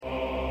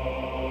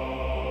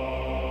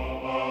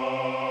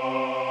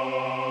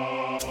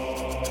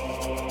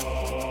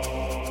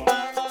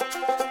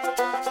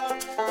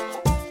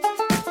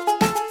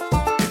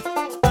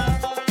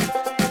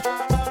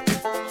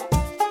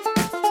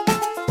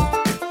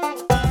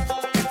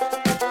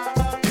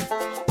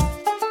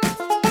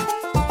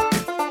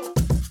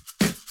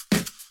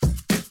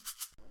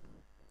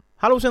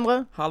Hallo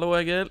Sindre. Hallo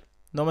Egil.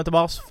 Nå er vi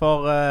tilbake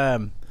for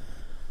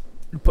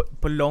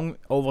på long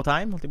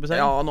overtime, holdt jeg på å si.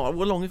 Ja, nå har det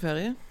vært lang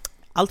ferie.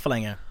 Alt for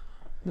lenge.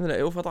 Men det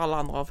er jo for at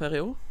alle andre har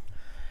ferie jo.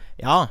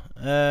 Ja,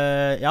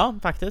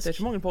 faktisk. Det er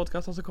ikke mange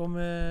podcaster som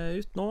kommer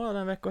ut nå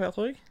denne vekka her,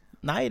 tror jeg.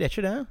 Nei, det er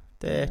ikke det.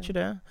 Det er ikke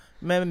det.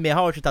 Men vi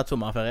har jo ikke tatt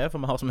sommerferie,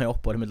 for vi har så mye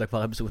opphold mellom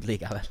hver episode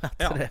likevel.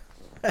 Ja.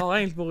 Det har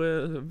egentlig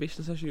vært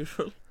business as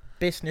usual.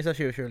 Business as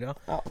usual, ja.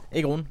 Ja.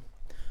 I grunn.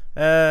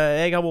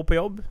 Jeg har vært på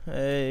jobb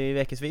i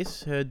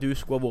vekesvis. Du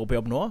skulle ha vært på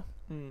jobb nå.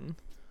 Mm.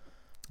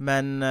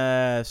 Men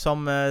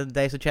som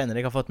de som kjenner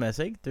deg har fått med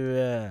seg, du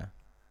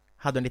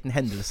hadde en liten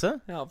hendelse.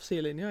 Ja, på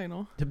sidelinja jeg nå.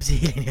 Du er på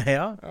sidelinja,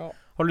 ja. Ja.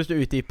 Har du lyst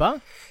til å utdype?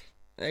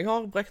 Jeg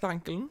har brekt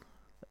ankelen.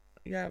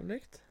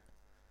 Jævligt.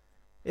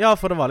 Ja,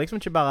 for det var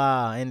liksom ikke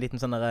bare en liten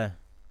sånn derre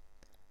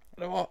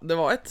Det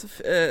var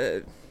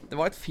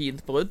et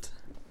fint brudd,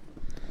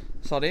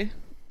 sa de.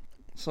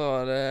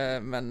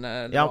 Men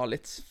det Ja. var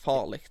litt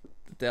farlig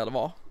der det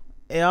var.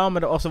 Ja,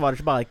 men også var det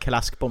ikke bare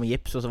klask på med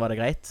gips, og så var det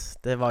greit.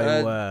 Det var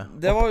jo,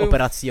 det var jo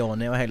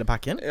operasjoner og hele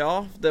pakken.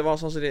 Ja, det var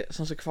sånn som hver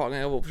gang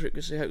jeg har vært på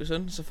sykehuset i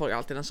Haugesund, så får jeg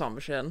alltid den samme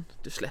beskjeden.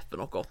 Du slipper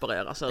nok å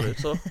operere, ser det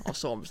ut så. Og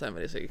så ombestemmer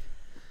de seg.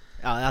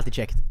 Ja, det er alltid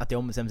kjekt at de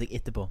ombestemmer seg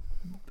etterpå.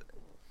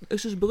 Jeg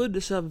synes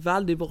bruddet ser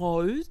veldig bra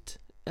ut.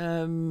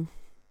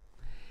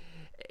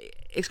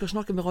 Jeg skal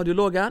snakke med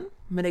radiologen,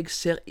 men jeg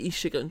ser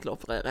ikke grunn til å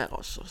operere her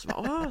også.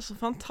 Så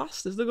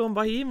fantastisk, da går han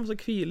bare hjem, og så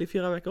hviler i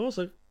 4 uker, og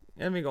så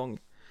er vi i gang.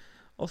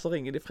 Og så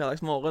ringer de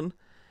fredagsmorgen.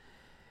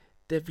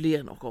 Det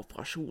blir nok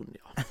operasjon,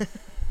 ja.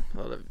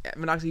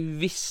 Men altså, jeg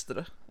visste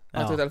det.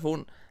 Han tok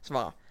telefonen, så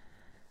bare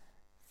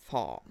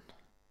faen.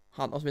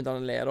 Og så begynte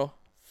han å le da.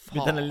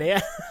 Begynte han å le?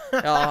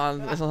 Ja, han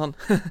er sånn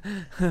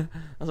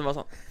og så bare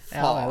sånn faen,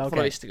 Ja, vel, ok.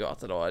 for da visste jeg jo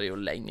at da er det jo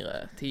lengre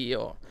tid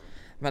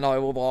men det har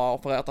jo vært bra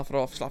operert da,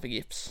 for da slapp jeg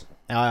gips.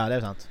 Ja, det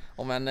er jo sant.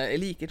 Men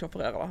jeg liker ikke å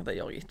operere da, det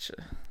gjør jeg ikke.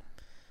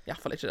 I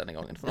hvert fall ikke denne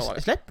gangen, for da var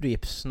jeg... Slipper du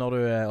gips når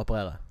du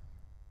opererer?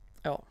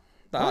 Ja,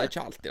 det er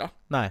ikke alltid da.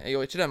 Nei. Jeg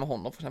gjør ikke det med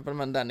hånda for eksempel,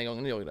 men denne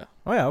gangen gjør jeg det.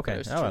 Åja, ok.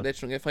 Det er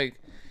ikke noe, for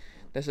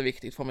det som er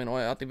viktig for meg nå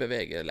er at jeg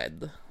beveger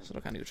ledd, så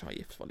da kan jeg jo ikke ha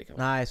gips for likevel.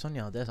 Nei, sånn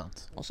ja, det er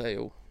sant. Og så er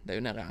det er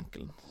jo nede i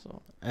ankelen, så...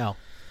 Ja.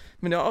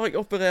 Men ja, jeg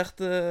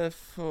opererte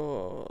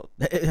for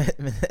 10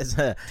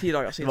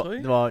 dager siden, tror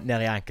jeg. Det var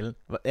nede i ankelen.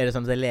 Er det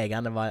sånn at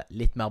legene var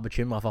litt mer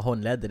bekymret for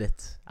håndleddet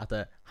ditt? At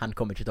han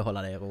kommer ikke til å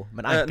holde det i ro?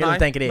 Men ankelen,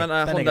 tenker de. Nei,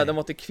 men håndleddet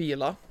måtte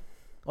hvile.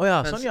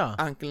 Åja, Mens sånn ja.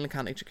 ankelen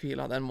kan ikke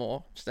hvile.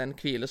 Hvis den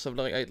hviler, så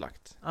blir jeg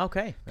ødelagt. Ok,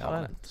 ja,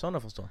 sånn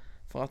å forstå.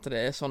 For at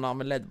det er så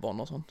nærme leddbånd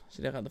og sånn.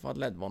 Så de er redde for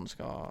at leddbånd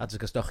skal... At du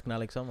skal størkne,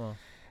 liksom? Og...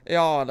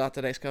 Ja, det at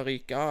de skal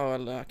ryke,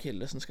 eller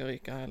akillesen skal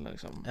ryke, eller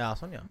liksom... Ja,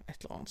 sånn ja.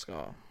 Et eller annet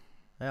skal...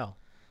 Ja.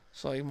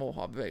 Så jeg må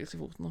ha bevegelse i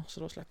foten nå,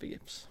 så da slipper jeg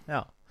gips.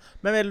 Ja.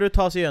 Men vil du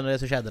ta oss gjennom det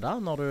som skjedde da,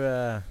 når du...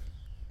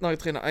 Når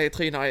jeg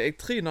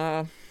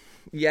tryner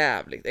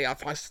jævlig. Jeg har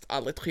faktisk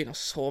aldri trynet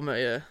så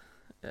mye...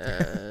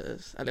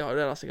 eller jeg har jo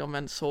det da sikkert,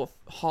 men så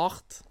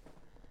hardt.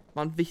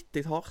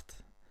 Vanvittig hardt.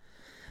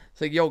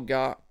 Så jeg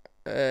jogget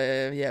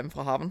hjem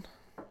fra havn.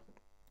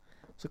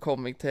 Så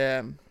kom jeg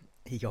til...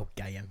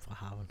 Jogga hjem fra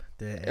havn.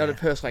 Ja, det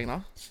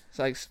pøsregnet.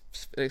 Så jeg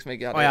liksom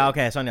ikke hadde... Åja, ok,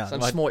 sånn ja.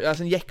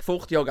 Sånn gikk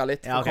fort, jogget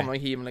litt, Ja, for å komme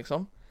meg hjem,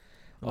 liksom.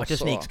 Det var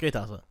ikke snikskryt,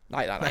 altså?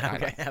 Nei.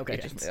 Ok,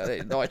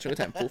 Det var ikke noe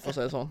tempo, for å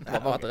si det sånn. Det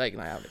var bare at det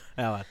regnet jævlig.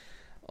 Ja, vel.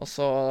 Og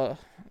så...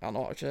 Ja, nå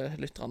har jo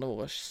ikke lytterne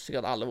vært...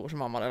 Sikkert alle vært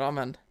som mamma det da,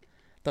 men...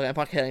 Der er en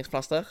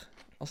parkeringsplass der.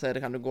 Og så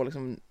kan du gå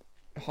liksom...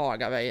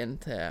 Hageveien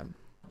til...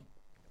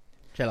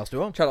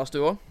 Kjellerstua.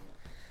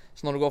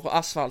 Så når du går fra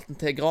asfalten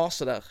til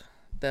graset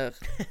der...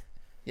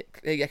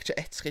 Jeg gikk ikke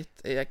ett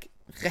skritt. Jeg gikk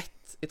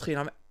rett i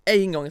trynet med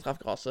en gang jeg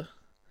traff graset.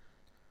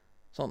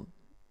 Sånn.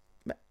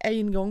 Med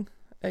en gang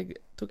jeg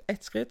tok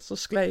ett skritt, så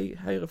sklei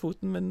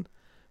høyrefoten min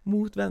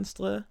mot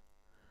venstre.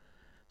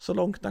 Så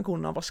langt den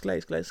kunne. Han bare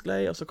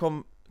sklei. Og så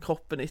kom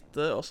kroppen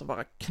etter, og så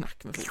bare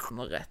knakk med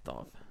foten og rett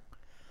av.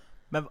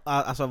 Men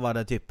altså, var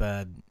det type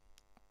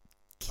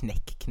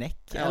knekk?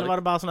 Ja, eller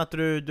var det bare sånn at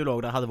du lå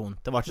der og hadde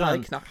vondt? Det var ikke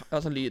sånn... Knakk,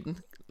 altså lyden.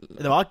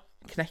 Det var...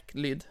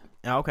 Knekk-lyd.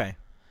 Ja, ok.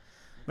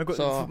 Men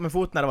med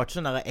foten det var ikke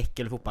sånn der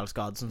ekkel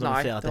fotballskade, sånn som du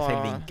ser at det er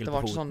feil vinkel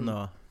på foten sånn,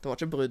 og... Det var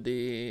ikke brudd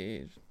i...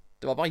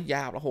 Det var bare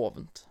jævla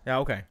hovent. Ja,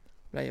 ok.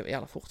 Det ble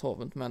jævla fort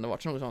hovent, men det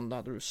var ikke noe sånn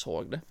der du så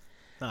det.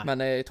 Nei.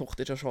 Men jeg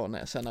torde ikke å se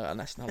ned senere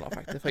nesten heller,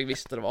 faktisk. For jeg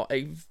visste det var...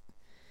 Jeg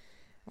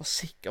var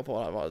sikker på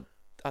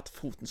at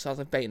foten så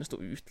at beinet stod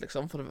ut,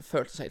 liksom, for det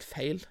føltes helt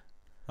feil.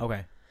 Ok.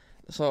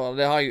 Så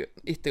det har jeg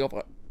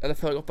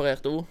før jeg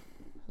opererte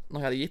når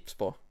jeg hadde gips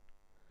på.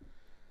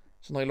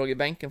 Så når jeg lå i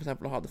benken for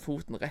eksempel og hadde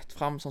foten rett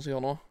frem, sånn som jeg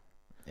gjør nå.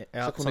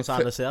 Ja, sånn som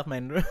alle ser,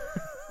 mener du?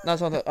 Nei,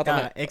 sånn at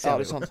jeg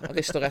ser det jo. Sånn,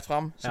 rister rett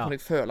frem, så kunne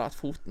jeg føle at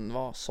foten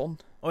var sånn.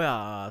 Åja,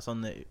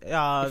 sånn,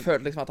 ja... Jeg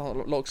følte liksom at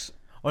han lå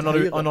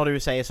og når du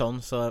sier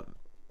sånn, så...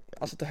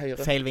 Altså til høyre.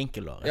 Feil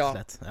vinkel da, rett og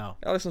slett. Ja,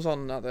 liksom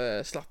sånn at det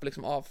slapper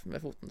liksom av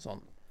med foten sånn.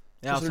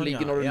 Ja, sånn som du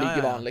ligger når du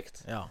ligger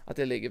vanligt. Ja. At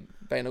det ligger,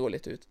 beina går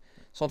litt ut.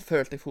 Sånn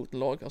følte jeg foten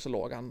lå, og så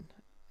lå han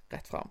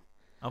rett frem.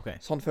 Ok.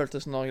 Sånn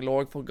føltes når jeg lå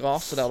på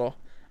graset der da,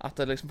 at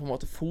det liksom på en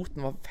måte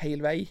foten var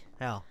feil vei.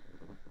 Ja.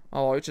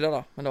 Han var jo ikke det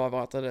da, men det var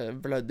bare at det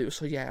blødde jo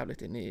så jævlig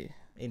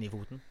Inni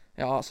foten?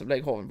 Ja, så ble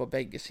jeg hoven på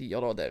begge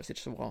sider da, det er visst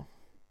ikke så bra.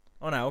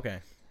 Nei, ok.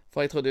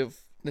 For jeg trodde jo,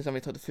 liksom,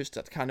 jeg trodde først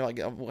at kan jo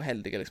jeg ha vært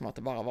heldig, liksom, at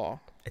det bare var...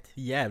 Et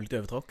jævlig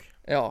overtråk.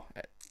 Ja,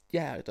 et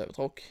jævlig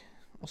overtråk.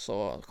 Og så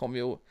kom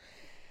jo...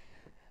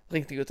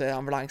 Ringte jeg jo til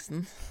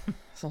ambulansen,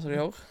 sånn som du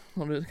gjør,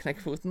 når du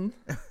knekker foten.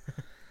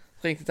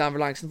 Ringte til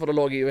ambulansen, for da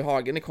lå jeg jo i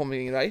hagen, jeg kom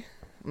ingen vei.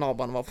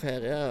 Naboene var på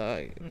ferie, og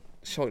jeg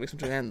så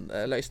liksom ikke en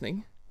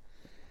løsning.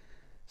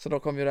 Så da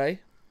kom jo de.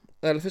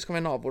 Eller først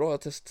kom en nabo da,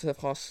 til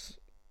fra...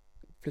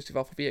 Plutselig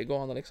var forbi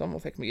gående, liksom,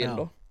 og fikk meg inn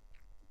da.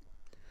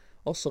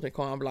 Og så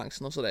kom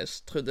ambulansen, og så de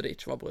trodde det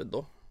ikke var brudd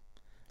da.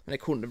 Men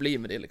jeg kunne bli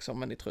med de, liksom,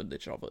 men de trodde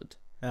ikke det var brudd.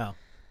 Ja.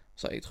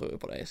 Så jeg tror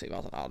på det, så jeg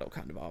var sånn, ja, da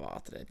kan det bare være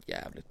at det er et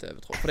jævlig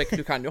overtråd. For det,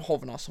 du kan jo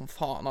hovne som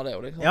faen av det,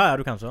 liksom. Ja,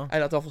 du kan så.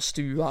 Eller at du har for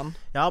stuan.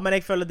 Ja, men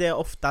jeg føler det er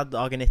ofte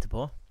dagen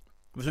etterpå.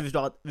 Hvis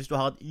du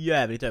har et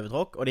jævlig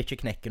overtråk, og det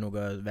ikke knekker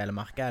noe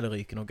velemerke, eller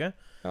ryker noe,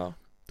 Ja.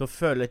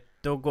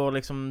 da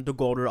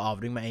går du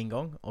av deg med en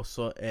gang, og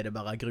så er det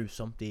bare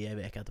grusomt i en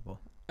veke etterpå.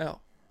 Ja.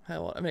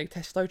 Men jeg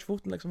testet jo ikke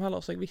foten liksom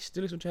heller, så jeg visste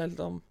jo liksom ikke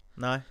helt om...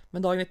 Nei.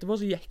 Men dagen etterpå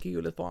så gikk jeg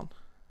jo litt på han.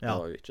 Det Ja.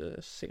 var jo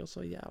ikke sikkert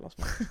så jævla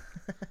smart.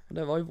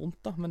 Det var jo vondt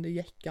da, men det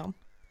gikk an.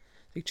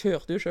 Jeg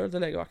kjørte jo selv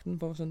til legevakten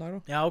på søndag da.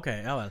 Ja, ok,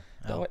 ja vel.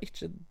 Ja.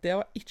 Det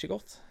var ikke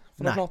godt.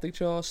 For da Nei. klarte jeg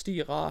ikke å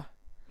styre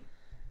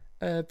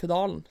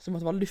pedalen, så jeg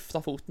måtte bare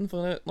lufte foten.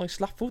 For når jeg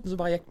slapp foten, så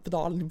bare gikk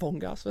pedalen i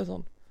båndgass.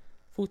 Sånn.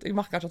 Jeg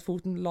merket ikke at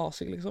foten la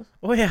seg, liksom.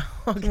 Ja, ok.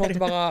 Så måtte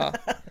jeg bare...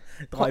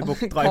 Dra i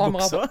buksa.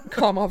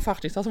 Kamera på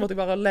ferdig, så måtte jeg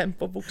bare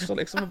lempe opp buksa,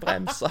 liksom, og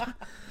bremse.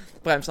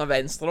 Bremse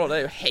venstre, da. Det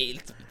er jo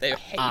helt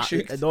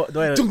sykt. Da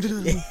er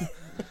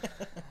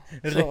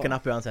det rykken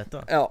opp uansett,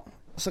 da. Ja.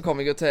 Så kom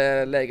jeg jo til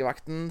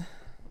legevakten.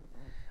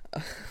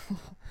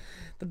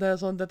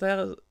 Dette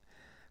her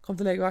kom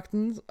til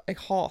legevakten. Jeg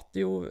hater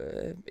jo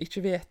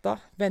ikke vite.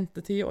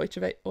 Ventetid og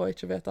ikke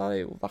vite, det er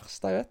jo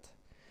verste jeg vet.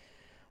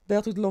 Det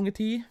har tatt lang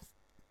tid.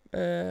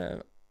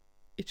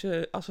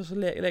 Så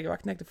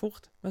legevakten gikk det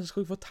fort. Men så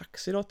skulle jeg få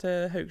taxi da til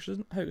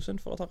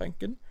Haugesund for å ta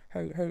røntgen.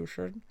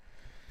 Haugesund.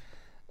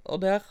 Og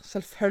der,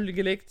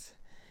 selvfølgelig,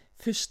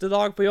 første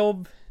dag på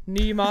jobb,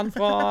 ny mann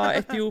fra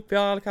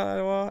Etiopia, eller hva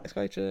det var.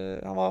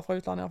 Han var fra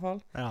utlandet i hvert fall.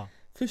 Ja.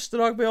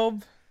 Første dag på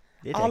jobb.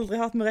 Aldri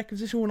hatt med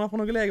rekvisisjoner på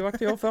noen legevakt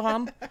å gjøre før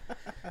han.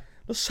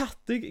 Da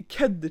satt jeg,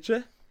 kødde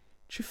ikke,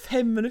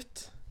 25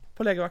 minutter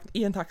på legevakten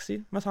i en taxi,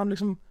 mens han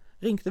liksom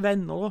ringte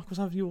venner da,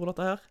 hvordan han gjorde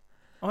dette her.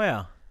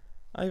 Ja.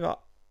 Jeg var,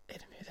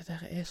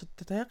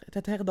 dette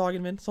her er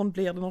dagen min, sånn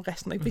blir det når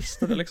resten, jeg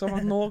visste det liksom,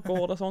 at nå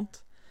går det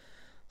sånt.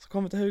 Så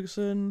kom vi til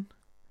Haugesund,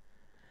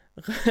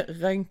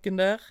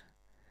 røntgen der.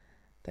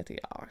 Tenkte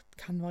jeg, ja,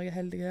 kan være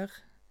heldig her.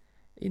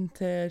 Inn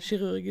til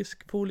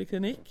kirurgisk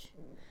poliklinikk.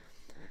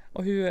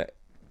 Og hun er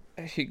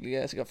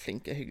hyggelig, sikkert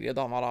flinke, hyggelige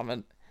damer da,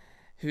 men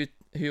hun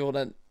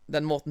gjorde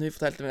den måten hun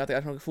fortalte meg at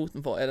jeg hadde noe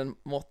foten på, er den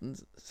måten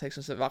jeg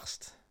synes er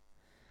verst.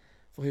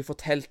 For hun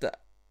fortalte,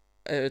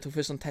 jeg tok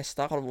først sånn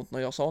tester, har du vondt når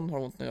du gjør sånn, har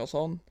du vondt når du gjør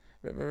sånn,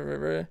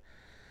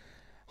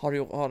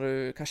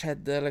 hva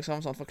skjedde, liksom,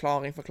 sånn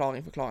forklaring,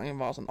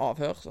 bare sånn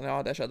avhør, sånn, ja,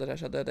 det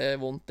skjedde, det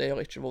er vondt, det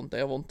gjør ikke vondt,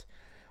 det gjør vondt.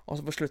 Og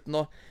så på slutten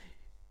da,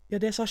 ja,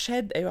 det som har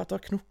skjedd er jo at du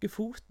har knukket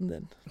foten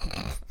din.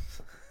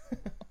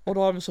 Og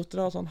da har vi suttet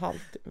der sånn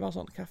halvtid, bare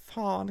sånn, hva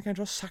faen, jeg kan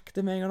ikke ha sagt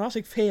det med en gang da,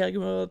 så jeg er ferdig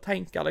med å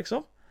tenke,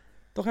 liksom.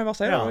 Da kan jeg bare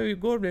si, Ja. Det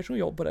blir ikke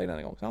noe jobb på deg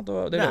denne gang, sant? Og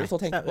det er det du står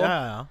og tenker på.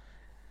 Ja.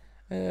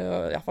 I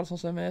hvert fall sånn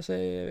som jeg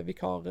ser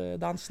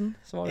vikardansen,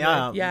 så var det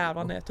et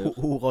jævla nedtur.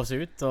 Hore oss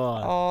ut, og...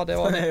 Ja, det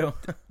var det er jo...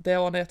 Det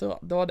var nedtur.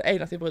 Det var det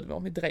eneste jeg brydde meg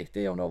om. Jeg dreit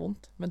i om det var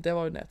vondt, men det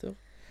var jo nedtur.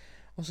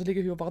 Og så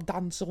ligger hun og bare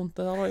danser rundt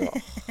det der, og jeg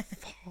bare,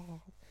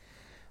 faen.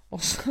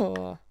 Og så...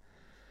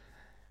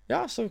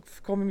 Ja, så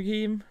kom jeg meg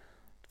hjem,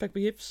 fikk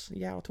meg gips,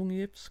 jævla tunge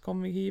gips,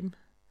 kom meg hjem.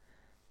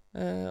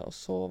 Og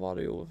så var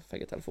det jo,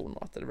 fikk jeg telefonen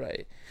at det ble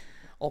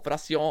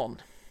operasjon.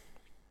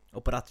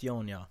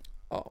 Operasjon, ja.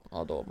 Ja,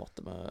 og da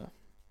måtte vi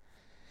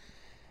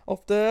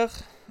opp der.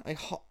 Jeg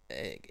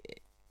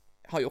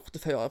har gjort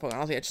det før på gang.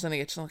 Altså, jeg er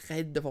ikke sånn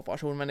redd for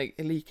operasjon, men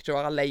jeg liker ikke å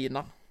være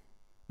alene.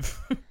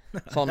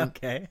 Sånn.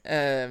 Ok.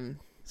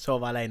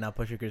 Sove alene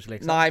på sykehus,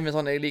 liksom. Nei, men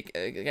sånn, jeg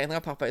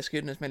regner at pappa er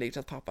Skudenes, men jeg liker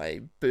ikke at pappa er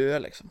i Bø,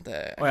 liksom.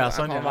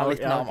 Sånn, kan være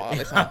litt nærmere,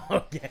 liksom.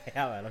 Ok,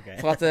 ja vel, ok.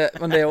 For at,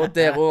 men det er jo,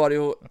 der var det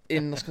jo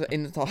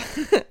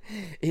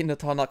inn og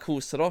ta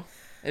narkose, da.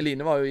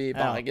 Eline var jo i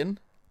Bergen.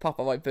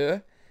 Pappa var i Bø.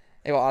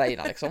 Jeg var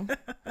alene, liksom.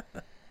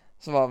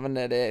 Men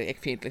det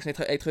gikk fint, liksom.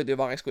 Jeg trodde jo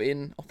bare jeg skulle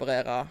inn,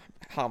 operere,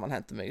 Herman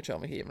hente meg,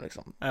 kjøre meg hjem,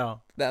 liksom. Ja.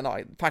 Den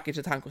dagen, pakker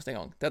ikke tannkost en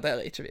gang. Dette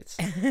er ikke vits.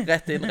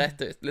 Rett inn,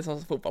 rett ut. Litt sånn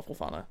som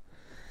fotballproffene.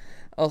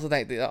 Og så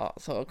tenkte jeg, ja,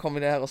 så kom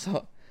jeg der, og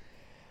så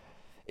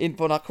inn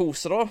på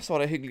narkose, da. Så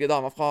var det hyggelige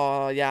damer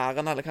fra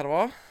Jæren, eller hva det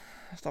var.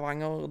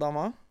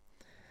 Stavanger-damer.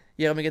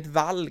 Gir meg et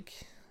valg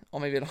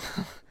om jeg vil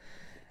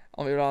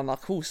ha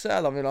narkose,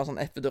 eller om jeg vil ha sånn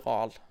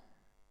epidural.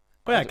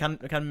 Åja,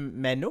 kan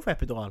menn nå få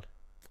epidural?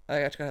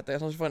 Jeg vet ikke hva det heter.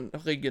 Jeg sånn som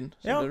får ryggen,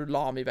 så blir du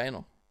lam i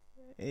beina.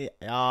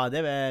 Ja,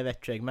 det vet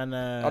ikke jeg, men...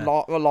 Ja,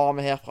 lam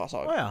herfra,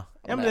 sa jeg. Åja,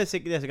 ja, men det er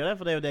sikkert det,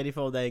 for det er jo det de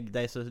får,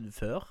 de som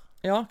før.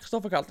 Ja,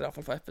 Kristoffer kalte det i hvert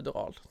fall for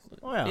epidural.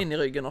 Åja. Inn i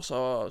ryggen, og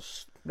så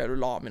ble du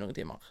lam i noen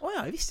timer.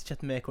 Åja, jeg visste ikke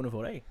at vi kunne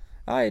få deg.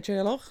 Ja, jeg ikke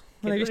heller.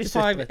 Men jeg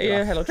visste jeg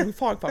er heller ikke noen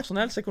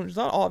fagpersonell, så jeg kunne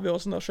ikke ta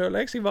avgjørelsen der selv,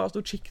 så jeg bare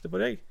stod og kikket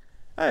på deg.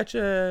 Jeg er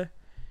ikke...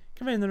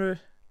 Hva mener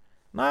du?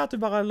 Nei, at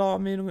du bare la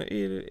meg i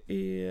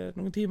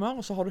noen timer,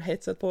 og så har du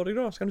headset på deg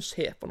da, så kan du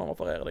se på når man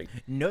opererer deg.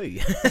 Nøy.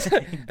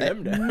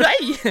 Glem det.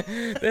 Nei!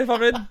 Det er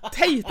faen det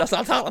teiteste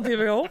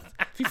alternativet jeg har hørt.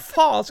 Fy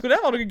faen, skulle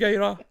det være noe gøy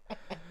da?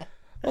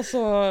 Og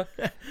så...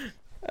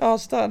 Ja,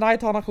 så nei,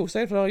 ta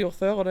narkose, for det har jeg gjort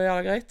før, og det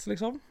er greit,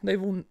 liksom. Det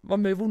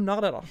var mye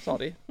vondere det da, sa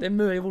de. Det er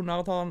mye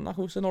vondere å ta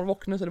narkose. Når du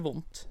våkner, så er det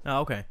vondt. Ja,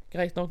 ok.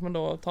 Greit nok, men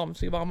da tar vi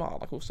seg bare mer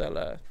narkose,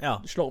 eller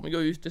du slår meg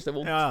jo ut hvis det er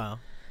vondt. Ja.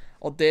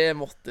 Og det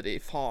måtte de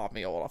faen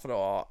meg gjøre da, for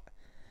da...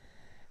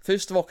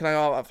 Først våkna jeg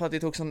av, for at de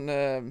tok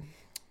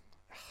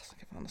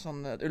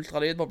sånn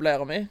ultralyd på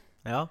blæra mi.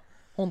 Ja.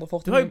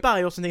 140... Du har jo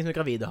bare gjort sånne ting som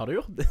gravide, har du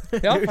gjort?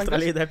 Ja,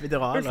 ultralyd,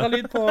 epidural.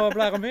 Ultralyd på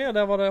blæra mi, og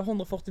der var det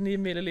 149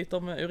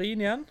 milliliter med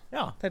urin igjen.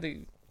 Ja. Tenkte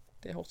jeg,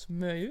 det hørtes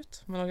mye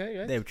ut, men ok,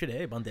 greit. Det er jo ikke det,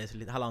 det er bare en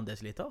desiliter, halvannen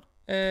desiliter.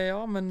 Ja,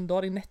 men da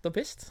hadde jeg nettopp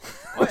pist.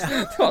 Oh, ja.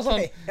 Det var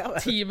sånn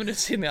 10 minutter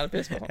siden jeg hadde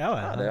pist. Sånn. Ja,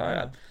 det var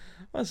jeg.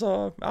 Men så,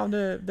 ja,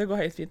 det går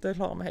helt fint, det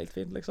klarer meg helt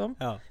fint, liksom.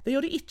 Ja. Det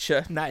gjør de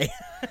ikke. Nei.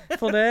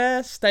 For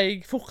det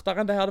steg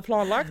fortere enn det jeg hadde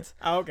planlagt.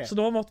 Ja, ok. Så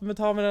da måtte vi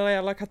ta med det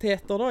jævla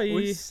kateter da,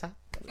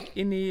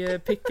 inn i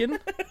pikken.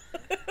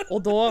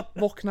 Og da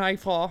våkna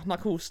jeg fra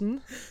narkosen.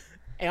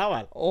 Ja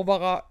vel. Og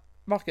bare,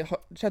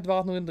 kjente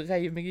bare at noen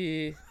reiv meg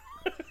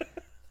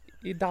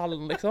i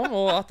dalen, liksom.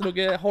 Og at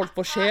noe holdt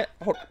på å skje.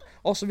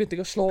 Og så begynte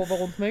jeg å slå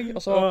over rundt meg. Og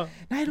så,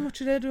 nei, det var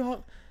ikke det,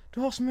 du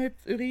har så mye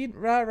urin.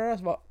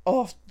 Så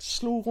bare,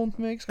 slo rundt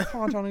meg. Skal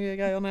faen ikke ha noen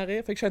greier nedi.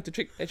 For jeg skjønte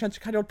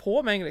ikke hva de holdt på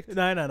med, egentlig.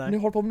 Nei. Men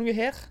de holdt på med noe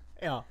her.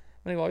 Ja.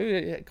 Men jeg var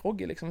jo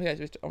groggy, liksom. Jeg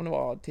vet ikke om det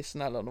var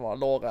tissen eller om det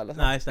var låret eller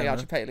sånn. Nei, stemmer. Jeg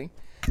hadde ikke peiling.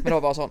 Men det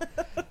var bare sånn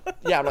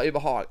jævla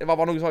ubehagelig. Det var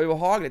bare noe som var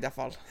ubehagelig i hvert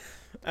fall.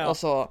 Ja. Og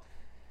så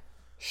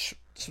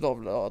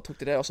da tok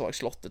de det, og så var jeg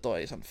slått ut da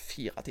i sånn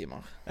 4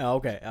 timer. Ja,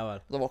 ok. Ja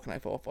vel. Så våkna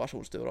jeg på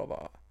operasjonstur da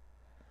bare...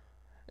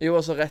 Jo,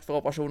 og så rett for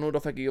operasjonen,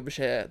 da fikk jeg jo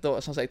beskjed, da,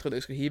 sånn som jeg trodde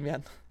jeg skulle hjem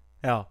igjen.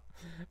 Ja.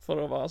 For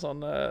det var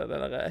sånn,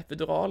 den der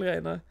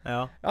epidural-greiene.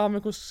 Ja. Ja,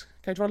 men kan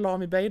jeg ikke bare la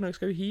meg i beina, jeg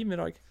skal jo hjem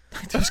i dag.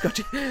 Nei, du skal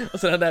ikke... Og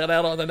så den der da,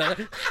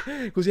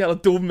 hvordan jævla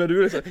dum er du,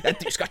 liksom? Nei,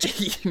 du skal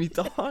ikke hjem i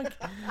dag.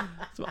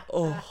 Så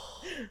bare,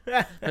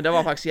 Men det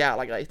var faktisk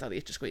jævla greit at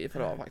jeg ikke skulle hjem,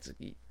 for det var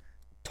faktisk i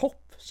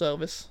topp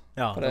service.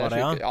 Ja, det var det,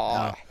 ja.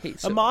 Ja,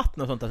 helt sørt.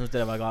 Maten og sånt, jeg synes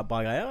det var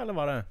bare greier, eller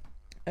var det?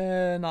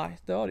 Nei,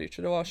 det var det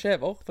ikke. Det var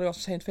skjever, for det var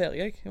så sent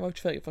ferie, jeg. Jeg var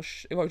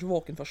jo ikke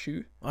våken for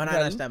 7. Nei,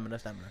 det stemmer.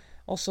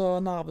 Og så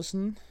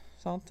Narvesen,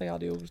 sant? Jeg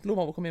hadde jo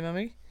lommeboka mi med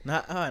meg. Nei,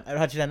 du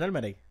hadde ikke den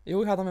med deg?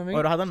 Jo, jeg hadde den med meg.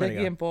 Og du hadde den med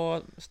deg, ja.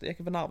 Så jeg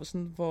gikk på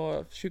Narvesen på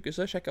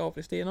sykehuset, sjekket opp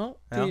i tider.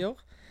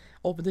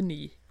 Åpnet til 9.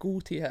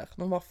 God tid her.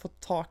 Nå må jeg bare få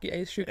tak i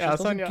en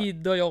sykesøster som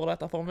gidder å gjøre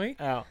dette for meg.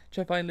 Ja.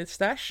 Kjøpe inn litt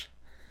stash.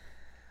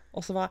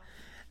 Og så var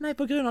nei,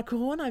 på grunn av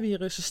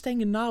koronavirus så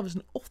stenger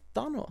Narvesen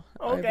 8 nå.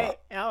 Ok,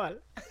 ja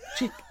vel.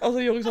 Og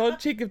så gjorde jeg sånn,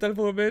 kikket på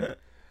telefonen min.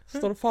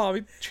 Så står det faen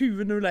meg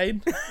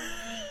 20.01.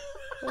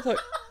 Og så,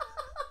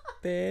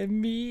 det er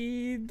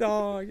min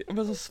dag.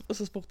 Men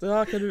så spurte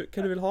jeg,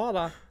 hva du vil ha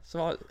da? Så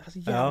var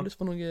jeg jævlig lyst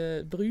på noe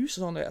brus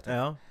og sånn, vet du.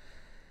 Ja.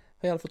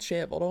 Jeg hadde fått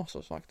skjever da,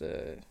 så smakte,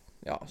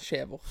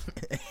 skjever.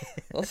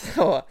 Og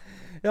så,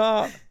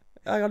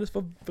 jeg hadde lyst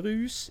på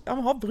brus. Ja,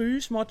 vi har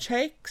brus, vi har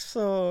shakes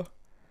og...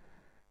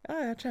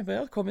 Ja,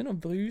 jeg kom inn og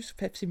brus,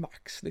 Pepsi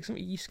Max, liksom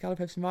iskald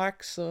Pepsi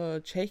Max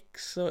og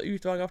shakes og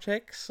utvalg av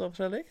shakes og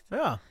forskjellig.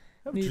 Ja,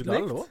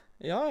 nydelig.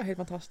 Ja,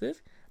 helt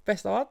fantastisk.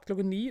 Best av alt,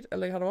 klokken 9,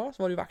 eller hva det var,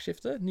 så var det jo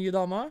vaktskifte, nye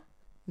damer,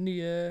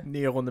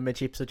 nye runder med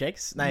chips og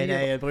kjeks. Nei,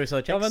 brus og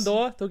kjeks. Ja, men da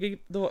tok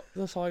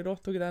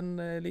jeg den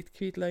litt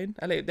hvit løgn.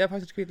 Eller, det er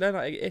faktisk hvit løgn,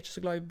 jeg er ikke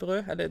så glad i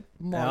brød, eller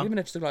magen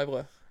min er ikke så glad i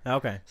brød. Ja,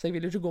 ok. Så jeg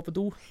vil jo ikke gå på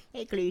do.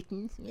 Jeg er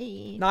gluten.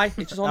 Nei,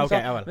 ikke sånn,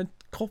 men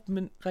kroppen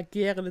min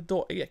reagerer litt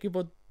da. Jeg er ikke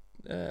på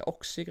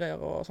oxy-greier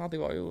og sånt.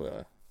 Jeg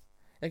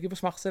gikk jo på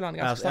smerteland,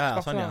 ganske sterk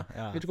smerteland.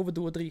 Jeg vil ikke gå på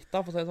do og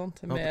drite, for å si det sånt.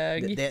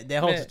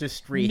 Det holdt du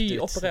street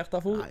ut.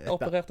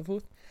 Nyopererte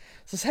fot.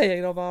 Så sier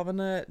jeg da bare,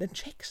 men den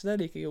kjeks, det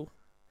liker jeg jo.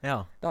 Ja.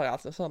 Da har jeg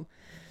alltid sånn,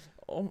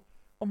 om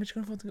vi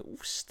ikke kunne få noe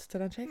ost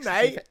til den kjeks.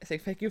 Nei! Så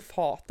jeg fikk jo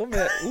fater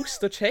med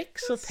ost og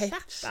kjeks og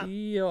Pepsi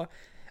og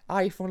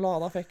iPhone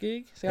Lada fikk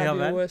jeg. Så jeg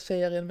hadde jo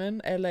serien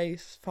min,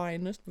 LA's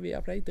Finest på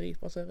Viaplay,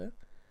 dritbra serie.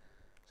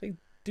 Så jeg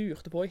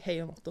durte på i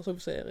hele natt og så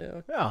på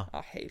serie.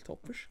 Helt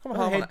toppers.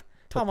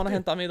 Herman og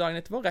hentet meg i dagen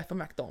etterpå, rett på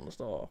McDonald's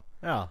og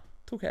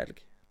tok helg.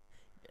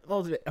 Det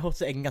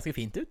hørtes egentlig ganske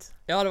fint ut.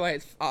 Ja, det var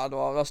helt, det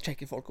var så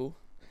kjekke folk også.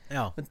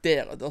 Ja. Men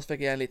da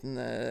fikk jeg en liten,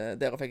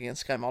 fikk jeg en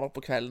skremmer da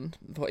på kvelden,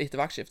 etter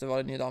vaktskiftet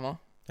var det nye damer.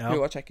 Hun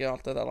var kjekke og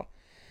alt det der da.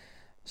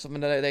 Så,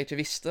 men det jeg ikke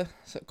visste,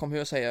 så kom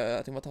hun og sier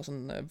at jeg må ta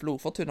sånn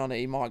blodfortynnende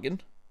i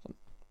magen,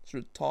 så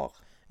du tar...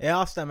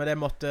 Ja, stemmer. Det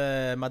måtte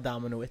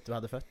madame noe etter du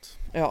hadde født.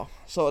 Ja,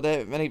 så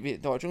det var jo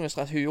ikke noe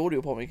stress. Hun gjorde det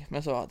jo på meg.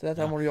 Men så,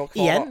 dette må du gjøre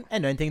kvar. Igjen,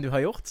 enda en ting du har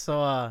gjort, så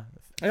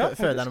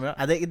føler jeg noe mer.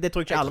 Det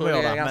tror jeg ikke alle må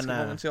gjøre da. Jeg tror det er ganske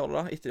mange som gjør det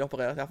da, etter de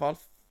opereret i hvert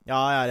fall. Ja,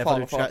 det er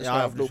Fare for for at du du skal,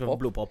 skal ha du skal få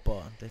blodpropp.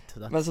 blodpropp og ditt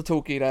og datt. Men så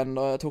tok jeg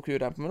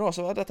den på meg da,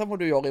 så dette må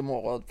du gjøre i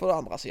morgen på den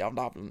andre siden av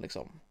navlen,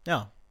 liksom.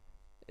 Ja.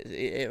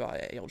 Jeg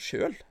gjør det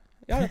selv.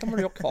 Ja, dette må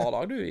du gjøre hver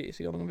dag, du, i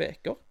sikkert noen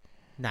veker.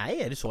 Nei,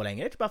 er det så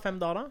lenge? Det er ikke bare 5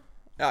 dager, da?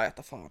 Ja, jeg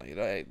vet da faen.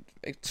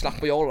 Jeg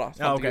slapp å gjøre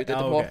det, Ja, fant ok, jeg ut ja,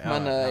 etterpå. ok, ja,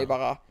 Men ja. jeg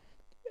bare...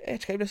 Jeg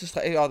vet ikke, jeg ble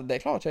så ja,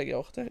 det klarer ikke jeg å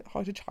gjøre. Det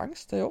har jeg ikke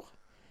sjans til å gjøre.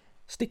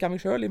 Stikke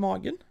meg selv i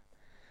magen.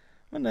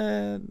 Men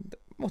det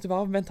måtte jeg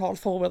være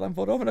mentalt forberedt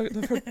på da. Men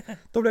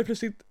da ble jeg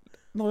plutselig...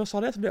 Når jeg sa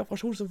det, så ble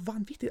operasjonen så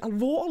vanvittig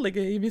alvorlig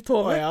i mitt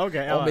hår. Ja, ok,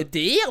 ja. Og med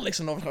der,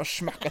 liksom, når man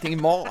smakker ting i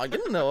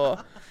magen,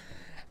 og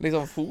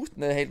liksom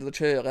foten er helt til å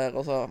kjøre her,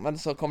 og så. Men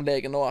så kom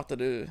legen nå at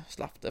du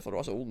slapp det, for du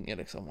var så unge,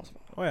 liksom. Og så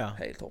var Ja.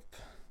 helt topp.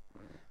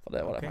 For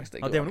det var det faktisk.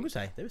 Ja, det var noe å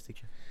si. Det visste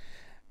jeg ikke.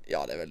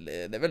 Ja, det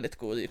er vel litt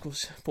god i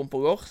hvordan pumpa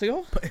går,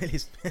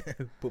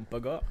 sikkert. Pumpa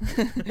går.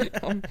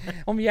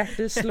 om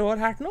hjertet slår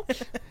hardt nok.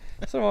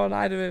 Så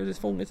nei, du er litt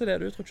for unge til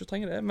det, du tror ikke du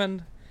trenger det. Men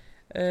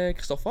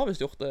Kristoffer har visst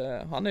gjort det.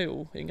 Han er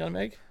jo yngre enn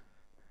meg.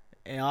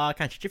 Ja,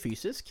 kanskje ikke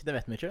fysisk. Det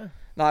vet vi ikke.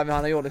 Nei, men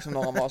han er jo liksom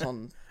når han var sånn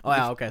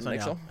Ja, ok, sånn,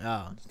 liksom. ja.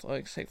 Så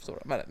jeg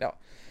forstår det. Men ja.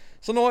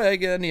 Så nå er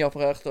jeg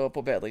nyoperert og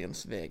på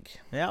bedringens vei.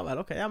 Ja,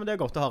 vel, ok. Ja, men det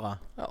er godt å høre.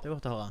 Ja. Det er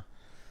godt å høre.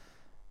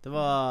 Det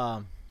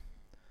var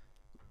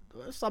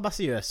en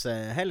strabasiøs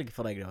helg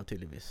for deg da,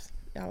 tydeligvis.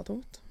 Jævla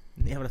tungt.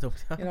 Jævla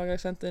tungt, ja. I dag har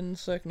jeg sendt en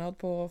søknad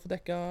på å få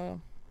dekka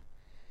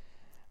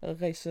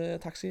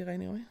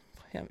reise-taxi-regninger mi.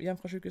 Hjem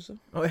fra sykehuset.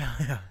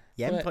 Ja.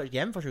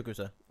 Hjem fra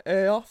sykehuset?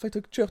 Ja, for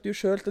jeg tok jo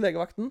selv til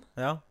legevakten.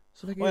 Ja.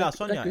 Så fikk jeg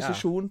sånn,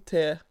 rekvisisjon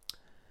til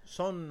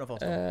Sånn å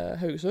forstå.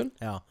 Haugesund.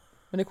 Ja.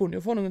 Men jeg kunne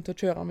jo få noen til å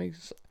kjøre meg.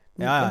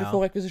 Ja. Kan du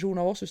få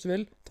rekvisisjon av oss hvis du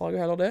vil? Tar jeg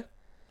jo heller det.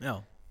 Ja.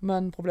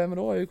 Men problemet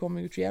da er jo kom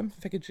jeg jo ikke hjem.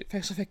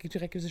 Så fikk jeg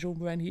ikke rekvisisjon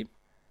på veien hjem.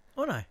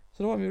 Å nei.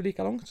 Så da var vi jo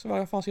like langt. Så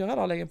hva faen skal jeg gjøre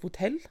da? Legge en på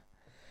hotell?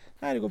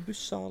 Nei, det går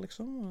busser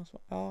liksom. Og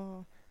så, ja,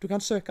 du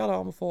kan søke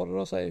da om å få det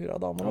da, sier hun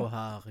der damen da. Å,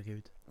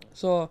 herregud.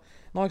 Så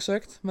nå har jeg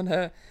søkt, men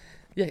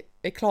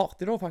jeg klarte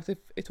det da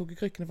faktisk. Jeg tok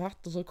krykkene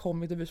fatt, og så kom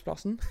jeg til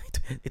bussplassen.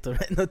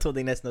 Nå trodde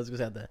jeg nesten at du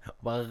skulle si at det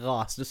bare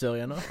raste sør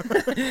igjennom.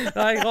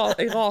 Nei,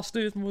 jeg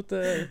raste ut mot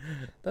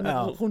denne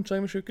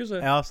rundkjøringen med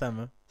sykehuset. Ja,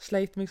 stemmer.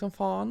 Sleit meg som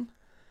faen.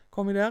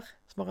 Kom jeg der,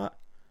 så bare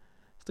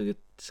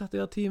satt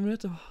jeg der 10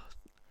 minutter.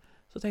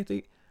 Så tenkte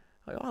jeg,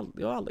 jeg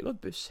har aldri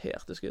gått buss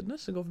her til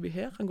Skudenes. Jeg går forbi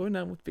her, han går jo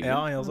ned mot byen.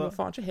 Ja, Han går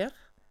faen ikke her.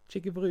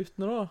 Kikker på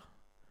rutene da.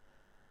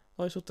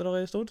 Da har jeg suttet der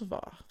i stund, så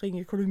bare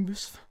ringer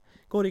Columbus.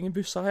 Går det ingen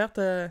busser her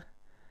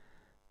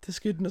til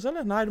Skudenes,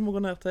 eller? Nei, du må gå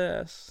ned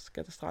til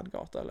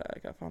Strandgata, eller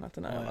hva faen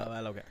heter det? Ja,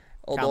 vel, ok.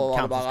 Og da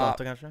var det bare,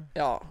 Campusgata, kanskje?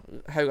 ja,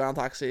 Haugan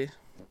taxi.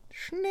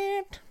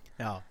 Snitt.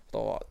 Ja.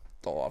 Da var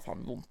det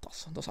faen vondt,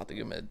 altså. Da satt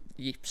jeg jo med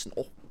gipsen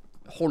opp.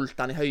 Holdt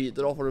den i høyde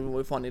da, for du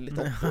må jo faen i litt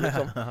opp,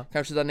 liksom.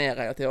 Kanskje der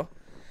nede i tida.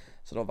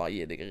 Så da bare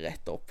gir jeg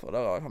rett opp. Og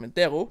da har vi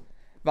Dero.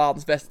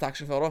 Verdens beste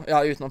taxisjåfør da. Ja,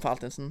 utenom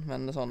Faltinsen,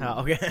 men sånn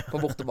på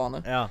bortebane.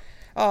 Ja.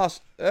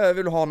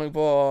 Vil du ha noe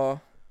på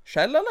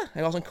Shell, eller?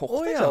 Jeg har sånn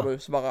kort, ser du.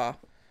 Så bare...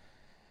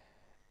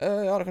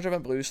 ja, det kan ikke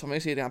være brus for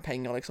meg, sier de har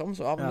penger, liksom.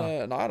 Så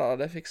men, nei da,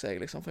 det fikser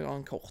jeg, liksom. For jeg har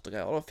en kort og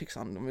greier. Og da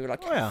fikser han om vi vil ha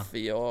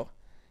kaffe og...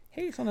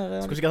 Hei, sånn der...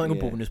 Skulle sikkert ha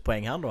noen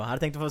bonuspoeng her, da.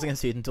 Hadde tenkt å få seg en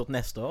sydentur til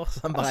neste år.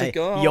 Så han bare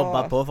sikkert,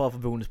 jobbet på for å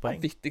få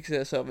bonuspoeng. Vittigste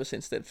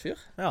serviceinnstilt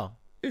fyr. Ja.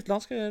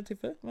 Utenlandsk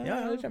type. Men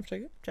Ja. det er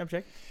kjempekjekt.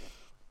 Kjempekjekt.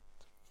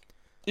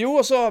 Jo,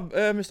 og så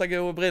mistet jeg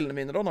jo brillene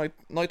mine da, når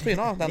jeg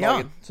trynet den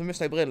dagen. Så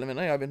mistet jeg brillene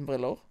mine, jeg har begynt med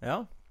briller. Ja.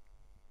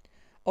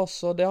 Og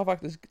så det har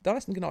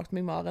nesten gnagt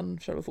meg mer enn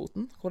selve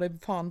foten, hvor de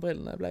faen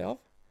brillene ble av.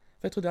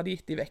 For jeg trodde de hadde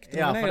gitt de vekt.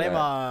 Ja, for det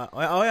var...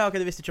 Åja, ok,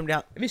 du visste ikke om de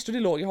hadde... Visste du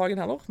de lå i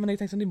hagen heller, men jeg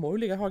tenkte sånn, de må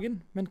jo ligge i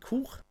hagen. Men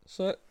hvor?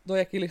 Så da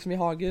gikk jeg liksom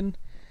i hagen,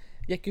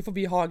 gikk jeg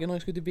forbi hagen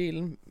når jeg skulle til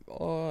bilen,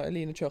 og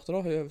Eline kjørte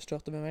da, hun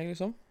øverskjørte med meg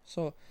liksom.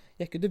 Så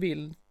gikk jeg til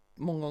bilen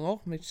mange ganger,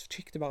 men jeg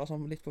kikket bare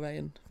sånn litt på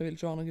veien. For jeg ville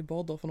ikke ha noen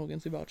border for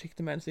noen, så jeg bare kikket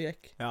mens jeg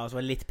gikk. Ja, og så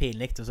var det litt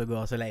pinligt, og så gå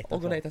og så lete. Og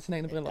gå og lete etter sine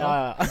egne briller.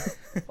 Ja.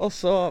 Og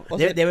så...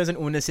 Det er jo en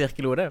sånn onde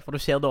sirkelode, for du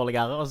ser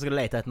dårligere, og så skal du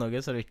lete etter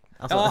noe, så du...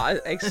 Altså, ja,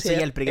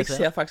 jeg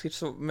ser faktisk ikke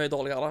så mye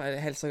dårligere da.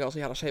 Jeg helst jeg har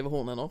så jævla skjeve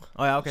hornhinner.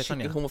 Ja, ok,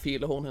 sånn, ja. Skikkelig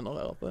homofile hornhinner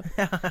her oppe.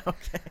 Ja,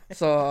 ok.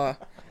 Så...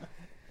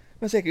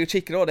 Men så gikk jeg jo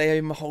kikke da, det er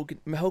jo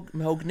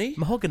mahogny.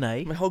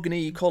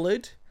 Mahogny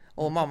colored.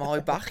 Og mamma har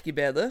jo bark i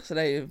bedet, så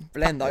det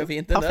blender jo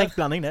fint inn der. Perfekt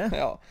blanding, det.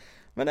 Ja.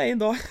 Men en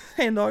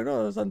dag da,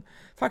 sånn,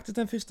 faktisk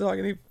den første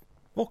dagen jeg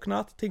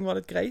våknet at ting var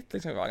litt greit,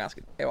 liksom,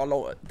 jeg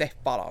var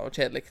deppa da, og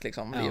kjedelig,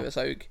 liksom, livet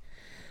saug.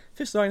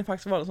 Første dagen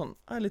faktisk var det sånn,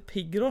 litt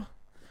pigge da.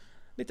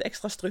 Litt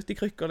ekstra strutt i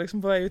krykker,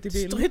 liksom, på vei ut i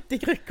bilen. Strutt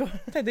i krykker?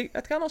 Tenkte jeg,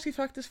 vet du hva, nå skal jeg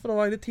faktisk, for da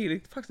var jeg litt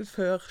tidlig, faktisk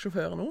før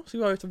sjåføren nå, så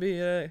jeg var ute forbi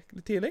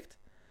litt tidlig.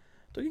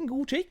 Tok en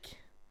god kikk,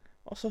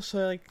 og så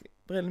ser jeg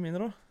brillene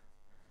mine da.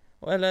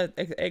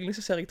 Egentlig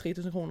så ser jeg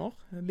 3000 kroner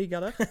ligge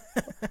der.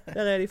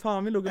 Der er de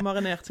faen, vi lukket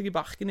marinert seg i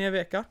barken i en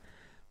veka.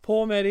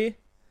 På med de,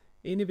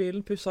 inn i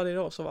bilen, pusset de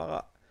da, og så var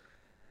det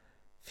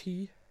fy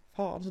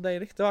faen så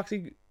deilig. Det var ikke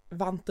jeg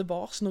vant til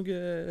bars,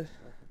 noe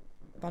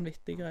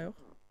vanvittige greier.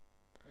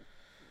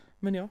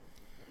 Men ja.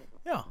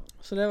 Ja.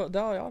 Så det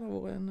har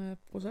vært en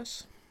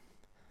prosess.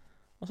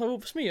 Og så har jeg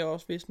vært på Smia og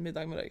spist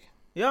middag med deg.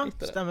 Ja, etter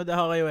det. stemmer. Det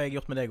har jo jeg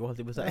gjort med deg òg,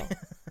 holdt jeg på å si. Ja.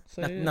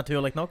 Så jeg,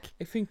 Naturlig nok.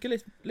 jeg funker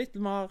litt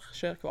mer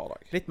skjer hver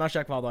dag. Litt mer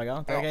skjer hver dag, ja.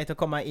 Det er Ja. greit å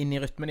komme inn i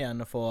rytmen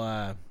igjen og få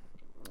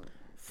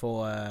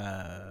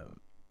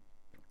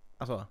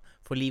altså,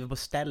 få livet på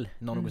stell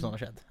når noe sånt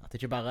har skjedd. At det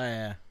ikke bare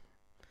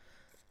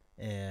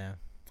er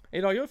I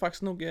dag gjorde jeg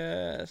faktisk noe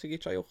som jeg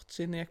ikke har gjort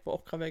siden jeg gikk på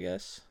Åkra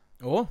VGS.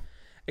 Å?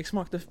 Jeg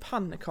smakte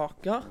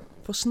pannekaker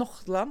på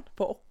Snortland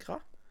på Åkra.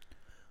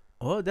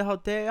 Det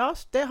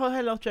har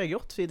heller ikke jeg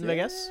gjort siden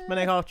VGS. Men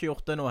jeg har ikke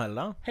gjort det nå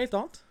heller. Helt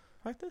annet,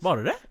 faktisk. Var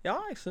det det? Ja,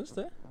 jeg synes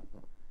det.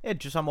 Er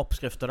det ikke samme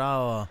oppskrifter da?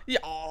 Og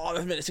Ja,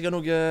 men det er sikkert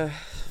noe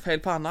feil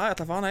panne.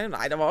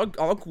 Nei, det var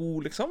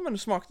god liksom, men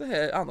det smakte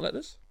helt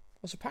annerledes.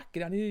 Og så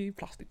pakker de den i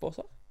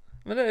plastikkpåser.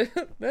 Men det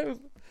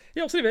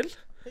gjør som de vil.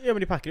 Ja,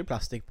 men de pakker jo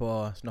plastikk på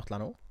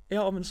Snortland òg.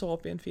 Ja, men så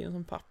oppi en fin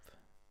sånn papp.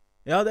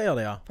 Ja, det gjør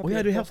det, ja. Å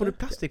ja, her får du Det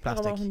var plastikk.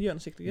 sånn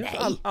gjennomsiktige.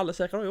 Nei. Alle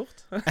ser hva du har gjort.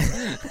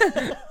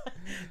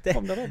 Det-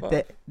 Kom der opp,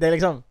 Det er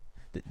liksom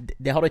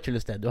det har du ikke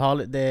lyst til. Du har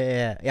det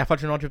i hvert fall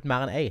ikke når du har kjøpt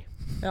mer enn ei.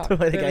 ja, Da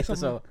er det greit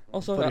liksom,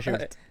 og så få det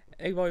skjult.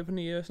 jeg var jo på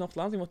nye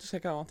Snortland, så jeg måtte se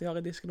hva annet de har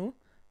i disken nå.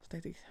 Så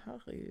tenkte jeg,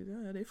 herregud,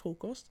 det er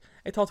frokost.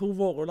 Jeg tar 2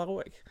 vårruller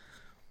også, jeg.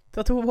 Det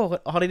har 2 år.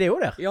 Har de det jo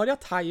der? Ja, de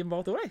har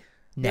thaimat også, jeg.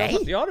 Nei!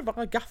 Ja, det er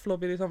bare gafler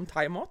oppi liksom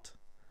thaimat.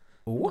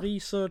 Å?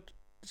 Ris og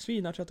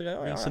svinekjøtt og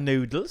greier. Ja, Så ja.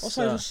 noodles. Og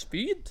så er det sånn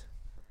spyd.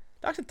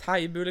 Det er ikke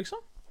thaibu,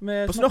 liksom.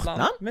 Med På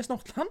Snortland? Med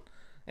Snortland.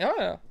 Ja,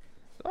 ja.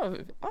 Det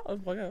var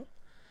bra greier.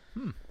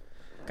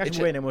 Kanskje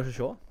ikke- gå inn, jeg må ikke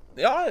se.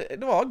 Ja,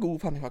 det var god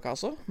pannekake,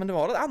 altså. Men det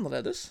var litt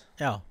annerledes.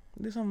 Ja.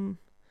 Liksom,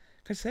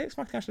 kan jeg si, det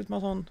smakte kanskje litt mer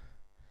sånn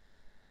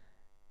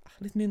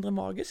litt mindre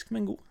magisk,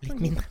 men god. Litt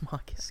mindre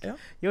magisk. Ja.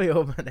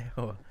 Jo, men det er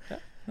jo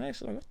Nei,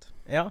 så det var godt.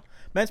 Ja.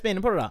 Mens vi er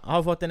inne på det, da. Jeg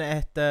har fått inn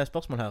et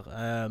spørsmål her.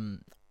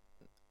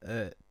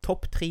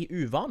 Topp 3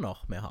 uvaner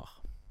vi har.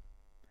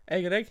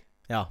 Jeg og deg?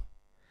 Ja.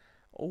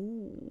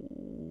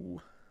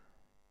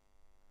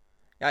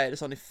 Ja, er det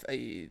sånn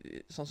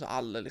sånn som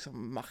alle liksom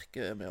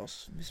merker med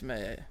oss hvis vi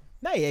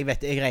Nei, jeg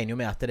regner jo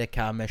med at det er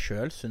hva vi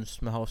selv synes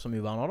vi har som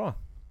uvaner, da.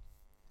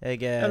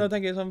 Ja, da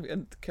tenker jeg sånn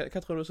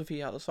hva tror du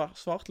Sofie hadde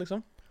svart,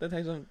 liksom? Det tenker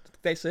jeg sånn,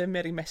 de som er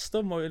med deg mest,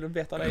 da, må jo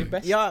vite det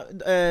best. Ja,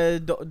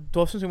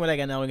 da synes jeg må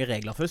legge ned noen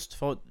regler først.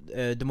 For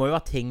det må jo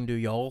være ting du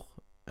gjør,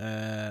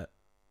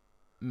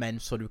 men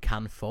så du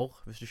kan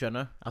for, hvis du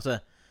skjønner. Altså,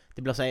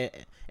 det blir å si,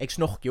 jeg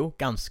snorker jo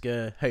ganske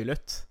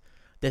høylytt.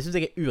 Det synes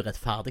jeg er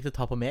urettferdig å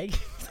ta på meg.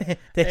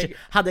 Det er ikke,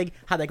 hadde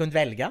jeg kunnet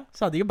velge,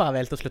 så hadde jeg jo bare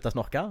valgt å slutte å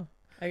snorke.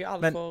 Jeg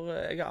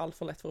er alt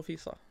for lett for å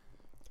fise.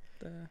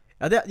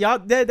 Ja, det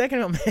kan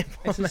jeg være med på.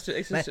 Jeg synes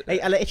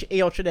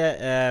Jeg gjør ikke det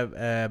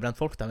blant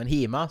folk da, men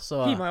Hima,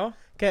 så Hima, ja.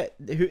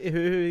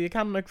 Hun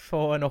kan nok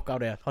få nok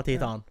av det fra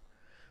tid til annen.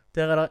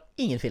 Der er det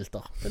ingen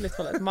filter. Det er litt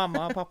for lett.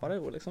 Mamma og pappa, det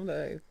er jo liksom, det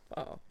er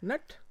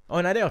nerd.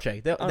 Nei, det gjør ikke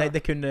jeg.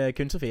 Det er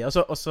kun Sofie.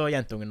 Og så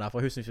jentungen der,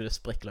 for hun synes jo det er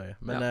sprikkløy.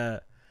 Men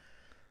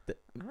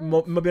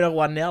må begynne å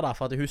roe ned da,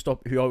 for at hun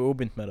har jo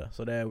begynt med det,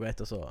 så det er jo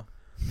greit å så.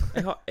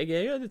 Jeg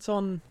er jo litt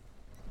sånn,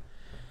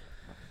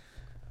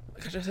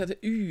 kanskje jeg sier det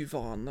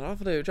uvane da,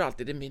 for det er jo ikke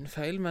alltid det er min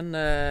feil, men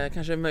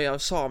kanskje mye av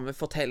samme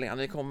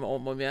fortellingene kommer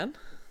om og om igjen.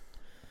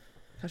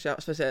 Kanskje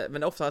spesielt, men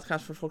det er ofte at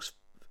kanskje folk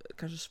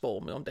kanskje spør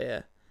meg om det,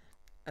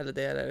 eller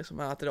det er det liksom,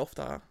 at det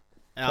ofte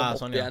kommer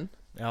opp igjen.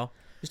 Ja.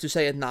 Hvis du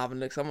sier et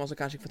navn liksom, og så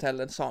kanskje jeg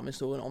forteller den samme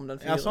historien om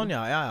den fyren. Ja, sånn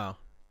ja.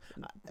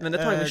 Men det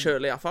tar jeg meg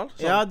selv i hvert fall.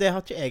 Sånn. Ja, det har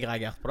ikke jeg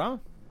reagert på da.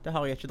 Det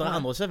har jeg ikke. Det er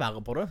andre som er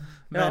verre på det.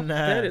 Men,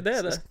 ja, det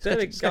er det.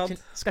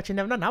 Skal ikke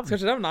nevne navn. Skal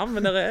ikke nevne navn,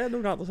 men det er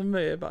noen andre som er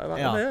mye bare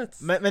verre.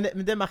 Ja. Men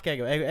det merker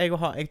jeg jo.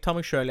 Jeg tar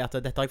meg selv i at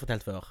dette har jeg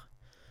fortalt før.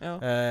 Ja.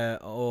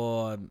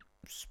 Og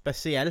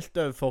spesielt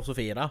for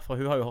Sofie da, for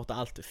hun har jo hørt det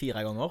alt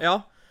 4 ganger. Ja.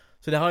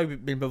 Så det har jeg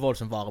blitt med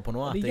voldsomt vare på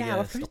nå. Det er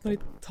jævla flytt når de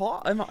tar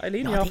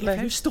Eline, Ja,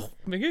 hun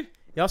stopper meg jo.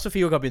 Ja,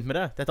 Sofie har begynt med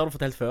det. Dette har du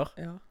fortalt før.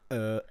 Ja.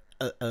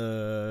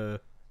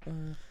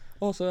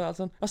 Og så er det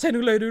sånn, ja, si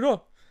noe løy du da.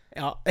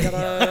 Ja.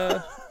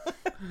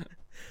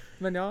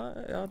 Men ja,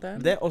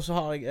 det, og så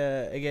har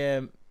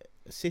jeg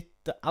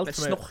sitter alt men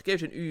snork er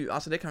jo ikke en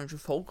altså det kan jo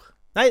ikke for.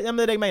 Nei, men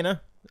det er det jeg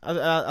mener.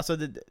 Altså,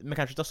 vi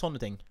kan ikke ta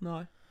sånne ting.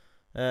 Nei.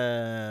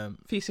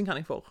 Fising kan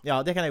jeg for. Ja,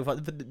 det kan jeg jo for.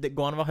 Det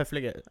går an å være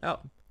høflig. Ja.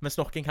 Men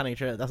snorking kan jeg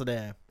ikke. Altså,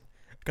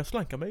 jeg kan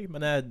slanke meg,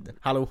 men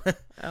hallo.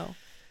 Ja.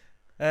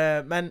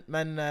 Men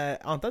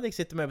annet at jeg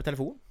sitter med på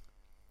telefon.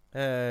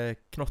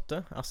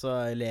 Knotte. Altså,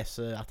 jeg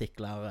leser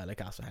artikler eller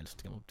hva som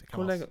helst.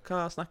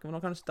 Hva snakker vi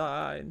nå? Kan du ta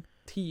en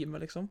time,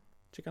 liksom?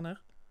 Kikke ned?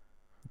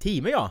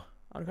 Time, ja.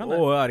 Ja, du kan det.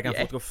 Det kan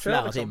fort gå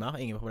flere liksom. timer.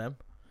 Ingen problem.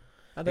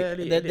 Ja,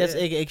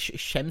 jeg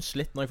skjems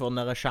litt når jeg får den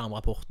der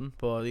skjermrapporten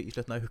i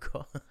slutten av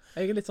uka.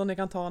 Jeg er litt sånn, jeg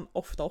kan ta den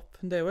ofte opp.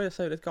 Det er jo jeg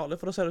ser litt gale,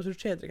 for da ser du så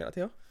kjedelig hele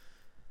tiden.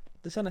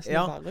 Det ser nesten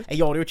verre ut. Jeg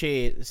gjør det jo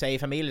ikke i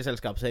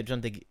familieselskap, så er det ikke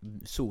sånn at jeg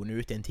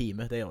zoner ut i en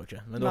time. Det gjør jeg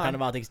ikke. Men da kan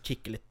det være at jeg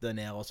kikker litt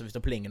ned, og så hvis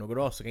det plinger noe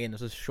da, så kan jeg inn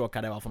og se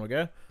hva det var for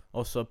noe.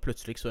 Og så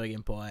plutselig så er jeg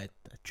inn på et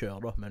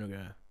kjør da, med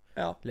noe.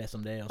 Ja. Les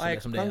om det, og så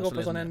les om det. Jeg kan gå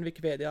på sånn en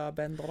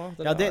Wikipedia-bender da.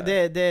 Ja, det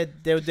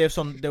er jo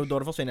sånn, det er jo da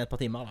det forsvinner et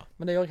par timer da.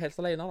 Men det gjør jeg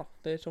helt alene da.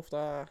 Det er ikke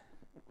ofte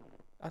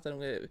at det er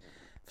noe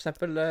For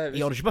eksempel Jeg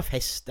gjør det ikke på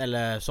fest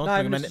eller sånt,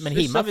 nei, men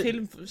hvis hjemme... du ser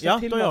film, Ja,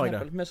 da gjør jeg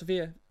det. Med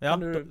Sofie, Ja,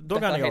 kan du da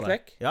kan jeg gjøre det.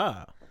 vekk? Ja.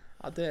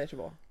 Ja, det er ikke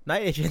bra. Nei,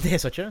 ikke, det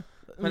er så ikke.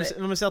 Men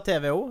Når vi ser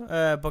TV også,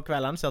 på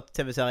kvelden, ser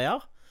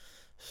TV-serier,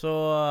 så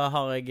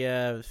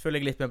følger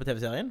jeg litt med på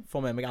TV-serien,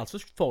 får med meg alt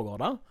som foregår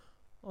der,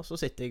 og så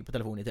sitter jeg på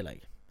telefonen i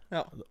tillegg.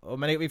 Ja.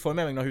 Men jeg får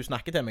med meg når hun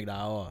snakker til meg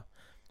der, og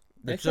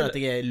det er ikke sånn at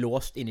jeg er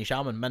låst inne i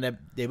skjermen, men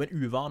det er jo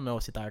en uvane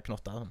å sitte her og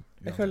knotte. Sånn.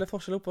 Jeg føler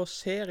forskjell på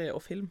serie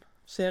og film.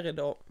 Serie,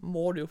 da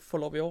må du jo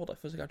få lov å gjøre det,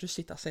 for så kan du ikke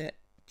sitte og se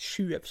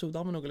 20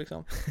 episoder med noe,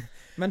 liksom.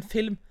 Men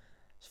film,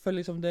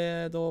 selvfølgelig liksom det,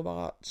 da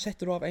bare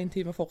setter du av 1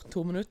 time for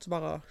 2 minutter,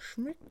 bare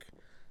smykk,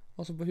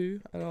 og så på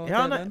hun, eller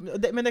Ja, TV-en.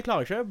 nei, men det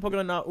klarer jeg ikke, på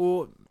grunn av å...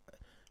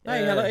 Nei,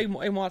 jeg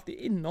må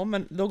alltid innom,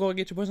 men da går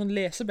jeg ikke på en sånn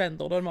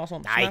leseblender, da er det mer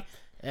sånn Nei, snap.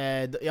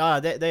 ja,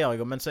 det gjør jeg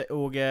jo, men så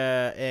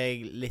er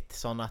jeg litt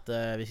sånn at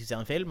hvis jeg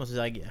ser en film, og så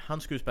ser jeg han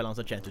skuespilleren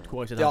som kjent ut,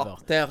 hvor jeg sitter Ja,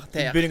 han før.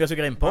 der. Begynner jeg så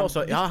grimme på, og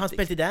så, ja, han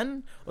spilte i den,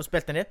 og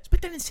spilte den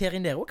i den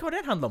serien der, og hva var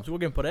det handlet om? Så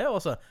går jeg inn på det,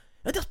 og så,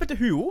 ja, der spilte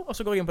hun, og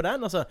så går jeg inn på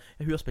den, og så,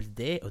 ja, hun har spilt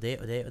det, og det,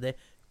 og det, og det.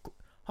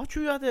 Har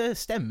ikke hun hatt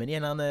stemmen i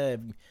en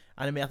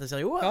animerte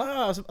serie? Jo,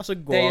 ja, altså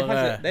går... Det er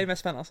faktisk det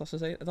mest spennende,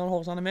 synes jeg. Da han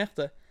hører så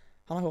animerte,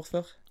 han har hørt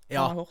før.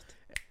 Ja. Han har hørt.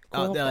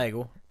 Ja, der er jeg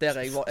jo. Der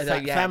er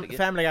jeg jævlig.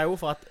 Family er jo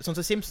for at, sånn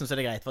som Simpsons er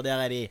det greit, for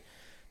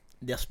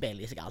der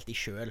spiller de seg alltid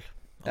selv,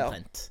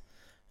 omtrent.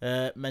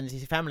 Men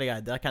i Family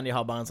Guy, der kan de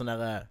ha bare en sånn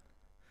der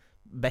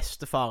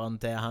bestefaren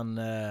til han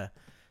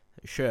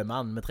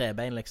sjømann med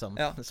trebein, liksom.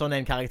 Ja. Sånn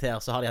en karakter,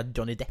 så har de hatt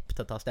Johnny Depp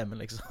til å ta stemmen,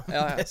 liksom.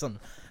 Ja. Det er sånn,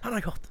 han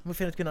har jeg hørt, må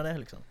finne ut hvem han er,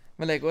 liksom.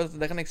 Men det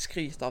kan jeg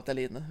skryte av til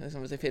Line,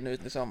 liksom, hvis jeg finner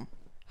ut, liksom,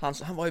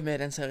 han var jo med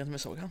i den serien som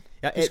vi så han.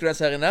 Ja, Husker du den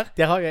serien der?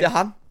 Det Det er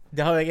han.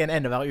 Det har jeg en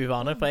enda verre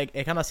uvane, for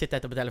jeg kan ha sittet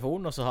etter på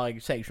telefonen, og så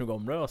sier jeg ikke noe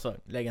om det, og så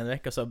legger jeg den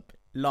vekk, og så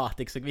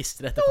later jeg så jeg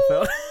visste dette på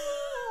før.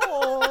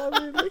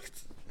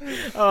 Nydelikt.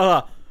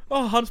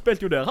 Han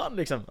spilte jo der, han,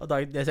 liksom. Og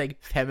da det sier jeg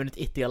 5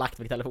 minutter etter jeg har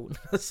lagt vekk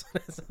telefonen. Så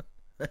det er sånn.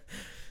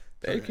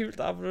 Det er jo kult,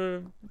 da, for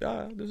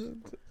du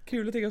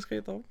kule ting å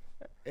skryte om.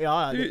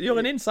 Ja, Du gjør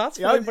en innsats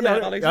for å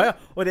imponere, liksom. Ja,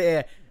 og det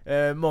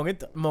er mange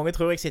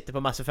tror jeg sitter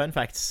på masse fun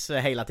facts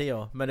hele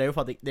tiden, men det er jo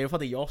for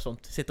at jeg gjør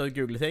sånt. Sitter og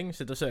googler ting,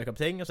 sitter og søker opp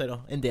ting, og så er det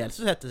en del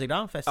som setter seg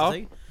der, fester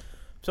seg.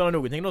 Så er det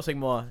noen ting da som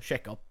jeg må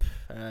sjekke opp,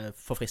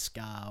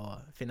 forfriske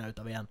og finne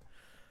ut av igjen.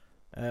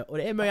 Og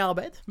det er mye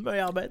arbeid.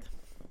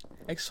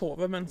 Jeg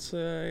sover mens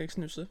jeg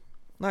snuser.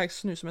 Nei, jeg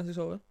snuser mens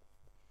jeg sover.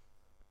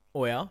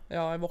 Ja?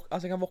 Ja,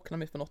 jeg kan våkne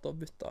midt på natta og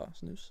bytte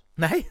snus.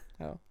 Nei?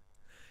 Ja.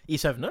 I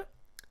søvne?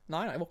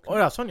 Nei, jeg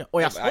våkner. Sånn ja.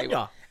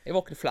 Jeg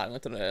våkner flere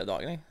ganger til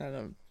dagen, jeg.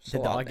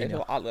 Til dagen, jeg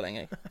sover aldri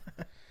lenger,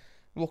 jeg.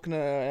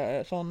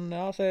 Våkner sånn,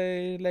 ja, så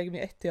jeg legger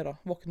meg 1 da.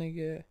 Våkner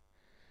jeg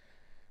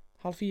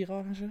 3:30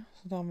 kanskje,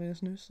 så tar vi en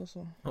snus, og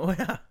så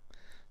Ja.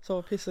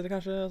 så pisser det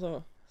kanskje, og så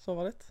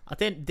sover litt. At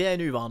det er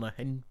en uvane.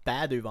 En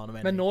bad uvane,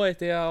 mener jeg. Men nå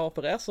etter jeg har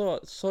operert,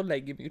 så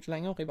legger jeg meg ikke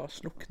lenger. Jeg bare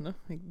slukner.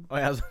 Jeg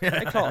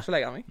klarer ikke å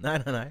legge meg.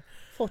 Nei.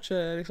 Får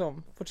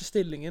ikke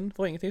stillingen,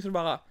 får ingenting. Så det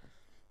bare,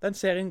 den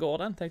serien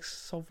går den til jeg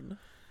sovner.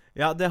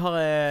 Ja, det har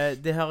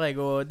jeg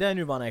og det er en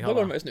uvane jeg har. Da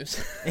går det mye snus.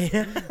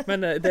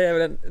 Men det er jo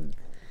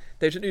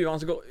det er ikke en uvane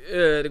som går,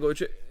 det går jo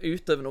ikke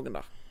ut over noen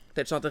der. Det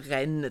er ikke sånn at det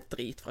renner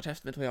drit fra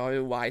kjeften min, for jeg har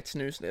jo white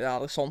snus, det er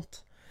aldri sånt.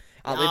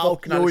 Aldri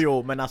våkna,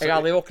 men altså... Jeg har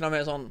aldri våknet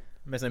med sånn...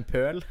 Med sånn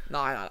pøl?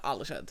 Nei,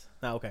 aldri skjedd.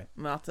 Nei, ok.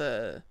 Men at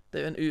det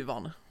er jo en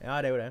uvane.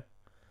 Ja, det er jo det.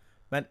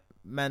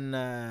 Men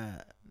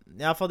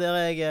ja, for der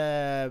er jeg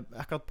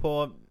akkurat på...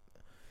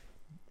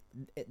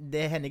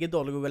 Det hender ikke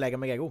dårlig å gå og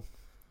legge meg, jeg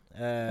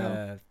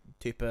også.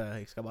 Type,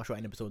 jeg skal bare se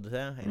en episode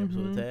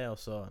til, og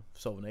så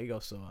sovner jeg,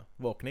 og så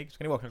våkner jeg. Så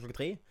kan jeg våkne klokka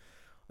 3.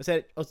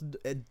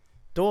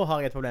 Da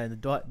har jeg et problem.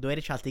 Da er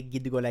det ikke alltid jeg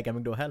gidder å gå og legge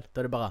meg da helt.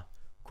 Da er det bare,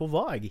 hvor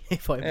var jeg i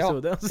forrige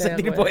episode? Og så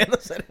setter jeg på igjen,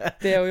 og så er det...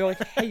 Det gjør jeg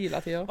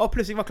hele tiden. Og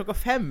plutselig var klokka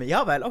 5.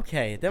 Ja vel, ok,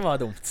 det var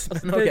dumt.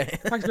 Altså, det er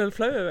faktisk litt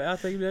flau over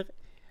at jeg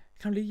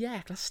kan bli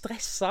jækla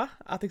stresset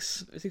at hvis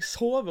jeg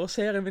sover og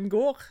serien min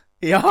går,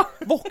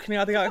 våkner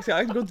jeg at jeg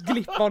har gått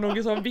glipp av noe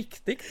så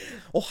viktig.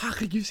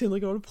 Herregud, Sindre,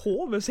 hva holder på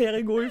med?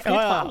 Serien går i fritt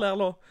fall,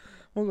 eller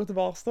må gå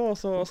tilbake, og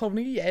så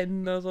sovner jeg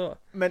igjen, og så...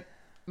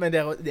 Men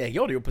jeg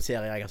gjør det jo på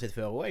serier jeg har sett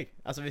før også, jeg.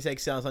 Altså hvis jeg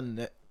ser en sånn...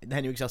 Det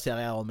hender jo ikke ser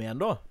serier om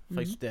igjen da. For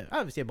hvis de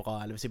er bra,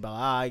 eller hvis jeg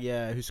bare...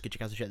 Jeg husker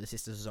ikke hva som skjedde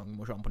siste sesong,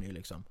 må se den på ny,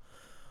 liksom.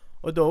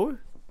 Og da,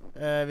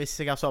 hvis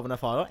jeg har sovet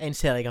fra da, en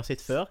serie jeg har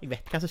sett før, jeg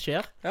vet hva som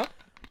skjer. Ja.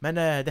 Men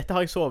dette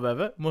har jeg sovet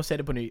over, må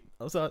se det på ny.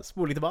 Og så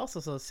spoler jeg tilbake,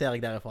 og så ser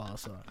jeg derifra, og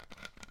så...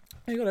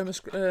 Jeg gjør det med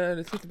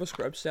litt på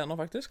Scrubs igjen nå,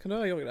 faktisk. Da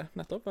gjør jeg det,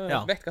 nettopp.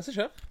 Vet hva som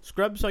skjer.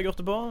 Scrubs har jeg gjort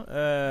det på.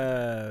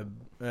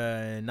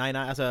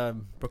 Altså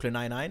Brooklyn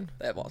Nine-Nine.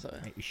 Det er bra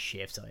serie.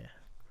 Sjefserie.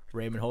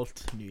 Raymond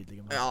Holt,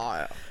 nydelig.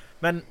 Ja.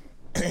 Men,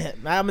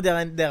 men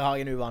der har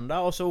jeg en uvane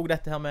da. Og så også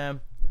dette her med...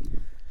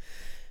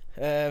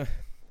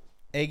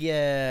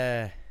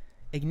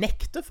 jeg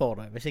nekter for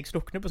det hvis jeg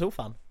slukner på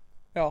sofaen.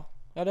 Ja,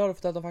 det har du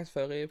fortalt faktisk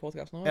før i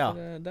podcasten. Ja.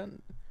 Men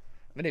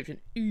det er jo ikke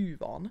en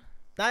uvane.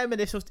 Nei, men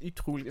det er så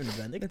utrolig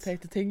unødvendig. Det er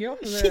teite ting, ja.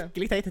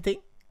 Skikkelig teite ting.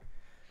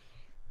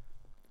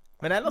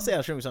 Men ellers er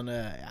det ikke noe sånn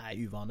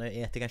uvane.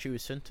 Eter kanskje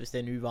usunt hvis det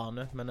er en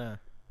uvane, men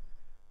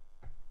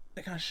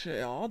Det er kanskje,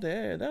 ja, det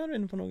er du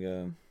inne på noe.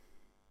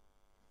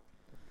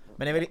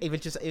 Men jeg vil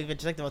ikke si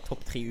at det var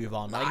topp 3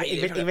 uvaner. Nei,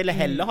 Jeg ville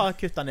heller ha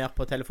kuttet ned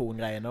på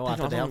telefongreiene. Og Det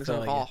alt er det der.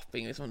 sånn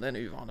raping, liksom. Det er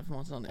en uvane, på en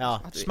måte. Sånn, Ja,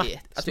 at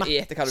du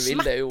eter hva du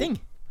vil, det er jo... Smatting!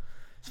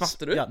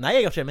 Smatter du? Ja, nei,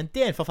 jeg gjør ikke det, men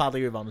det er en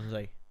forferdelig uvane, synes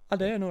jeg. Ja,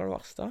 det er noe av det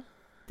verste.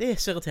 Det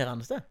er så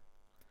irriterende, det.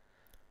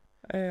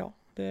 Ja,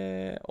 det...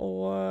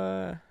 Og...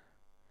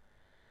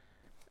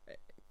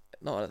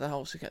 Nå, dette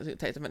høres ikke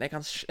teit, men jeg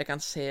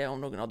kan se om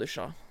noen har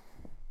dusjet.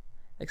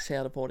 Jeg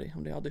ser det på dem,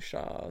 om de har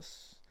dusjet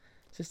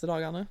siste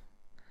dagene.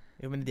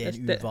 Jo, men det er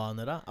en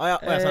uvane, da.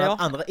 Sånn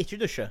at andre ikke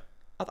dusjer.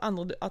 At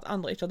andre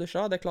ikke har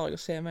dusjet, det klarer jeg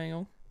å se med en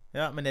gang.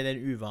 Ja, men er det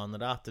en uvane,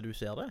 da, at du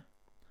ser det?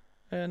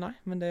 Nei,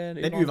 men det er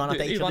Det er en uvane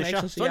at jeg ikke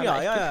dusjer.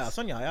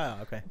 Sånn, ja,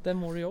 ok. Det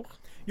må du gjøre.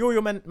 Jo,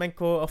 men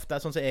hvor ofte,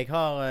 sånn som jeg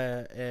har,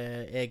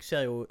 jeg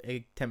ser jo,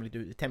 jeg er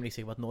temmelig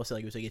sikker på at nå ser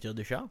jeg ut som jeg ikke har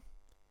dusjet.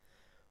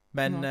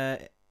 Men,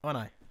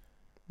 nei.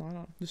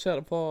 Nei. Du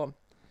ser det på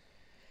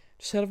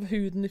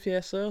huden i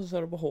fjeset, og så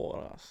ser du på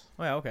håret deres.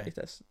 Ja, ok.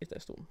 Etter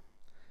en stund.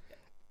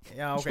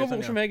 Ja, ok, Du skal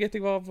sånn, bo som meg etter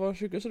jeg var på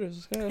sykehuset, du.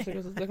 Så skal jeg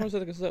sikkert, det kan du se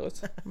hvordan det ser ut.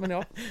 Men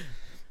ja.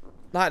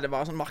 Nei, det er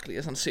bare sånn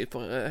merkelig sånn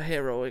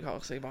superhero jeg har,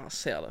 så jeg bare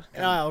ser det.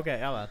 Ja, ok,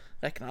 ja vel.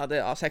 Rekner det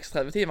av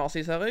 36 timer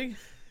siden, ser jeg.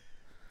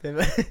 Det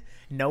var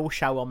no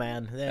shower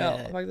man. Det er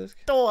Ja,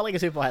 faktisk. dårlig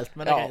superhelt,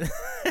 men det er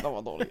greit. Ja, det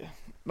var dårlig.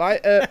 Nei,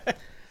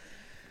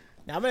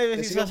 Ja, men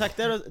hvis jeg har sagt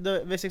det,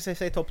 hvis jeg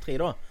sier topp 3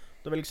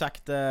 da vil jeg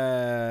sagt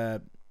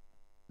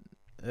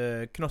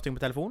knotting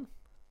på telefon.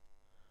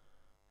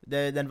 Det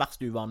er den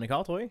verste uvanen jeg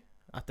har, tror jeg.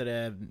 At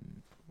det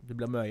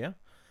blir mye.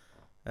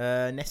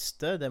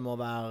 Neste, det må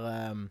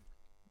være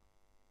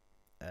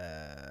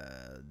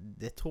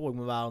det tror jeg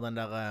må være den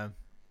der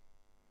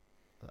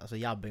altså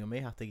jabbinga mi,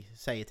 at jeg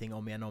sier ting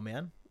om igjen og om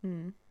igjen.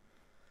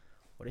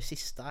 Og det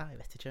siste, jeg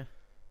vet ikke.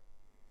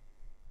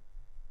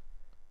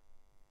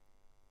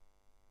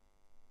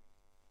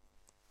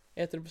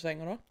 eter du på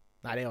senga da?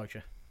 Nei, det gjør jeg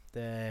ikke.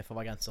 Det får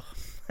være grenser.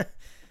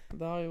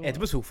 Jeg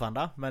eter på sofaen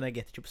da, men jeg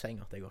eter ikke på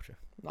senga. Det går ikke.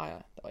 Nei,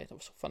 det var eter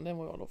på sofaen, det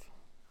må jo være lov.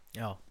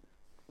 Ja.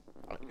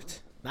 Herregud.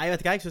 Nei, jeg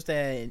vet ikke, jeg synes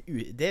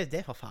det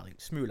er forferdelig.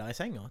 Smuler i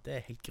senga, det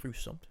er helt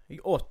grusomt.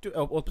 Jeg åt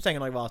på senga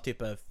når jeg var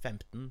type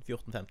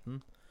 14-15.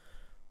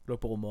 Lå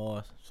på rommet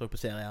og så på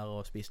serier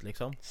og spiste,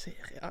 liksom.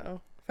 Serier, ja.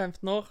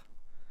 15 år.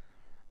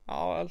 Ja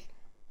vel.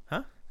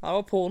 Hæ? Det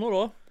var porno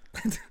da.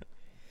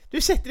 Du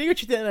setter deg jo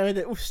ikke til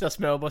det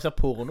ostesmør og bare ser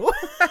porno.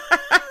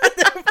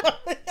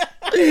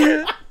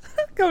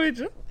 Kan vi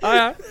ikke?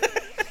 Ja.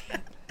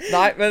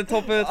 Nei, men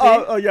topp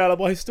 3. Jævla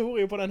bra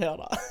historie på den her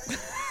da.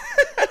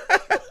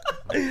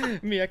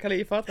 Mia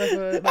Khalifa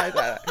treffer... Nei.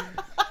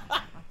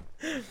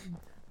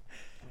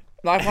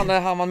 Nei, for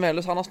Herman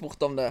Melhus, han har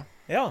spurt om det.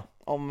 Ja.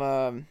 Om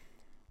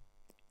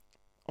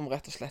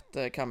rett og slett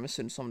hva vi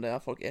synes om det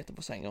at folk eter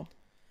på senga.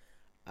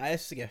 Jeg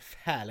synes det er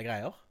fæle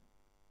greier.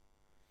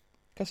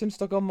 Hva synes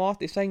dere om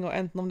mat i senga,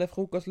 enten om det er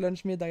frokost,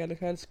 lunsj, middag eller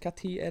kvelds? Hva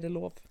tid er det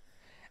lov?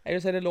 Jeg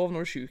vil si det er lov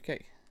når du er syk,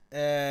 jeg.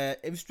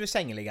 Hvis du er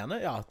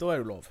sengeliggende, ja, da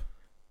er det lov.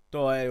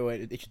 Da er det jo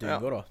ikke du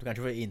går da. Du kan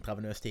ikke få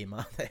intravenøs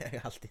time. Det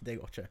er alltid, det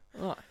går ikke.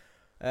 Nei.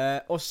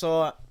 Og så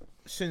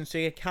synes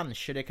jeg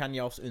kanskje det kan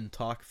gjøres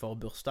unntak for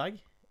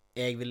bursdag.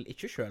 Jeg vil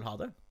ikke selv ha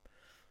det.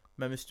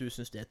 Men hvis du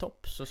synes det er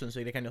topp, så synes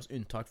jeg det kan gjøres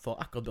unntak for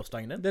akkurat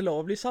bursdagen din. Det er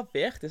lov å bli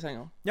servert i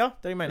senga. Ja,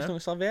 det jeg mener. Hvis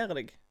noen serverer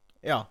deg,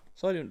 ja.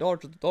 så er det jo, da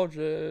har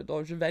du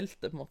ikke velt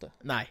det, på en måte.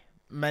 Nei,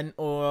 men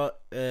å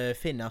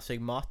finne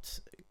seg mat,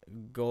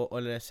 gå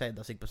eller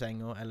sette seg på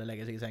senga, eller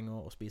legge seg i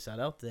senga og spise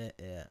der, det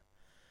er...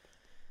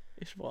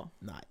 Ikke bra.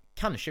 Nei.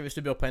 Kanskje hvis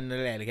du bor på en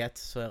leilighet,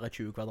 så er det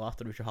 20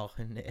 kvadrat, og du ikke har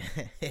en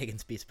egen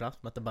spiseplass,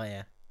 men at det bare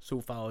er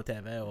sofa og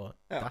TV og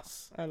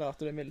gass. Ja, eller at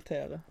du er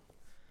militære.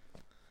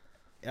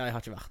 Ja, jeg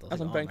har ikke vært der.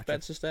 Altså en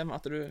bunkbed-system,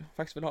 at du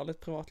faktisk vil ha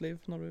litt privatliv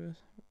når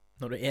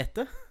du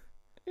eter?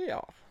 Ja.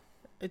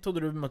 Jeg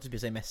trodde du måtte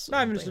spise i mess.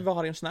 Nei, men hvis du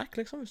bare har deg en snack,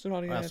 liksom. Hvis du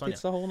har deg sånn,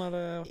 pizzahorn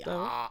eller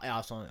whatever. Ja,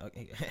 sånn.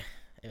 Jeg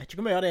vet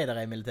ikke hvor mye av det er der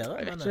i militæret.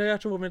 Jeg har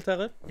ikke vært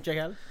militæret. Ikke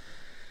jeg heller.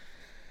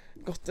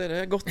 Godt er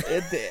det.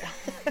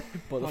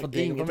 Både for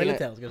deg og for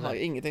militæret, skal du si. Har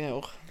ingenting jeg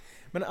gjør.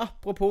 Men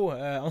apropos,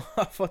 jeg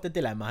har fått et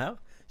dilemma her.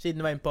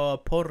 Siden du var inne på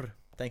porr,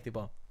 tenkte jeg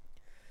på.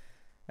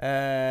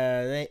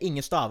 Det er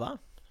Inge Stava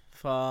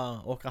fra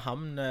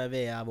Åkrahamn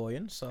ved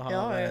Vågen, så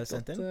har jeg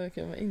sendt inn. Ja, jeg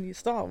har fått Inge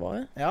Stava,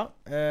 ja.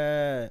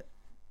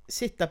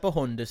 Sitte på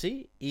hånda si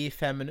i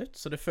 5 minutter,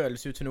 så det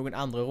føles ut som noen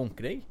andre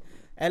runker deg.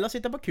 Eller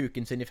sitte på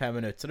kuken sin i 5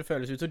 minutter, så det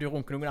føles ut som du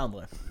runker noen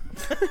andre.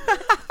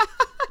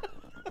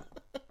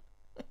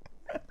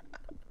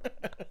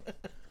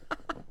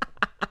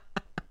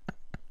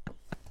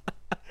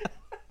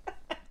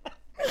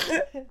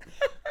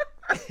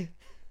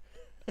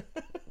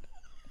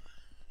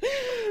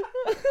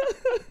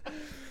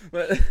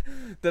 Men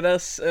det der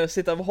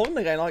sitte på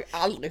hånden-greiene har jeg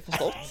aldri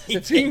forstått. Det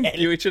funker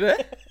jo ikke det.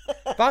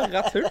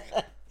 Bare tull.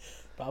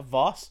 Bare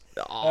vas.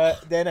 Ja.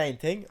 Det er en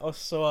ting, og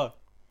så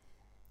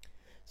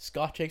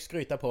skal ikke jeg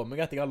skryte på meg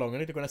at jeg har lang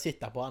nok til å kunne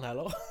sitte på han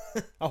heller.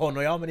 Av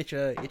hånda, ja, men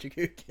ikke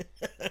kuk.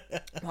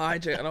 Nei,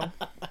 ikke jeg da.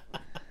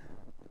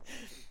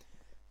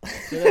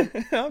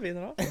 Ja,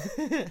 videre da.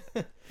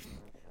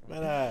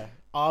 Men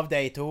av de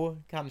to,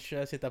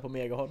 kanskje sitte på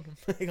meg og hånd.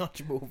 Jeg har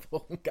ikke behov for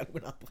å runke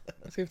noen andre.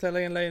 Skal jeg fortelle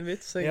deg en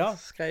løgnvits? Jeg Ja.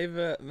 skrev...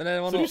 Men det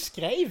var Så når, du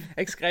skrev?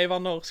 jeg skrev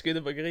han når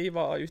Skude Bryggeri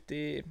var ute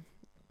i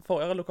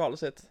forrige lokalet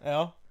sitt.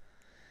 Ja.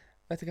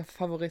 Vet du hva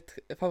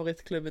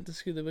favorittklubben til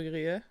Skude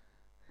Bryggeri er?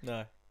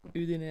 Nei.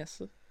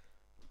 Udinese.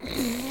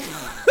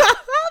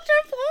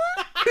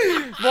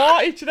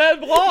 Var ikke det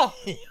bra?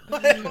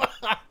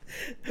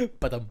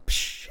 Badam,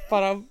 psh.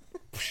 Badam.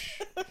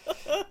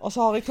 Og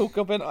så har jeg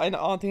tok opp en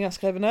annen ting jeg har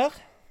skrevet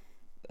ned.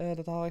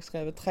 Dette har jeg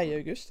skrevet 3.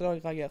 august. Da har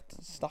jeg reagert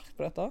sterkt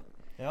på dette.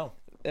 Ja.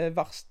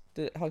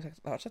 Verste... Har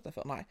jeg sett det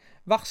før? Nei.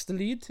 Verste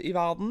lyd i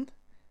verden,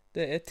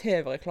 det er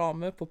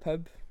TV-reklame på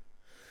pub.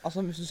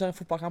 Altså, hvis du ser en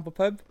fotballkamp på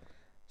pub,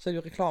 så er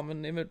det jo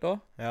reklamen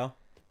imellom. Ja.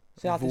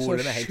 Så jeg har alltid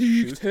Volumet er så helt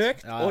sjukt sjukt. høyt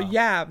Ja, ja. og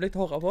jævlig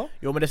å høre på.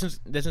 Jo, men det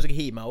syns jeg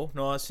himer også.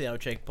 Nå ser jo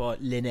ikke jeg på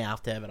lineær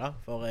TV da,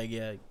 for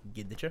jeg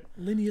gidder ikke.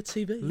 Linear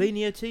TV.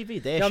 Linear TV,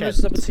 det er Ja, men hvis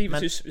du ser på sjelden.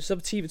 TV, hvis du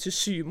ser på TV til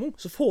Sumo,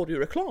 så får du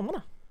jo reklamer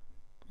da.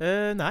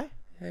 Nei.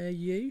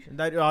 Jau.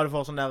 Ja, du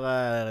får sånn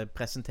der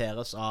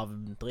presenteres av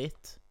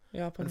drit.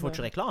 Ja, på Men en du får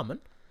ikke reklamen.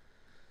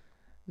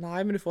 Nei,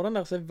 men du får den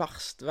der som er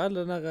verst, vel?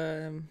 Den der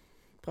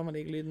Premier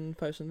League-lyden,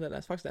 pausen, det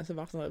er faktisk den som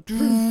er verst.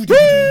 Den der...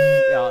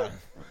 Ja.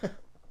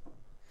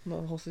 Nå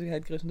høres det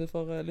helt grusomt ut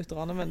for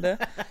lytterne, men det...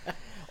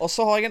 Og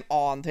så har jeg en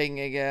annen ting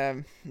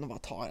nå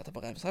bare tar jeg dette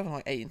på revs her, for nå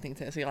har jeg en ting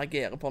til som jeg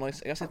reagerer på når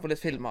jeg har sett på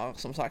litt filmer,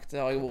 som sagt.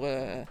 Jeg har jo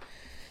vært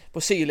på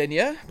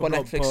sylinje, på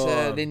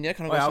Netflix-linje,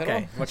 kan du godt ja, si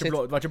ok. Det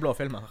var ikke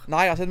blåfilmer.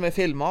 Nei, jeg har sett med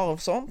filmer og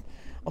sånn.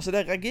 Og så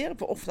det jeg reagerer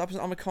på ofte på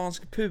sånne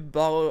amerikanske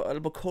pubber,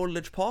 eller på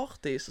college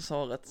parties,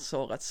 så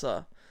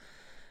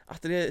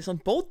at det er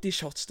sånn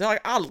bodyshots, det har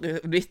jeg aldri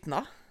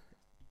vitnet.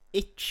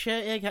 Ikke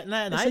jeg...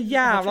 Nei, Det er så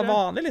jævla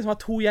vanlig, liksom,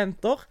 at 2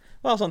 jenter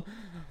bare sånn,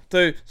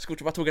 du, skulle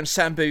ikke bare tok en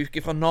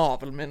sambuke fra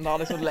navlen min, da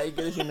liksom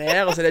legger det ikke ned,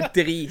 og så er det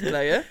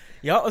dritløye.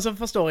 Ja, og så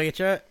forstår jeg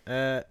ikke...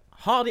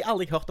 har de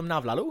aldri hørt om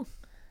navlalo?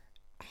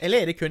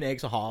 Eller er det kun jeg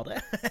som har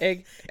det?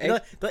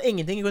 Det er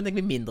ingenting jeg kunne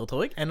tenke meg mindre,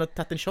 tror jeg, enn å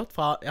tatt en shot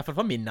fra, i hvert fall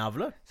fra min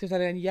navle. Skal jeg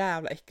fortelle deg en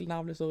jævla ekkel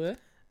navlehistorie?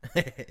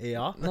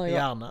 Ja,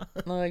 gjerne.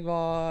 Når jeg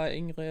var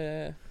yngre,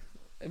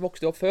 jeg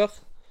vokste opp før.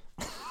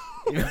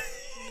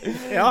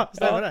 Ja,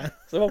 stemmer det.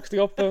 Så vokste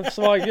jeg opp,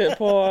 så var jeg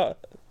på...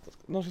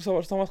 Når jeg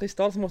så var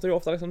Trisdal, så måtte jeg jo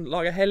ofte liksom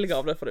lage helger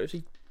av det, for det er jo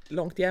ikke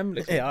langt hjem,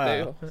 liksom. Ja. Det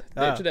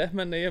er jo ikke det,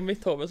 men i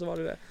mitt hode så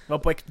var det det. Det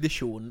var på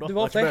ekspedisjon, da. Det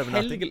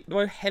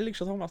var jo helg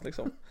så Thomas,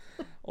 liksom.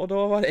 Og da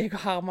var det jeg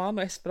og Herman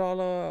og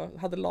Espedal og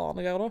hadde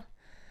lane der da.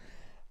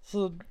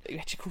 Så jeg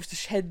vet ikke hvordan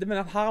det skjedde,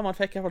 men at Herman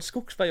fikk i hvert fall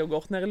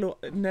skogsbæryoghurt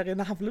ned i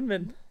navlen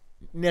min.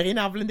 Ned i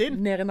navlen din?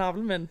 Ned i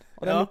navlen min.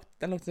 Og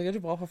den lukte sikkert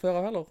ikke bra fra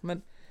før av heller,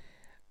 men...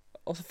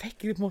 Og så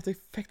fikk jeg på en måte,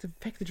 fikk det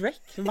vekk,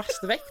 det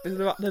verste vekk.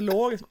 Det lå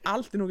liksom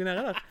alltid noe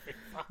nede der.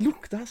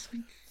 Lukta så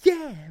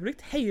jævlig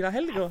hele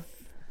helga.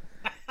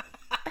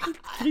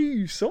 Helt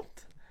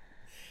grusomt.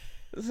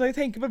 Så jeg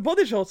tenker på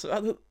bodyshorts,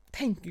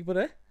 tenker jeg på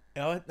det.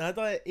 Ja, nei,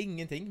 det er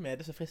ingenting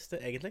med det som frister,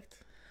 egentlig.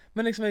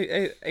 Men liksom,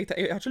 jeg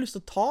har ikke lyst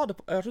til å ta det.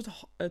 Jeg har ikke lyst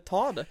til å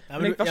ta det. Ja,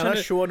 men du gjerne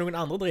se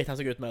noen andre driter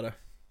seg ut med det.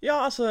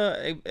 Ja, altså,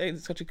 jeg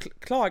skal ikke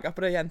klage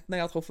på det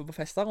jentene jeg har truffet på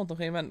fester rundt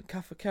omkring, men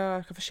hvorfor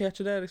skjer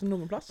ikke det liksom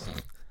noen plass?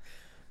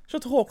 Så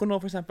til Håkon nå,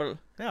 for eksempel.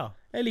 Ja.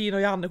 Elin og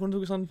Janne kunne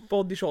ta sånn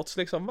bodyshorts,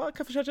 liksom.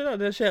 Hvorfor skjer ikke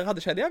det? Det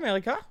hadde skjedd i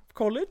Amerika.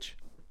 College.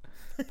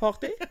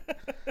 Party.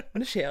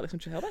 Men det skjer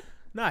liksom ikke her, det.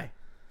 Nei.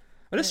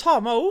 Og det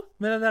samme også,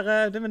 med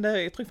den der,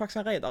 jeg tror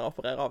faktisk en Reidar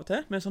opererer av og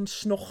til, med en sånn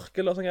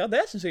snorkel og sånn greier.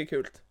 Det synes jeg er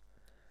kult.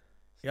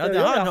 Ja,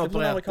 det har han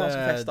operert.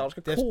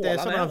 Det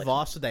er sånn en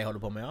vase de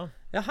holder på med, ja.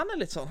 Ja, han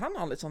er litt sånn, han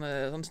har litt sånn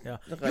røyer og greier.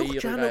 Gjorde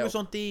ikke han noe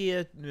sånt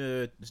i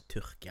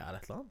Tyrkia eller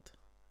et eller annet?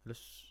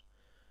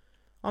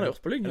 Han har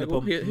gjort på Lyngen. Eller på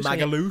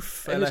Magaluf,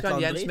 eller et eller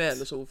annet Jens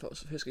Mele, så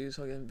husker jeg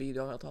så en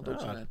video her, at han tok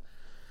sånn en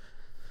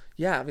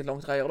jævlig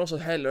langt reier, da, så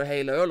hele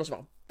øl, og så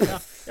bare ja,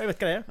 jeg vet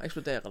hva det er.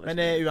 Eksploderer liksom.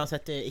 Men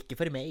uansett, ikke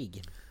for meg.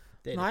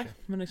 Det nei,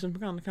 men liksom, vi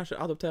kan kanskje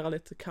adoptere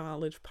litt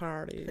college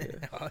party.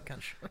 Ja,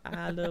 kanskje.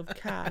 I love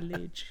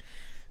college.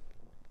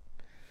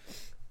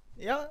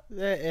 Ja,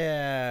 det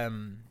er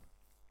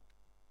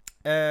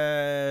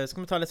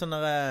skal vi ta litt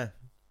sånne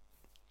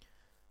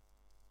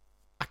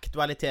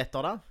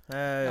aktualiteter da?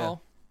 Ja.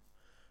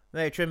 Det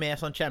er ikke vi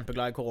sånn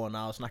kjempeglad i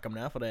korona og snakke om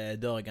det, for det er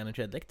dørgende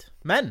kjedelikt.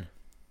 Men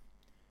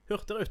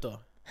Hurtigruta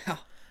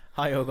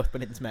har jo gått på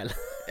en liten smell.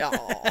 Ja,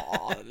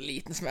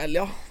 liten smell,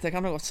 ja. Det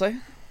kan du godt si.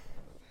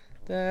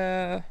 Det...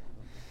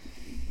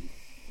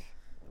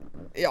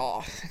 Ja,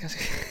 hva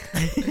skal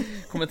jeg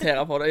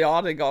kommentere på det? Ja,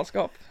 det er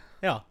galskap.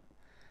 Ja.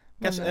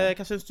 Hva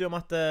synes du om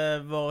at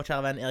vår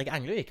kjære venn Erik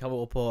Anglevik har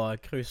vært på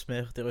cruise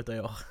med Hurtigruta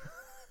i år?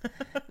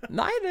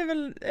 Nei, det er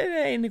vel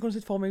en jeg kunne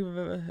sitte for meg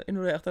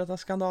involvert i dette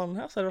skandalen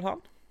her, så er det vel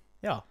han.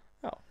 Ja.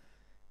 Ja.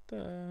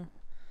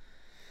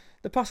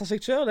 Det passer seg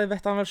ikke, og det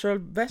vet han vel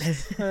selv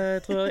best.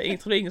 Jeg tror det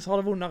er ingen som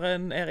har det vondere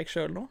enn Erik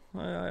selv nå.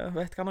 Jeg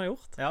vet hva han har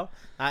gjort. Ja.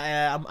 Nei,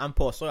 han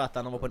påstår jo at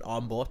han var på en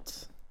annen båt.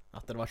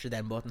 At det var ikke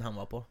den båten han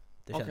var på.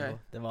 Det kjenner jeg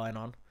på. Det var en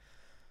annen.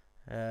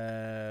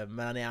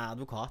 Men han er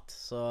advokat,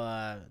 så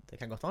det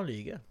kan godt være han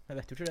lyger. Jeg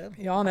vet jo ikke det.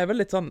 Ja, han er vel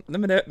litt sånn...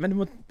 Men det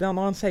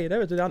når han sier det,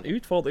 vet du, det han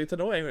utfordrer til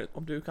nå, er jo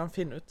om du kan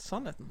finne ut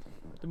sannheten.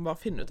 Du må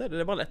bare finne ut det. Det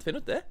er bare lett å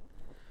finne ut det.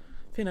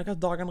 Finne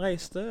hvilken dag han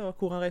reiste, og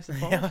hvor han reiste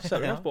fra. Så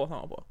er det noen båt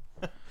han var på.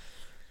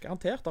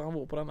 Garantert har han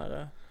vært på den der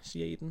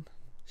Skaden,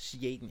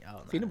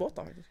 ja. Fine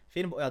båter, faktisk.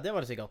 Ja, det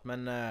var det sikkert,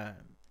 men er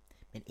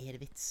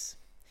det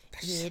vits?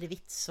 Er det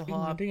vits å ha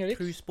Ingenting er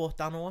vits.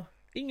 cruisebåter nå?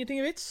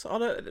 Ingenting er vits.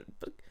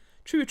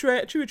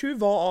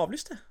 2020 var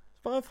avlyst, det.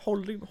 Bare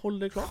hold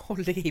det klart.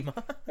 Hold deg hjemme.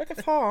 Ja, hva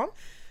faen?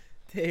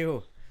 Det er jo...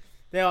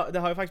 Det har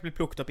jo faktisk blitt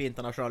plukket opp i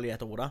internasjonale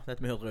nyheter, Oda,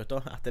 dette med Hurtigruta,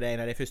 at det er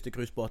en av de første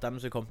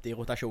cruisebåtene som kom til i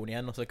rotasjon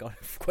igjen, og så går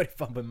de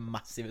faen på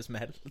massive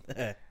smell.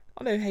 Ja,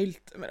 det er jo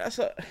helt... Men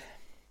altså...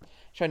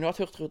 Skjønner jo at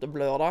Hurtigruta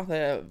blør da,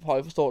 det har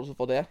jo forståelse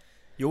for det.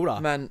 Jo da.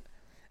 Men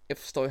jeg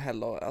forstår jo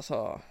heller, altså...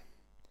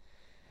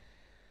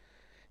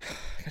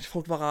 Kan ikke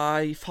folk bare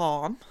i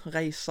faen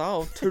reise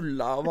og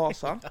tulle og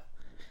vase?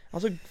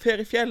 Altså,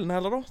 ferie i fjellene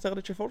heller da, der er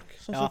det ikke folk.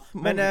 Sånn Ja,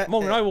 som men,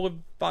 mange har jo vært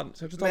band.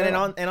 Men en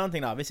annen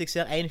ting da, hvis jeg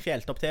ser en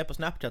fjelltopp til på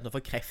Snapchat og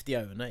får kreft i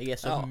øynene, jeg er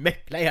så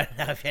møkla i den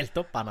der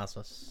fjelltoppene,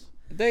 altså.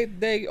 Det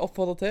jeg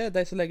oppfordrer til,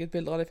 de som legger ut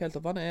bilder av de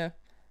fjelltoppene, er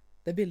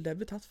det bildet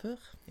ble tatt før.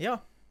 Ja,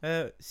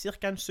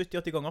 cirka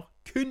 70-80 ganger.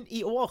 Kun i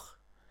år.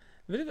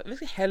 Hva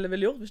skal jeg heller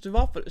ville gjort? Hvis du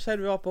var på, sier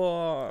du var på...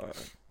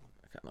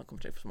 Nå kommer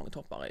ikke jeg for så mange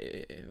topper i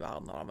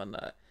verden, da, men...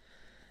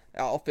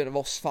 Ja, oppi det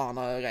Voss, faen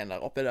og greiene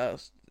der, oppi der, en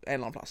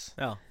eller annen plass.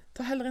 Ja.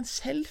 Ta heller en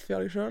selfie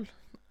av deg selv,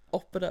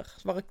 oppe der.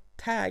 Så bare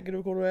tagger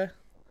du hvor du er.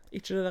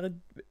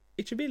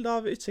 Ikke bilder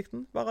av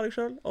utsikten, bare av deg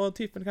selv, og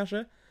typen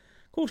kanskje.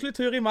 Koselig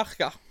tur i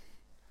marka.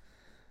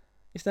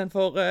 I stedet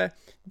for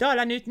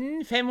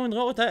Dalanuten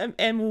 508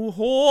 MOH.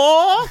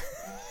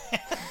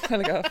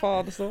 Eller hva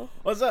faen det står.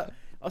 Og så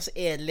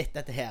er det litt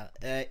dette her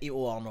i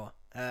år nå.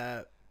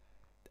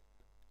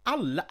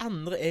 Alle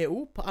andre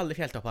EO på alle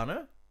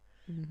fjelltoppene.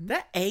 Det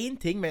er én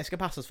ting vi skal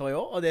passe oss for i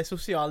år, og det er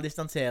sosial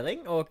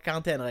distansering og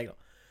karanteneregler.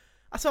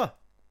 Altså,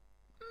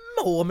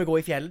 må vi gå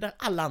i fjellet der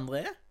alle andre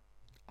er?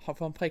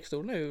 For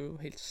Preikestolen er jo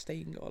helt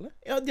steingale.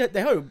 Ja,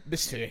 de har jo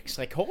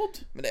besøksrekord.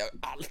 Men det er jo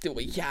alltid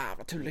vært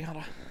jævla tullinger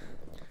da.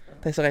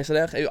 De som reiser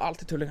der er jo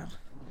alltid tullinger.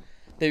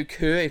 Det er jo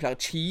kø i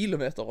flere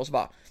kilometer, og så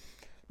bare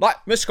nei,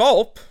 vi skal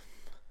opp.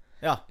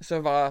 Ja. Så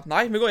bare,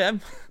 nei, vi går hjem.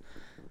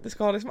 Det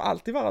skal liksom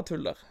alltid være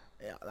tuller.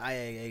 Ja, nei,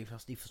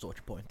 jeg forstår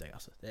ikke pointet,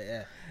 altså.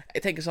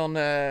 Jeg tenker sånn,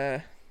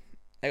 jeg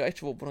har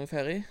ikke vært på noen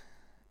ferie.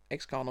 Jeg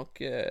skal nok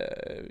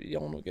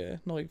gjøre noe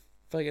når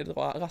for jeg er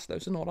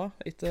rastløse nå da.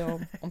 Etter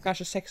om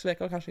kanskje 6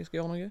 veker kanskje jeg skal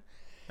gjøre noe.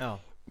 Ja.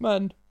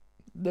 Men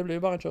det blir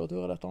jo bare en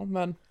kjøretur i dette.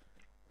 Men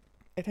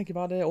jeg tenker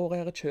bare det året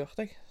her er kjørt,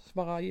 jeg. Så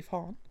bare gi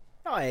faen.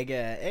 Ja, jeg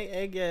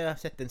har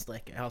sett en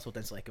strek. Jeg har satt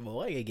en strek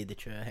over. Jeg gidder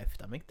ikke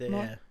hefte meg. Men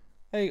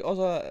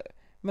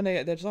det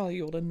er ikke sånn at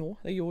jeg gjorde det nå.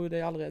 Jeg gjorde jo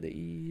det allerede i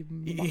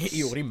mars. Jeg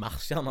gjorde det i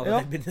mars, ja, når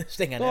det begynte å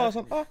stenge ned. Da var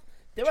sånn,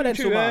 det var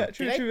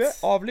 2020,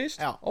 avlyst.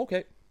 Ja. Ok,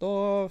 da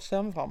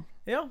ser vi frem.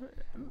 Ja.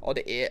 Og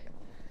det er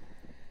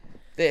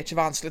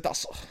ikke vanskelig,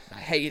 altså.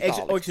 Helt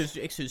ærlig. Og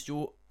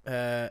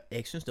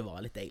jeg synes det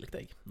var litt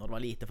deilig, når det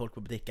var lite folk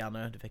på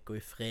butikkene, du fikk gå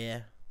i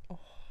fred.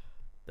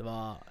 Det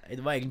var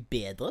egentlig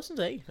bedre,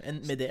 synes jeg,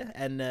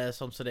 enn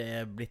sånn som det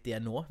er blitt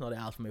igjen nå, når det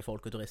er alt for mye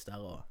folk og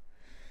turister.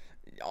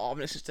 Ja,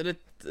 men jeg synes det er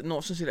litt, nå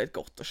synes jeg det er litt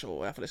godt å se, i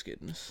hvert fall i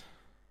Skudenes.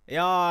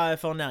 Ja,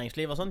 for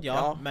næringsliv og sånt,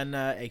 ja. Men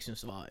jeg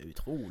synes det var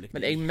utrolig.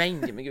 Men jeg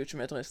menger meg jo ikke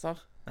med turister.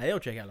 Nei, det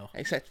gjør ikke jeg heller.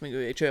 Jeg setter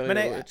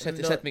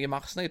meg i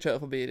marsen, jeg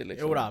kjører forbi det,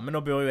 liksom. Jo da, men nå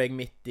bor jo jeg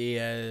midt i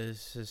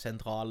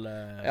sentral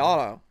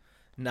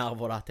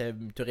nerver da, til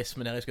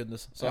turisme nede i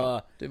Skudenes. Så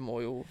ja, du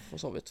må jo for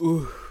så vidt.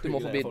 Du må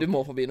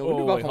forbi noe.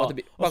 Du bare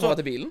kommer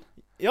til bilen.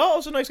 Ja,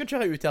 og så når jeg skal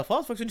kjøre ut herfra,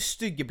 så får jeg sånn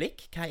stygge blikk.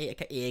 Hva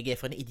jeg er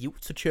for en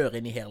idiot som kjører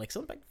inn i her,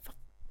 liksom.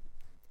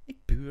 Jeg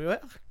bor jo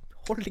her.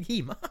 Hold deg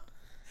hjemme.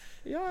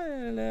 Ja,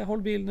 eller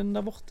hold bilen din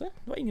der borte.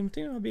 Det var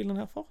ingenting å ha bilen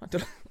her for.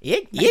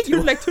 Jeg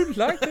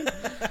tuller.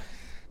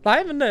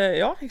 Nei, men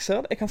ja, jeg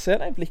ser det. Jeg kan se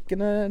de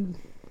blikkene.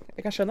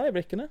 Jeg kan skjønne de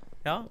blikkene.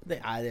 Ja, det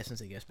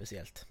synes jeg er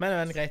spesielt.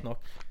 Men greit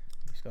nok.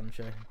 Vi skal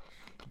ikke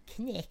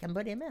kneke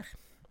på det mer.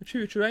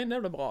 2021, det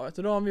ble bra, vet du.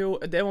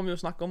 Det må vi jo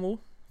snakke om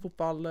også.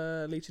 Fotball,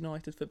 Leeds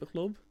United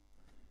Fotballklubb.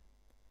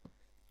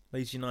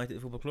 Leeds United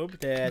Fotballklubb,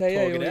 det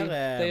toget der.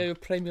 Det er jo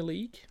Premier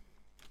League.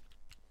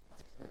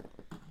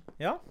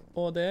 Ja,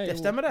 og det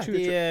stemmer det.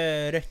 De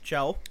røtja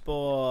opp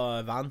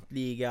og vant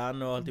ligaen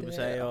og alt de på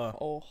seg.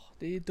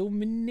 De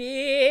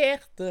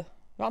dominerte.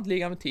 Vant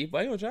ligaen med 10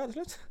 poeng, ikke til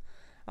slutt?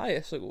 Jeg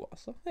er så god,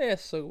 altså. Jeg er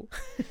så god.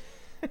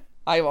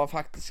 Jeg var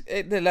faktisk,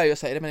 det er løy å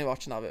si det, men jeg var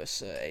ikke nervøs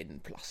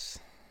en plass.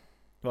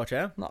 Du var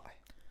ikke? Nei.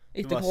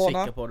 Du var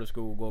sikker på at det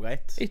skulle gå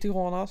greit? Etter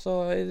korona,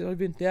 så jeg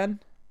begynte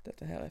igjen.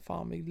 Dette her er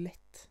faen meg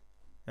lett.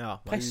 Ja,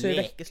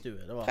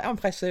 lekestue.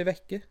 Presset er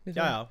vekke. Liksom.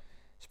 Ja.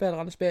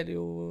 Spillerne spiller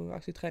jo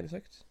i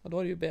treningsøkt, og da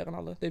er det jo bedre enn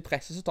alle. Det er jo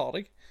presset som tar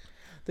deg.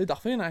 Det er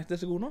derfor United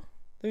er så gode nå.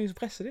 Det er ingen som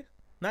presser de.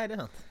 Nei, det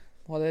er sant.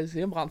 Og det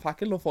er en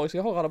brannfakkel, nå får jeg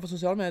skal høre det på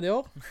sosiale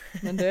medier.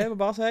 Men det vil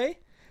bare si,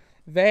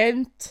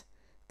 vent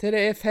til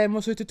det er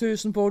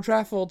 75 000 på Old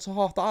Trafford, så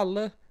hater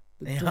alle.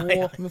 Da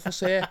vi får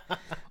se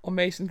om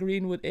Mason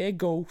Greenwood er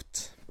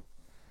GOAT.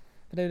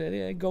 For det er jo det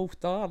de er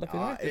GOAT-er, alle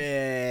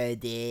Ja,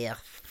 det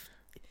er...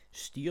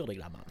 Styr deg,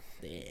 Lamman.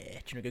 Det er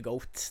ikke noe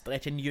GOAT. Det er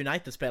ikke en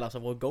United-spiller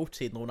som har vært GOAT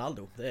siden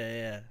Ronaldo. Det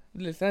er...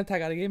 Litt den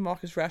tagget deg i,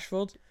 Marcus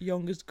Rashford,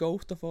 youngest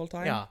GOAT of all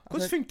time. Ja,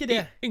 hvordan funker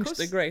det?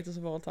 Yngste greatest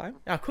of all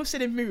time. Ja,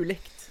 hvordan er det mulig?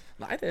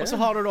 Nei, det er... Og så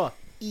har du da,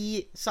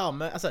 i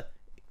samme... Altså,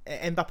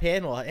 Mbappé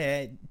nå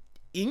er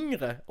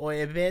yngre og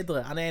er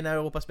bedre. Han er en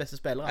av Europas beste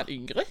spillere. Er han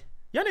yngre?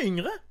 Ja, han er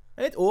yngre.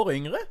 Han er et år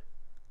yngre.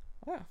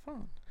 Ja,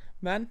 faen.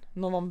 Men,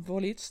 nå var vi på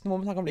Leeds. Nå må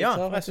vi snakke om Leeds. Ja,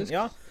 her, forresten, faktisk.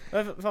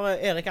 ja. For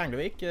Erik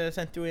Anglevik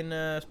sendte jo inn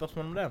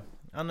spørsmål om det.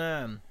 Han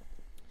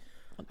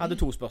hadde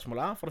 2 spørsmål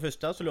her. For det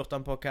første så lurte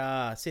han på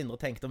hva Sindre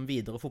tenkte om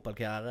videre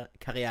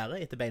fotballkarriere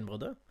etter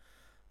beinbruddet.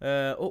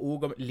 Og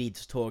også om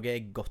Leeds-toget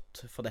er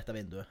godt for dette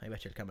vinduet. Jeg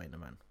vet ikke hva jeg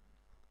mener, men...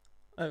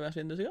 Er det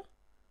vinduet, sikkert?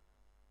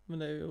 Men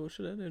det er jo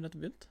ikke det. Det er jo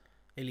nettopp begynt.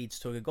 Er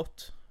Leeds-toget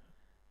godt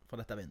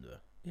for dette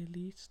vinduet?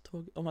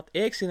 Leeds-tog... Om at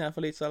jeg signerer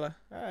for Leeds, eller?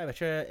 Ja, jeg vet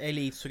ikke. Er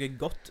Leeds-toget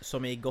godt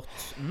som i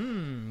godt?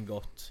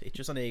 Godt.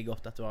 Ikke sånn i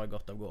godt at du har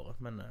gått av gårde,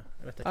 men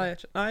jeg vet ikke.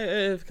 Nei,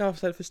 jeg kan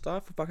si det første.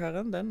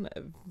 Fotballkarrieren, den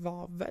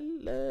var vel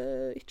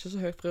ikke så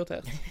høyt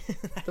prioritert.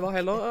 Det var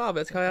heller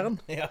arbeidskarrieren.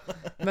 Ja.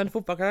 Men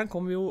fotballkarrieren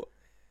kom jo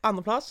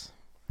andreplass.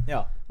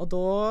 Ja. Og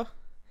da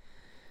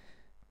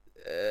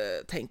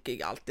tenker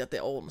jeg alltid at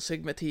det ordner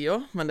seg med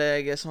tida. Men det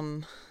er sånn...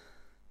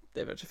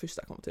 Det er vel ikke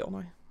første jeg kommer til å gjøre,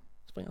 nei.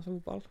 Springer som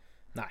fotball.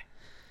 Nei.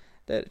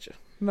 Det er det ikke.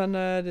 Men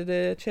det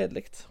er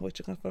kjedelikt å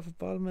ikke kan spille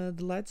fotball med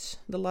the lads.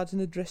 The lads in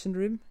the dressing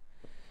room.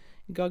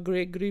 Got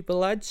great group of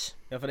lads.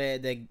 Ja, for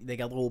det er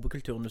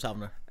garderobekulturen du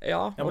savner.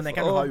 Ja. Ja, men den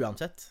kan du ha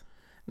uansett.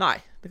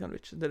 Nei, det kan du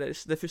ikke.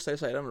 Det første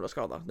jeg sier når du er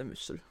skadet, det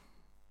mister du.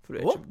 For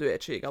du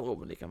er ikke i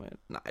garderoben like mye.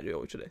 Nei, du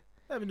gjør jo ikke det.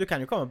 Ja, men du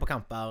kan jo komme på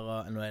kamper,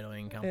 og nå er det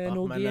ingen kamper.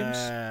 No men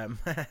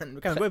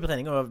du kan jo gå i på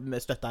trening og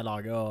støtte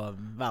laget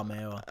og være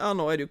med. Og... Ja,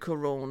 nå er det jo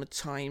corona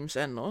times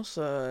ennå,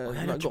 så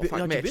ja, det går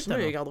faktisk med så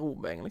mye i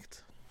garderobe, egentlig.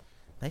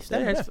 Nei,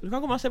 du kan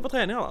komme og se på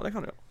treninger da, det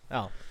kan du jo.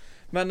 Ja.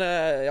 Men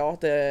ja,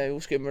 det er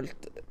jo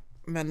skummelt.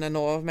 Men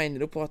nå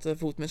mener du på at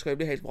foten min skal jo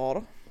bli helt bra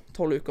da.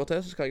 12 uker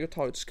til, så skal jeg jo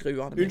ta ut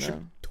skruene mine.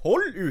 Unnskyld,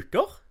 12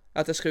 uker?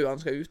 At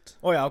skruene skal ut.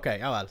 Ja, ok,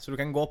 ja vel. Så du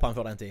kan gå på den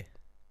før den tid?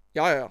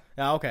 Ja.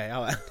 Ja, ok,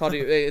 ja vel.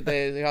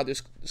 Jeg hadde jo,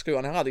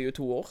 skruene her hadde jeg jo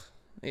 2 år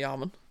i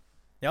armen.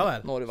 Ja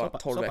vel. Nå det var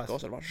 12 uker,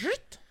 så det var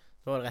shit.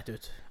 Så var det rett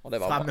ut. Og det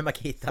var frem med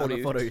Makita, og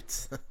få det ut.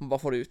 Bare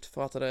få det ut,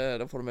 for at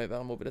da får du mye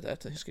bedre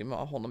mobilitet. Jeg husker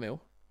med hånda mi jo.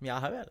 Ja,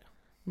 vel.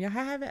 Ja,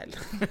 vel.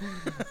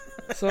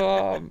 Så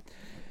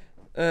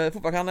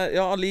fotballkarrieren,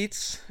 ja,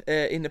 Leeds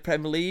inne i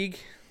Premier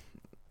League.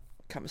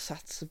 Kan vi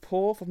satse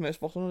på? Fått mye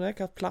spørsmål om det.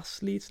 Hva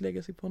plass Leeds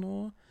legger seg på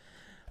nå?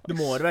 Det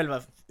må det vel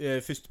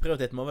være. Første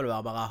prioritet må vel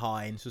være bare ha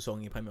en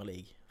sesong i Premier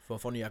League for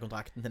å fornye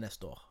kontrakten til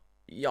neste år.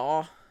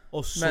 Ja.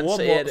 Og så må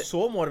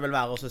det vel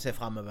være å se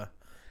fremover.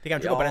 Det kan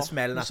ikke gå på den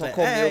smellen at nå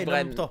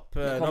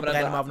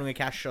brenner vi av noen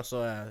cash, og så...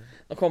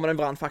 Nå kommer den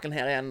brannfakkelen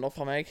her igjen da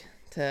fra meg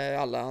til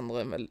alle andre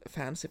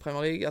fans i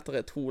Premier League, at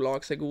det er 2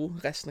 lag som er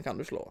gode, resten kan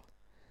du slå.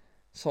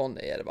 Sånn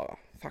er det bare.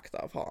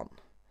 Fakta, faen.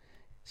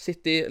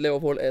 City,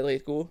 Liverpool er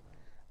dritgod,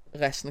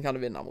 resten kan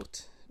du vinne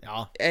mot.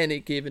 Ja.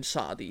 Any given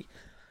Sadi.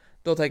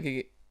 Da tenker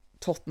jeg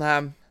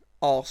Tottenham,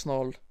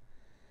 Arsenal,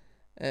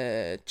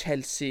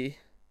 Chelsea,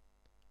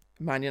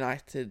 Man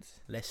United,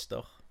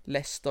 Leicester.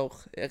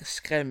 Jeg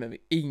skremmer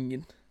meg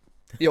ingen.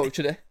 Gjør jo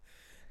ikke det.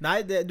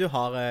 Nei, du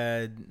har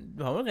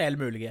jo en reell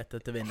mulighet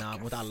til å vinne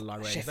mot alle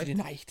lag. Sheffield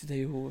United, det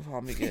er jo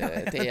faen meg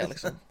det er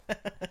liksom.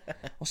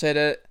 Og så er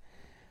det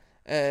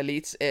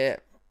Leeds er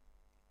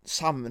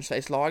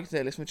sammensveist lag. Det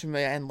er liksom ikke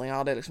mye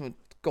endringer. Det er liksom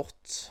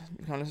godt.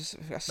 Du kan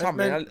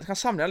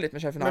sammenligne litt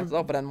med Sheffield United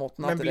da, på den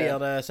måten. Men blir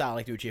det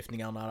særlig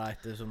utskiftninger da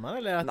etter sommeren,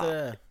 eller at...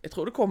 Nei, jeg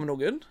tror det kommer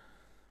noen.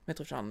 Men jeg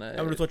tror ikke han...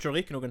 Ja, men du tror ikke det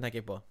rykker noen, tenker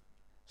jeg på?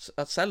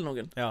 At selv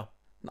noen? Ja.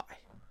 Nei.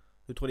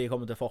 Du tror de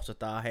kommer til å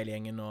fortsette hele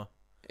gjengen og...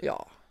 Ja.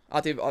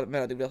 At de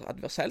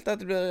blir selv,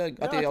 at de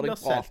gjør det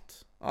bra.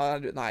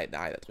 Nei,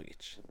 det tror jeg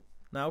ikke.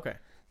 Nei, ok.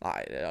 Nei,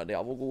 de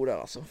har vært gode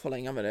der, altså. For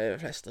lenge med de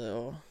fleste,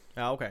 og...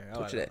 Ja, ok. Ja,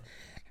 tror ikke det.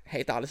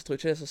 Helt ærlig, så tror jeg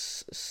ikke det er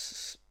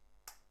så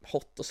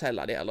hot å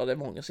selge de, eller det er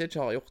mange som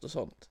ikke har gjort det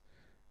sånt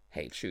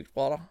helt sykt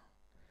bra, da.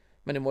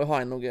 Men de må jo ha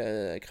inn noe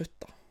krutt,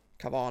 da.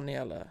 Cavani,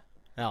 eller...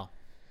 Ja.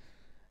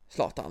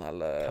 Zlatan,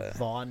 eller...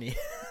 Cavani.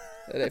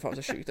 Det er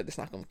faktisk så sykt at de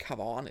snakker om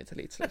Cavani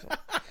til Leeds, liksom.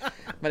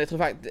 Men jeg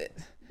tror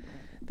faktisk...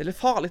 Det er litt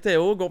farlig det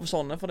å gå på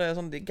sånne, for det er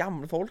sånn de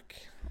gamle folk.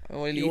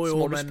 Og i Leeds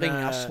må du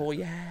springe så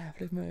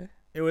jævlig mye.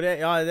 Jo,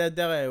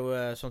 der er jo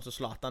sånn som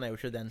Zlatan er jo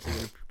ikke den som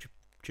er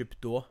kjøpt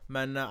da.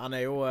 Men han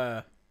er jo...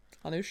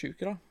 Han er jo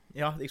syk da.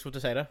 Ja, jeg skulle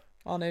til å si det.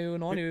 Nå er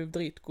han jo i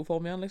dritgod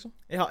form igjen, liksom.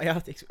 Ja,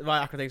 det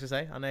var akkurat det jeg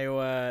skulle si. Han er jo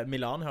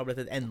Milan har blitt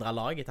et endret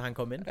lag etter han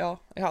kom inn. Ja,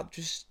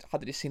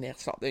 hadde de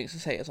signert Zlatan. Det er ingen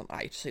som sier sånn,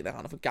 nei, ikke si det,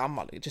 han er for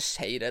gammel. Ikke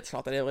si det til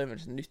Zlatan, det er jo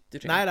ikke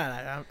nyttig. Nei,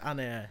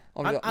 han er...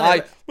 Nei,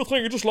 vi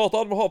trenger ikke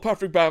Zlatan, vi har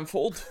Patrick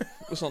Bamford.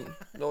 Og sånn,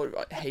 det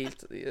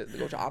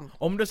går ikke an.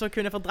 Om du så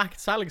kunne få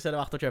draktsalg, så er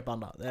det verdt å kjøpe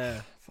han da.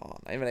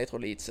 Faen, jeg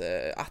tror Leeds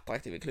er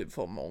attraktiv klubb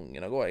for mange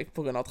å gå i.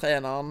 På grunn av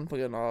treneren,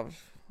 på grunn av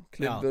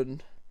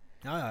klubben.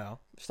 Ja.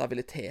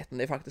 Stabiliteten,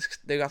 det er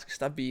jo ganske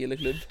stabile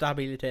klubb.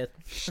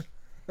 Stabiliteten.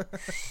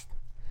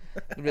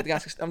 Det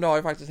har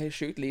jo faktisk helt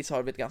sykt. Leeds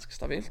har jo blitt ganske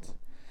stabilt.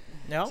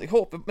 Ja. Så jeg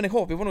håper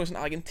jo på noen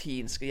sånne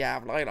argentinske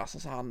jævler,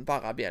 sånn som han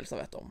bare Bielsa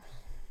vet om.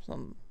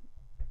 Sånn,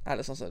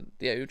 eller sånn som,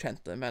 de er jo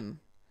kjente, men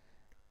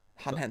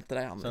han henter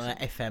det, han.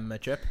 Sånn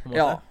FM-kjøp, på en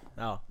måte?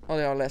 Ja. Og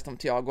jeg har lest om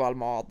Thiago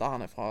Almada,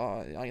 han er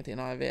fra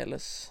Argentina,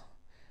 Vélez.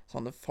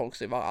 Sånne folk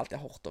som jeg bare alltid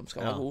har hørt om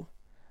skal være god.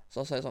 Så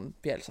er det sånn,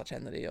 Bielsa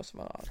kjenner de, og så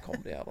bare kom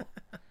de her da.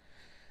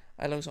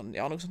 Eller noe sånn, du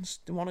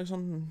må ha noe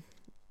sånn,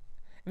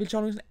 jeg vil ikke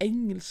ha noe sånn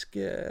engelsk...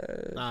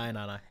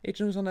 Nei.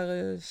 Ikke noe sånn der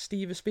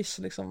stive spiss,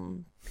 liksom,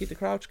 Peter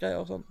Crouch-greier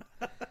og sånn.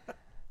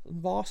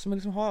 Hva som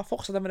liksom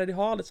fortsetter med det de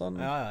har, litt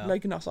sånn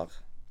løgnasser.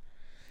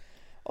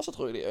 Og så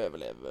tror jeg de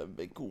overlever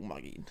med god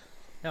margin.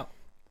 Ja.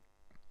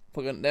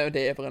 Det er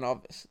jo på grunn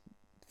av,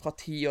 fra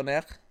 10 og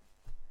ned,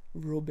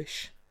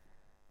 rubbish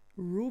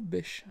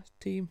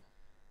team.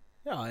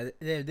 Ja,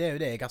 det er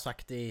jo det jeg har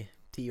sagt i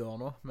 10 år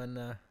nå, men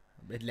det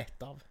har blitt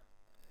lett av.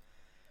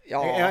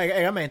 Ja.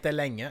 Jeg har ment det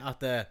lenge, at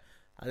det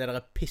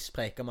der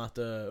pisspreik om at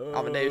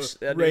men det er jo,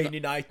 Rainy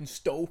Night and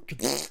Stoke.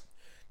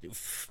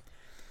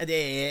 Det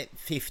er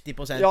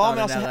 50% av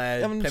den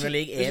der Premier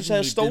League er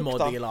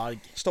middelmådige lag.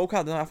 Stoke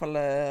hadde i hvert fall,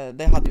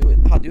 de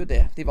hadde jo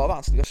det. De var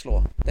vanskelig å slå.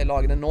 De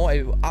lagene nå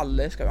er jo,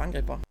 alle skal jo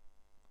angripe.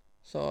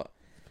 Så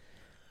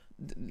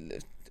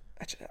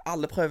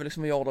alle prøver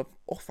liksom å gjøre det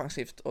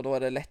offensivt, og da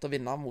er det lett å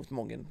vinne mot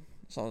mange.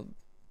 Sånn,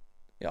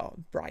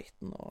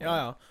 Brighton og...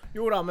 Ja.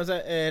 Jo da, men så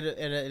er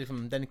det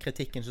liksom den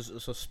kritikken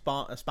som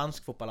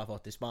spansk fotball har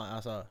fått i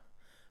altså,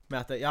 med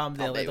at det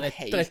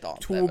er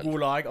 2 gode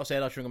lag, og så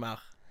er det ikke noe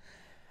mer.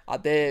 Ja,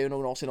 det er jo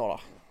noen år siden nå da.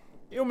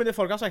 Jo, men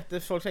folk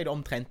sier det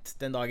omtrent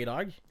den dag i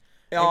dag.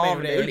 Ja,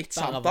 men det er jo litt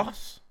sant da.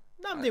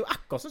 Nei, men det er jo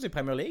akkurat sånn i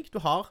Premier League. Du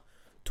har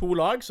 2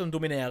 lag som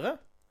dominerer.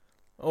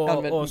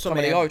 Men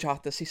Premier League har jo ikke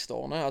hatt det siste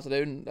årene. Altså,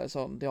 det er jo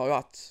sånn, de har jo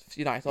hatt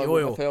United har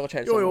jo før og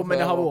Chelsea. Jo, men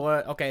det har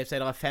vært, ok, så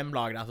er det 5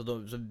 lag der,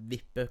 så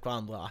vipper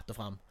hverandre att og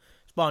fram.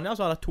 Spania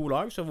så har det 2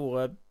 lag som har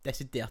vært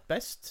desidert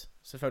best,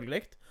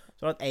 selvfølgelig.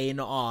 Så har det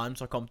 1 og annen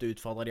som har kommet til å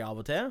utfordre de av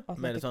og til.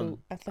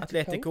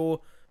 Atletico,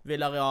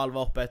 Villarreal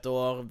var oppe et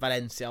år,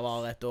 Valencia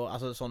var et år,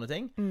 altså sånne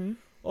ting.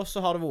 Og så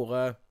har det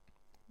vært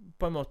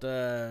på en måte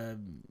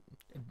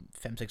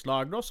 5-6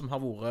 lag da, som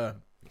har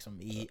vært liksom,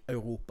 i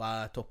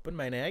Europa-toppen,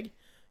 mener jeg.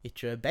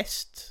 Ikke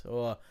best,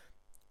 og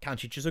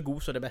kanskje ikke så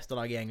god som det beste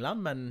laget i England,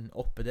 men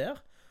oppe der.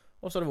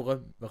 Og så har det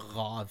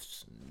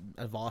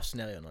vært vas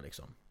ned igjen,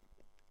 liksom.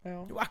 Ja.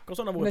 Det er akkurat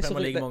sånn det har vært i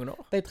Premier League i mange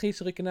år. De 3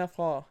 som rykker ned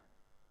fra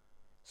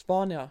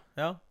Spania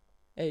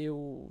er jo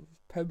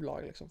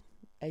publag, liksom.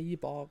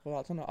 Eibar og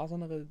alt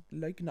sånne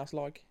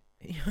løgnerslag.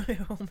 Jo,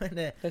 men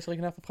det... De som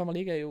rykker ned fra Premier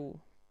League er jo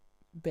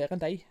bedre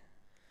enn de.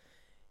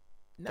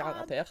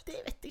 Garantert.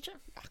 Det vet jeg ikke.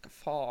 Ja, hva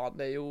faen,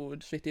 det er jo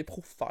så vidt de er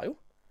proffer, jo.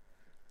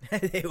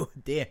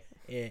 Det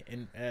er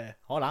en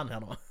Haaland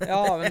her nå.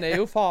 Ja, men det er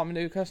jo faen, men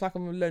det er jo, kan jeg snakke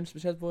om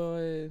lønnsbudsjett på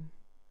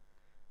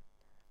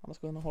Annars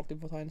skulle jeg holdt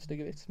på å ta en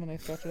stygge vits, men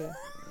jeg skal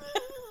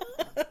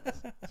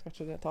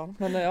ikke ta den.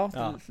 Men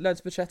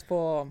lønnsbudsjett på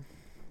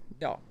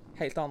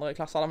helt andre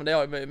klasser, men det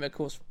har jo med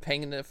hvordan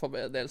pengene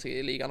fordeler seg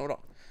i ligaen nå da.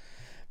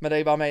 Men det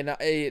jeg bare mener,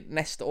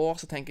 neste år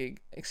så tenker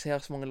jeg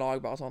ser så mange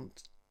lag bare sånn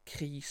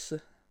krise.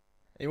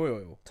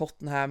 Jo.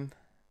 Tottenham,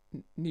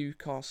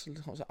 Newcastle,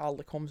 som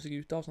aldri kommer seg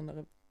ut av sånn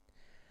der.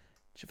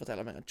 Ikke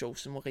fortelle meg at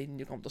Jose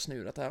Mourinho kommer til å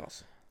snu dette her,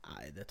 altså.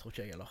 Nei, det tror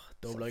ikke jeg heller.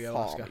 Da blir jeg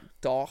overrasket.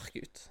 Dark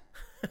ut.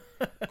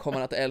 Kommer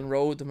han til Ellen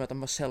Road og møter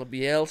Marcelo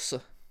Bielsa.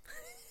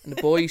 And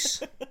the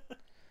boys.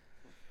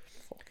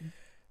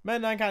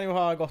 Men han kan jo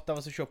ha godt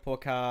av å se på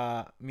hva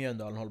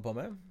Mjøndalen holder på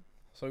med.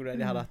 Så de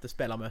hadde hatt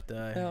spillermøte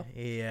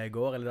i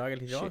går eller i dag,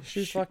 eller ikke?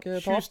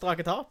 7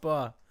 strake tap,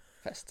 og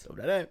fest. Da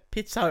ble det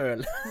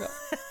pizzaøl.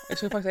 Jeg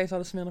så faktisk jeg sa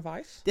det Smirnoff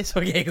Ice. Det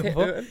så jeg jo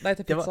på. Nei,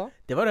 til pizza.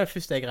 Det var det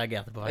første jeg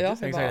reagerte på,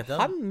 faktisk. Ja,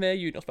 han med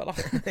juniorspiller.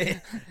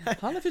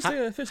 Han er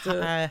første...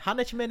 Han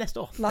er ikke med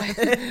neste år. Nei,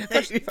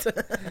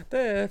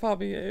 det er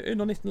faen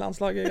under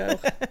 19-landslaget greier.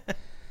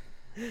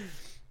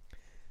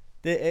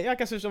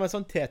 Hva synes du om et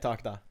sånt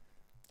tiltak da?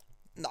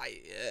 Nei,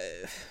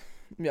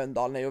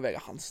 Mjøndalen er jo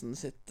Vegard Hansen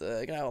sitt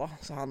greier da,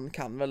 så han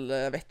kan vel,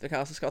 vet vel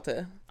hva som skal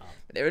til.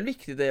 Men det er vel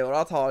viktig det å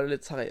da, ta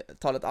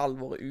litt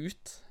alvor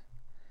ut.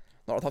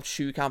 Når du har tatt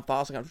 7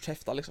 kamper, så kan du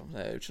kjefte liksom.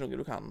 Det er jo ikke noe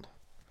du kan...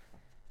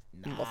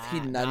 Du må bare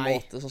finne en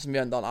måte, sånn som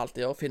Mjøndalen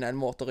alltid gjør, finne en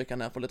måte å rykke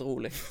ned på litt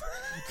rolig.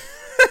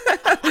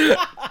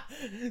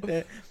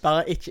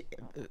 Bare ikke...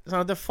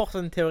 Sånn at det er fortsatt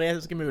en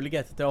teoretisk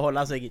mulighet til å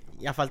holde seg,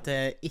 i hvert fall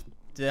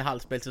til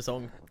halvspilt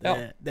sesong.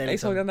 Jeg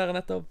så den der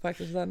nettopp,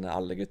 faktisk, den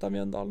alle gutta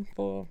Mjøndalen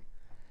på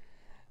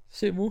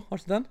Sumo, har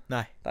du ikke den?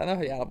 Nei. Den er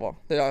jævla bra.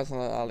 Det er jo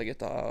sånn alle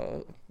gutter...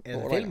 Er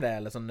det film det,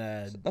 eller sånn...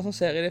 Det er sånn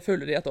serie, de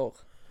følger de et år.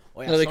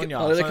 Å ja, sånn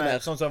ja.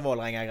 Sånn som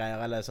Vålerenga-greier,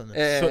 eller sånn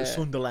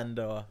Sunderland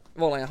og...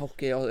 Vålerenga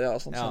hockey og ja,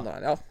 sånn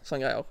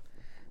sånn greier.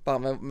 Bare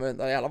med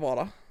det er jævla bra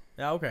da.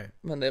 Ja, ok.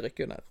 Men det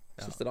rykker jo ned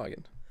siste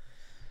dagen.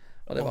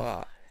 Og det er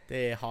bare... Det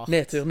er hardt.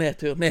 Nedtur,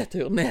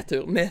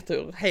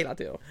 hele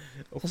tiden.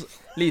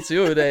 Lise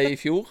gjorde jo det i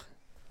fjor,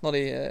 når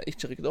de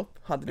ikke rykket opp.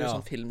 Hadde de jo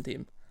sånn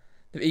filmteam.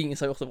 Det er ingen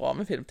som har gjort det bra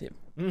med filmteam.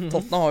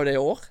 Tottenham har jo det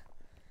i år.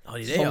 Har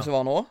de det, sånn som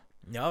var nå.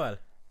 Ja vel.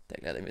 Det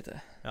gleder jeg meg til.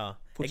 Ja.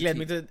 Jeg gleder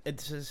meg til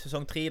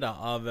sesong 3 da,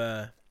 av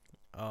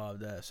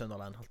det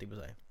Sunderland, holdt jeg på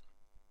å si.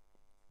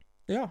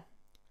 Ja.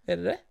 Er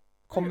det det?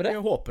 Kommer det?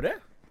 Jeg håper det.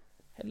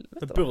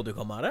 Helvete Det burde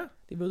komme det.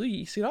 De burde jo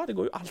gi seg da. Det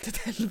går jo alltid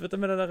til helvete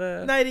med det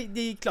der... Nei,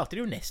 de klarte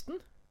det jo nesten.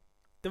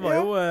 Det var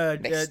jo...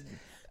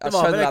 Det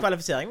var vel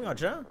kvalifisering,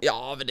 kanskje? Ja,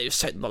 men det er jo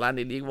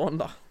Sunderland i League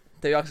One da.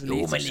 Det er jo akkurat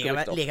jo, men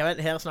likevel,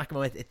 her snakker vi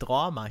om et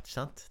drama, ikke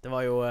sant? Det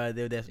var jo det,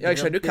 er jo det ja, jeg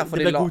skjønner jo hvorfor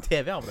det ble god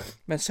TV av det.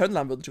 Men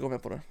Sunderland burde ikke gå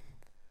med på det.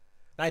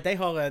 Nei, de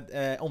har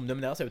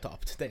omdømmen deres er jo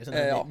tapt. Det er jo sånn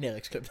en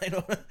nedrykksklubb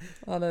nå.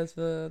 Ja, det er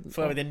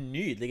for øvrig, det er en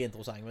nydelig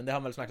interessant, men det har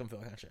vi vel snakket om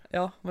før, kanskje.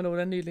 Ja, men det var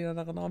den nydelige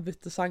der når han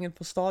bytte sangen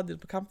på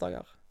stadion på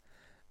kampdager.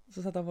 Så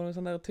setter han på noen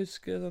sånne der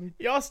tyske sånn...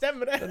 Ja,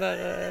 stemmer det! Den der...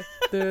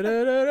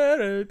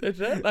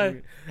 Nei.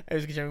 Jeg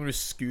husker ikke om du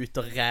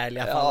skuter ræl i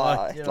hvert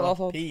fall. Det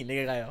var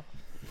pinlige greier.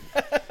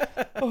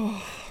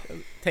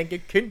 Tenker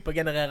kun på å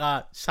generere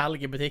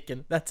salg i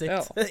butikken. That's it. Ja.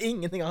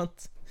 Ingenting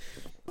annet.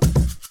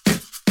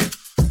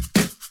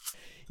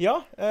 Ja,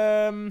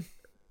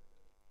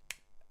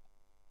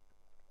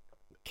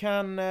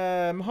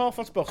 vi har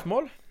fått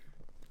spørsmål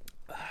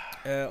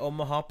om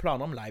vi har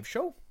planer om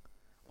liveshow.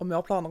 Om vi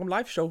har planer om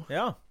liveshow?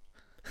 Ja.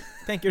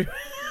 Tenker du?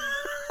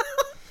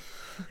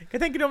 Hva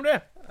tenker du om det?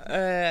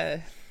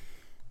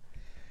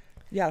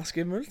 Jævlig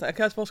skummelt. Jeg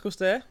kan spørre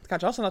hvordan det er. Det kan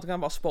ikke være sånn at du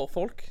kan bare spørre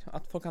folk.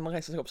 At folk kan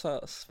reise seg opp og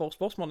spørre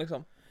spørsmål,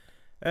 liksom.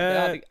 Det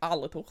hadde jeg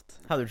aldri tort.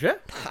 Hadde du ikke?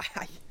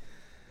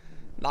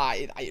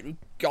 Nei, er du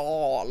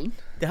galen?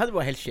 Det hadde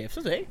vært helt sjef,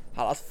 synes jeg.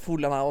 Hadde hatt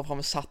full av meg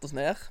fremme, satt oss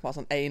ned. Bare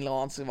sånn en eller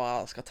annen som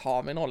skal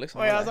ta meg nå, liksom.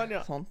 Ja, sånn,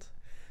 ja. Sånt.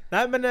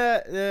 Nei, men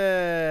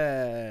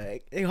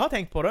jeg har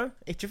tenkt på det.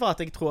 Ikke for at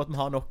jeg tror at vi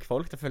har nok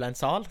folk til å fylle en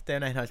sal. Det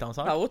er en helt annen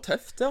sak. Det er jo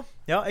tøft, ja.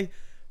 Ja,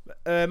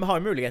 vi har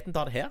jo muligheten til å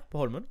ta det her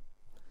på Holmen.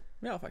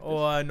 Ja, faktisk.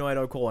 Og nå er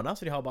det jo korona,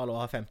 så de har bare lov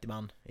å ha 50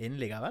 mann inn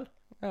likevel.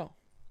 Ja.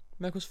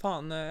 Men hvordan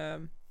faen...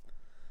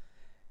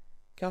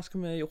 hva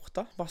skal vi gjort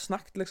da? Bare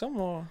snakket, liksom,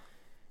 og...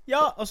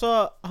 Ja, og så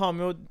har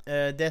vi jo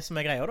det som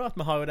er greia da, at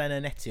vi har jo denne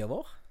nettsiden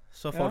vår,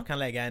 så folk kan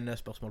legge en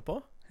spørsmål på.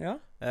 Ja.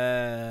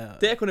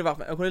 Det kunne jeg vært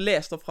med. Jeg kunne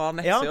lest opp fra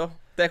nettsida. Ja.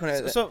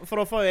 For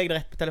da får jeg det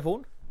rett på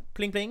telefon.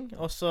 Pling, pling.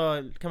 Og så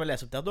kan vi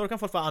lese opp der. Da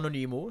kan folk få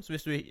anonym ord. Så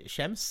hvis du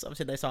skjems av å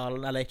sitte i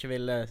salen, eller ikke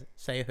vil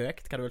si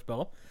høyt hva du vil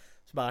spørre om,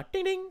 så bare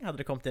ding, ding, hadde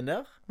det kommet inn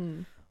der.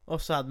 Og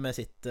så hadde vi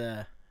sett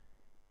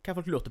hva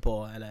folk lurte på,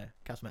 eller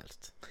hva som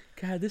helst.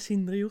 Hva hadde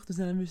Sindre gjort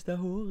hvis han mistet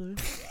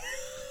håret?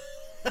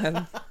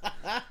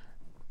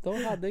 Da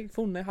hadde jeg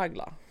funnet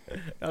hagla.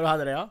 Ja, du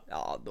hadde det, ja?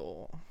 Ja,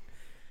 da...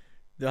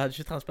 Du hadde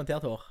ikke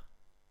transplantert hår?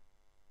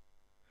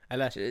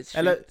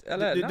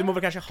 Eller du må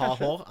vel kanskje ha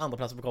hår andre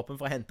plasser på kroppen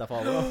for å hente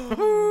fra håret?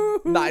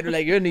 Nei, du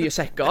legger jo nye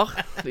sekker.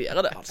 Du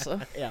gjør det, altså.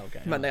 Ja, ok.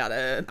 Ja. Men det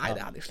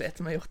hadde jeg slet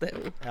med å gjort det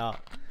jo. Ja.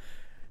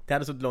 Det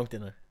hadde sittet langt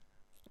inne.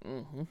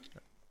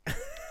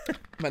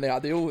 Men jeg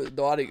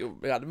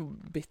hadde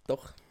bitter.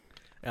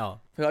 Ja.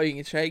 For jeg har jo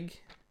ingen skjegg.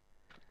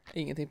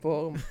 Ingenting på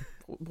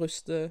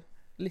brystet.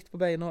 Litt på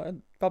beina.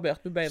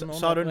 Barbert på beina.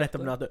 Så har du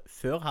nettopp at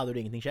før hadde du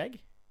ingenting skjegg?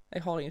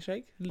 Jeg har ingen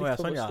skjegg. Litt ja,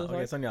 på sånn, brystet. Ja.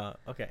 Okay, sånn, ja.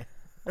 Ok.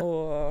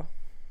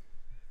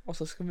 Og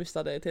så skal vi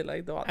miste det i tillegg.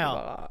 Da hadde jeg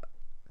bare...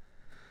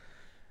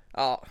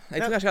 Ja, jeg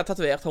tror kanskje jeg hadde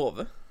tatovert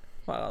hodet.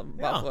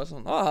 Bare for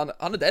sånn, han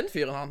er den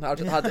fyren han.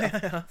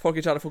 Folk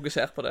ikke hadde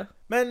fokusert på det.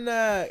 Men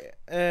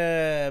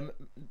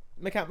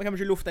vi kan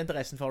ikke lufte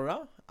interessen for det da.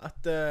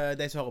 At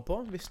de som hører på,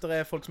 hvis det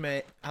er folk som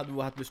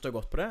hadde hatt lyst til å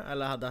gå på det,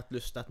 eller hadde hatt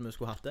lyst til at vi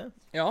skulle hatt det,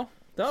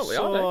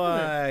 så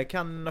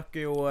kan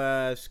dere jo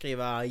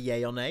skrive ja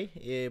og nei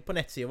på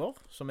nettsiden vår,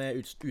 som er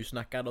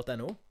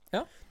usnakka.no.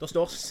 Ja. Det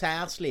står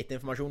særs lite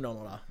informasjon der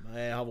nå da.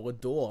 Jeg har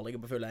vært dårlig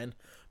på å fylle inn.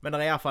 Men det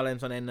er i hvert fall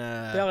en sånn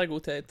Det har jeg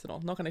god tid til nå.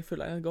 Nå kan jeg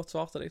fylle inn et godt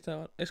svar til deg.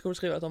 Jeg skal jo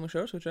skrive et om meg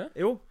selv, skal du ikke?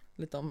 Jo.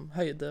 Litt om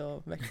høyde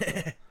og vekt.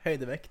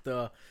 Høydevekt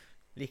og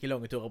like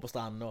lange turer på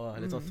stranden og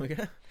litt sånt noe.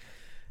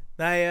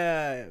 Nei,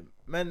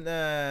 men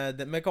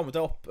vi kommer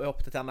til å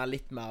oppdatere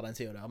litt mer den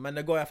siden der. Men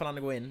det går i hvert fall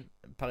an å gå inn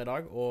per i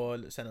dag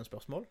og sende en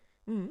spørsmål.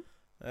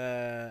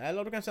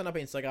 Eller du kan sende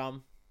på Instagram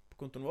på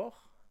kontoen vår,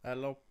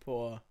 eller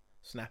på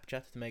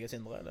Snapchat til meg og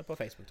Sindre, eller på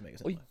Facebook til meg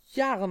og Sindre. Og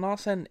gjerne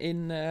send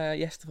inn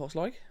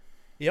gjesteforslag.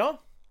 Ja.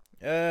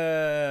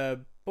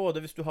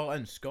 Både hvis du har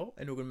ønsker,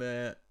 er noen vi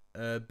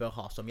bør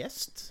ha som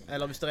gjest,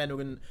 eller hvis det er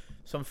noen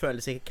som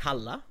føler seg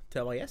kallet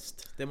til å være gjest.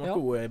 Det må du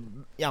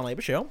gjerne gi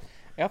beskjed om.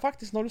 Ja,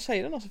 faktisk, når du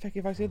sier det nå, så fikk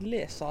jeg faktisk et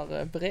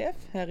leserbrev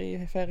her i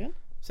ferien.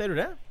 Sier du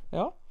det?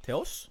 Ja. Til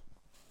oss?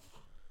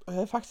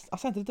 Jeg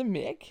sendte det til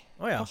meg,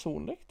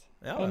 personlig.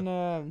 Ja,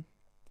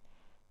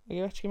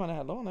 Jeg vet ikke hvem han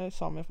er heller. Han er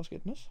sammen fra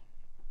Skudenes.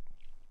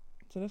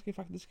 Så det skal jeg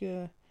faktisk...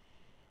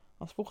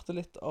 Han spurte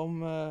litt om...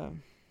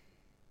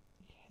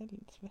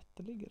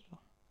 Helvete ligger det da.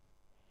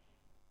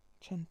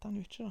 Kjente han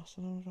jo ikke da,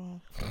 så det var...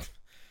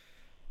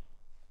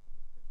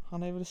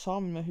 Han er vel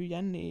sammen med hun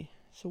Jenny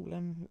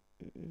Solheim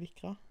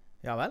Vikra.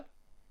 Ja vel?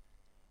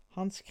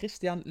 Hans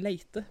Christian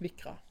Leite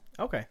Vikra.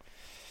 Ok.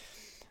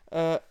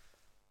 Skal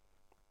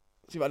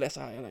vi bare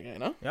lese her i de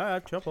greiene? Ja,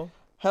 kjør på.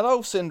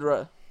 Hello,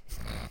 Sindre.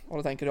 Og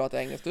da tenker du at det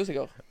er engelsk, du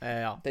sikkert?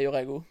 Ja. Det gjør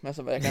jeg også, men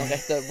så jeg kan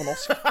rette på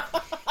norsk.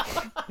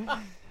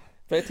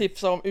 For jeg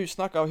tipset om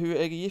usnakk av hun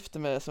jeg er gift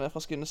med, som er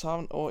fra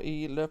Skudeneshavn, og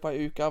i løpet av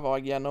uka var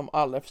jeg gjennom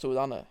alle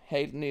episoderne.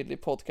 Helt nydelig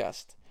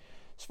podcast.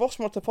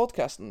 Spørsmål til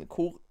podcasten.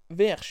 Hvor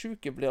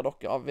værsjuke blir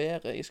dere av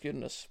været i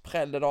Skudenes?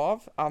 Preller det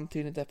av,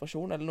 antydning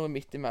depresjon, eller noe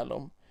midt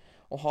imellom?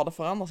 Og har det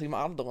forandret seg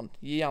med alderen?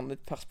 Gi gjerne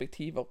litt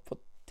perspektiver på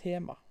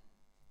tema.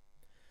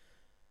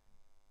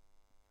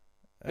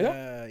 Jeg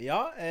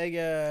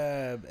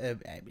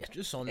blir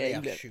ikke sånn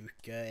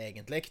værsjuk,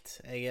 egentlig.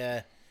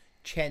 Jeg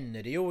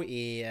kjenner det jo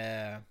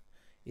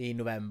i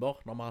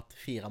november, når vi har hatt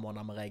 4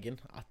 måneder med regn,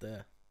 at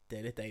det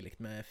er litt deilig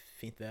med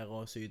fint vær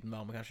og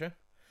sydenvarme, kanskje.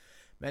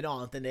 Men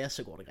annet enn det,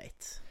 så går det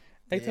greit.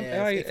 Jeg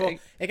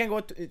kan gå,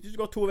 hvis du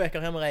går 2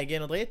 uker her med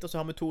regn og drit, og så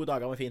har vi 2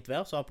 dager med fint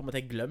vær, så har jeg på en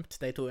måte glemt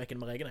de 2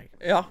 ukene med regn.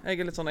 Ja, jeg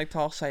er litt sånn, jeg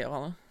tar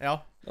seirene.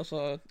 Ja. Og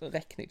så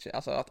regner jeg ikke,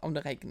 altså at om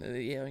det regner,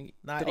 det gjør jeg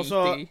Nei, drit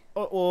i.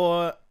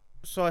 Og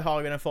så har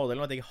jeg jo den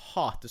fordelen at jeg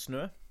hater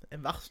snø. Det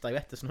verste jeg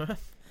vet er snø.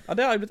 Ja,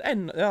 det har jeg blitt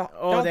ennå, ja.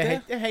 Og det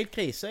er helt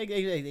krise.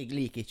 Jeg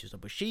liker ikke å stå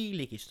på ski,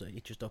 liker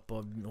ikke å stå på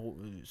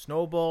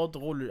snowboard,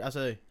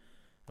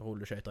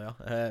 rulleskøyter, ja.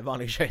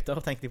 Vanlige skøyter,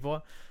 tenkte jeg på.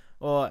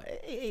 Og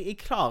jeg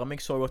klarer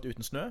meg så godt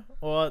uten snø,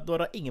 og da er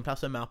det ingen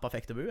plass som er mer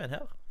perfekt å bo enn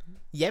her.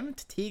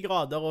 Jevnt 10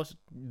 grader og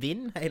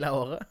vind hele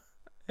året.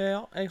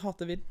 Ja, jeg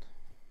hater vind.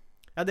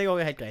 Ja, det går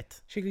jo helt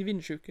greit. Skikkelig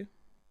vindsjuke.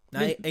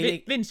 Nei,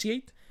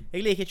 Vindskit.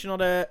 Jeg liker ikke når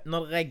det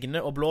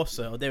regner og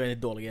blåser, og det er jo en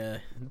litt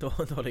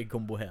dårlig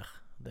kombo her.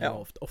 Det er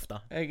jo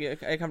ofte.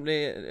 Jeg kan bli...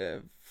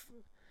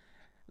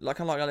 Jeg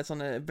kan lage litt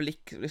sånn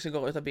blikk hvis jeg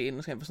går ut av bilen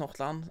og skal inn på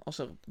Snortland, og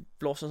så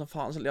blåser det som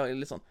faen, så gjør jeg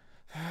litt sånn...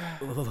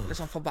 Litt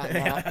sånn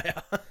forbannet.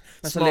 Ja.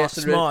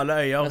 Smale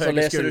øyer,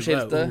 høye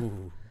skuldre.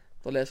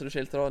 Da leser du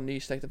skiltet da,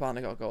 nystekte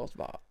pannekaker, og så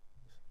bare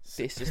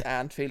This is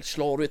Anfield.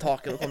 Slår du i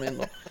taket og kommer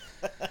inn da.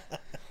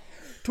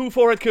 2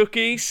 forward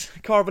cookies,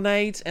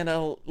 carbonade, and a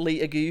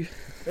liagu.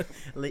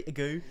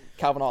 Liagu.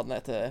 Karbonaden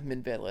er til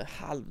min bedre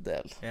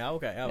halvdel. Ja,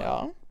 ok.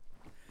 Ja.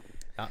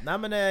 Nei,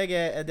 men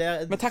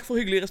Men takk for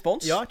hyggelig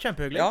respons. Ja,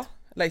 kjempehyggelig. Ja,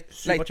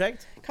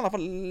 Superkjekt. Kan i hvert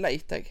fall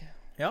leite jeg.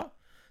 Ja,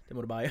 det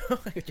må du bare gjøre.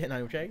 Jeg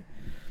kjenner jo ikke jeg.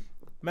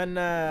 Men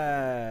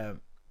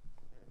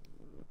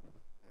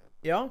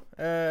ja,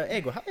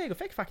 jeg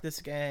fikk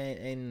faktisk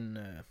en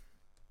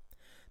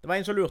det var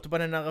en som lurte på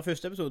den der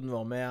første episoden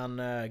vår med han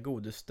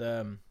godeste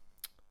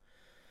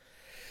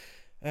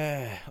hva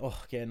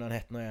er han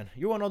heter nå igjen?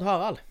 Johan Odd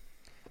Harald.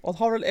 Odd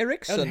Harald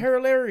Eriksen. Odd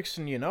Harald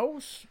Eriksen, you know.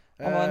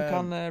 Om han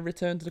kan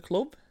return to the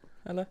club,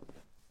 eller?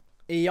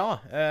 Ja,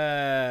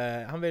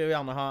 han ville jo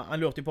gjerne ha... Han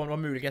lurte på om det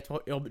var mulighet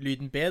for å gjøre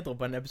lyden bedre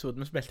på en episode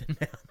vi spilte inn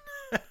med han.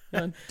 Ja,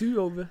 en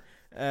do-over.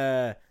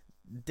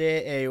 Det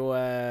er jo...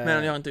 Men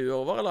han gjør en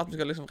do-over, eller at vi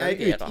skal liksom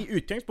reagere? I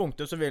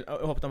utgangspunktet så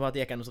håpet han på at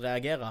det gikk an å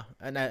reagere.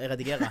 Nei,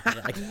 redigere.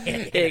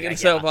 Egentlig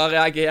så har jeg bare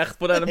reagert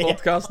på denne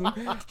podcasten.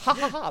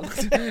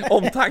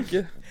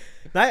 Omtanke.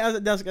 Nei, altså,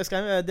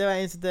 det var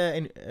en som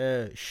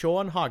heter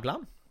Sean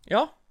Hagland.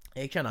 Ja.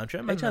 Jeg kjenner han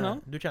ikke, men jeg kjenner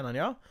han. Du kjenner han,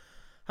 ja.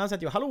 Han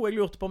sendte jo, hallo, jeg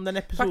lurte på om den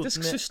episoden...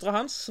 Faktisk søstre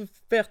hans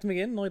bærte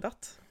meg inn når jeg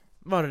datt.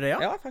 Var det det, ja?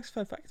 Ja, faktisk,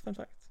 fun fact.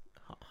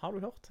 Har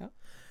du hørt? Ja.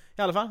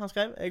 I alle fall, han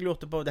skrev, jeg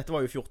lurte på, dette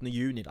var jo 14.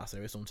 juni da, så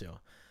det er jo sånn siden.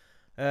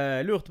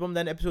 Lurte på om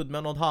den episoden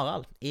med Odd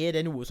Harald, er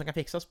det noe som kan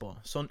fikses på,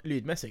 sånn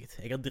lydmessig?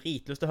 Jeg har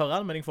dritlyst til å høre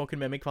den, men jeg får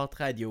kun med meg hver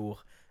 3. ord.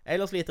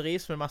 Ellers lite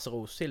ris med masse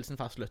ros, hilsen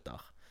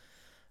fastlytter.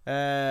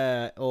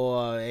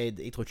 Og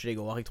jeg tror ikke det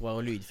går, jeg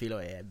tror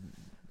lydfiler er...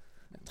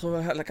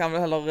 Jeg kan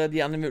vel heller gi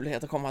han en mulighet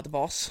til å komme her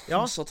tilbake,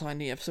 ja. Og så ta en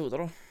ny episode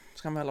da.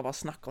 Så kan vi heller bare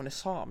snakke om de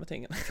samme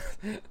tingene.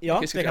 Ja,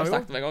 det kan vi jo.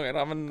 Med en gang,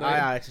 da, men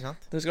ja, ikke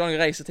sant. Det skal være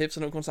noen reisetips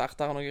og noen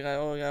konserter og noen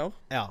greier.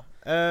 Ja.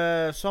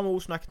 Så har vi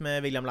også snakket med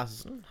William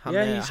Lassesen. Han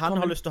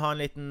har lyst til å ha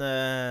en liten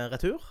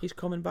retur. He's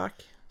coming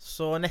back.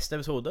 Så neste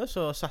episode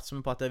så satser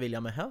vi på at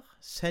William er her.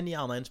 Send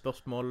gjerne en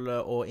spørsmål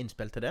og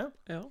innspill til det.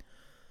 Ja.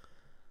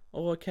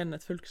 Og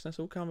Kenneth Fylkesnes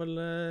også kan vel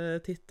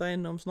titte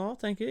innom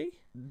snart, tenker jeg.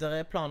 Det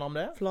er planer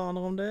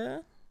om det.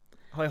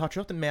 Jeg har ikke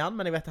hørt det med han,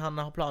 men jeg vet at han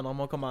har planer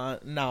om å komme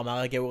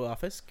nærmere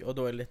geografisk, og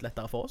da er det litt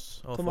lettere for oss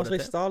å Thomas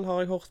Risdal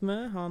har jeg hørt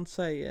med. Han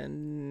sier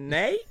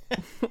nei.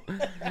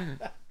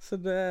 Så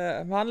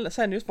han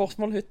sender jo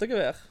spørsmål hytt og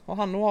gevær. Og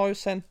han nå har jo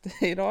sendt,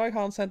 i dag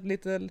har han sendt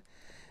litt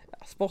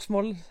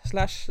spørsmål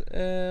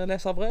 /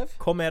 leserbrev.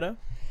 Kom med det.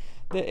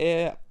 Det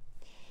er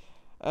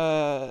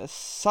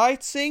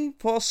sightseeing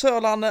på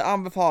Sørlandet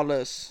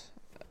anbefales.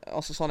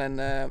 Altså sånn en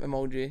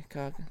emoji.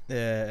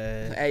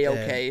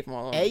 A-OK.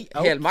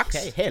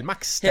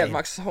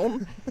 Helmaks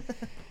hånd.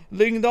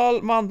 Lyngdal,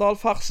 Mandal,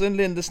 Farsund,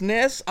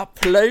 Lindesnes.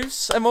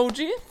 Applaus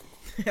emoji.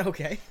 Ja,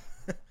 ok.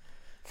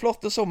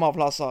 Flotte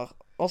sommerplasser.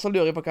 Og så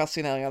lurer jeg på hva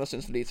signeringer det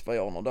synes Leeds bør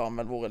gjøre nå. Det har han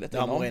vel vært litt Det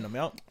har vi vært innom,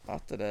 ja.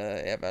 At det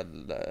er vel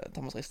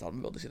Thomas Ristad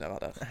burde signere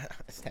der.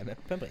 Stemmer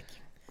på en prikk.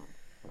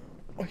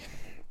 Oi.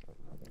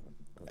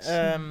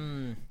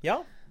 Ja.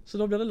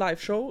 Så da blir det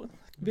liveshow.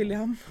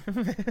 William.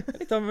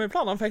 Litt av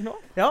planene han fikk nå.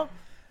 Ja.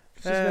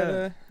 Så skal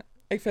det...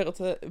 Jeg feirer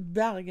til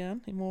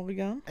Bergen i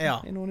morgen. Ja.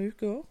 I noen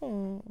uker.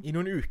 Og... I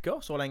noen uker,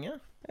 så lenge?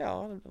 Ja,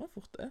 det blir nok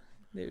fort det.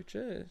 Det er jo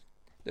ikke...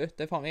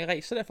 Det er faen meg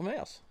reise det for meg,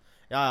 altså.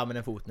 Ja, men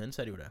den foten din,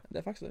 så er det jo det. Det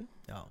er faktisk det.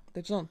 Ja.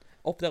 Det er ikke sånn,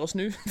 opp der og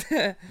snu.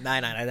 Nei,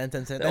 den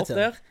det er opp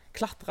der,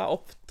 klatre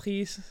opp 3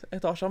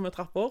 etasjer med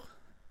trapper.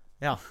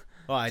 Ja.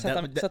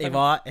 Jeg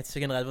var et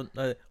sekund redd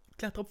for...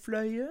 Klatre opp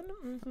fløyen.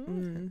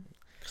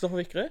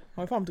 Kristoffer Vikre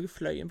har jo faen meg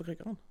fløyen på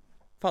krykkeren.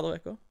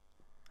 Faderveka.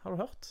 Har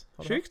du hørt?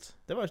 Sjukt.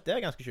 Det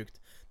er ganske sjukt.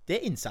 Det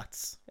er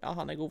innsats. Ja,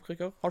 han er god på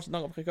krykker. Har du sett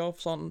noen på krykker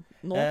sånn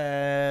nå?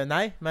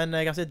 Nei, men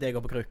jeg har sett deg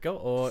gå på krykker,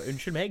 og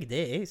unnskyld meg,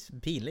 det er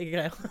pinlige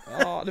greier.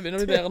 Ja, det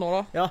begynner å bli bedre nå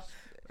da. Ja.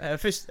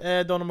 Først,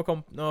 da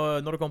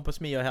når du kom på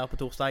smia her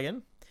på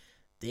torsdagen,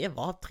 det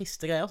var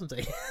triste greier, synes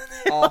jeg.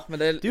 Ja, men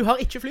det... Du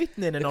har ikke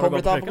flyten inne når du går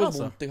på krykker, altså. Det kommer litt an på hvor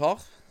vondt jeg har.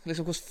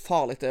 Liksom hvor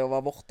farlig det er å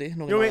være borti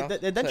noen jo,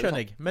 ganger. Den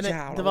skjønner jeg. Men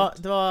det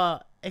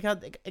var jeg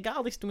har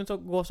aldri sett noen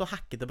som går så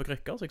hakkete på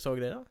krykker, så jeg så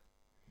det da.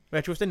 Jeg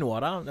vet ikke hvordan det er nå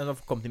da. Det har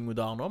kommet inn noen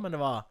dager nå, men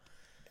det var...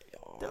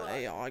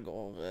 Ja, jeg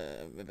går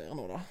bedre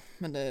nå da.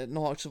 Men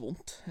nå har jeg ikke så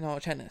vondt.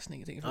 Jeg kjenner nesten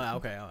ingenting. Ja,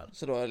 ok, ja.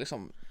 Så da er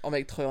liksom, om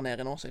jeg trør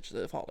ned i nå, så er det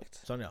ikke farlig.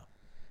 Sånn, ja.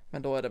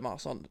 Men da er det mer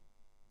sånn,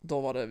 da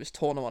var det, hvis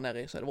tårnet var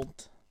nede i, så er det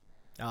vondt.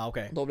 Ja, ok.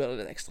 Da blir det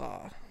litt ekstra,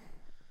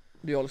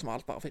 du gjør liksom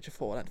alt bare for ikke å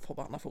få den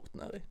forbanna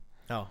foten nede i.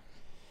 Ja.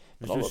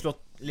 Hvis du slår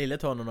lille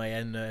tårnet nå i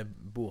en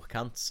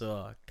bordkant,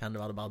 så kan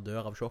det være det bare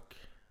dør av sjokk.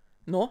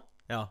 Nå?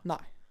 Ja.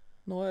 Nei.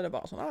 Nå er det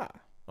bare sånn,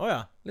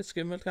 ja. Litt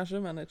skummelt kanskje,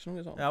 men ikke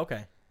noe sånn. Ja, ok.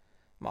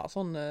 Mer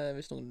sånn,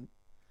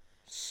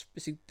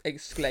 hvis jeg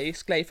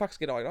sklei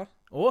faktisk i dag da.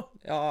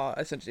 Ja,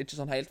 jeg synes ikke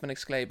sånn helt, men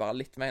jeg sklei bare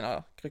litt med en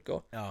av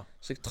krykker. Ja.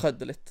 Så jeg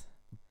trødde litt.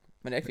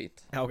 Men det gikk fint.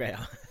 Ja, ok,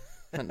 ja.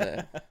 Men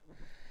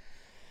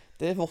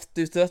det er vårt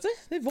ute, vet du.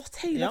 Det er vårt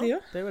hele tiden. Ja,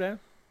 det er jo det.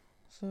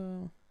 Så...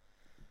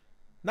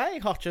 Nei,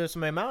 jeg har ikke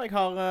så mye mer. Jeg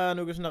har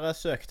noen sånne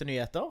søkte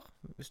nyheter,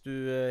 hvis du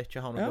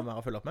ikke har noe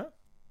mer å følge opp med.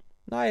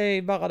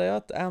 Nei, bare det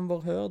at Amber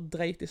Heard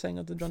dreit i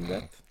senga til Johnny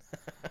Depp.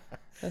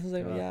 Det synes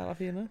jeg var jævla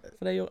fine.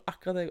 For det gjorde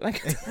akkurat det jeg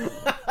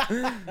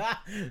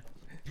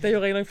Det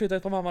gjorde jeg når jeg flyttet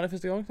ut fra mamma det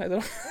første gang. Nei, da.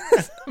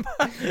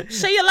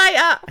 See you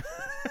later!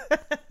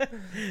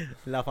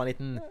 La for en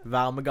liten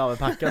varme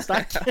gavepakke,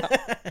 stakk.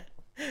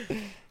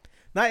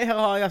 Nei, her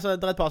har jeg altså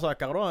et par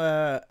saker da.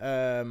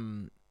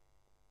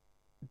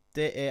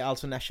 Det er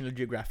altså National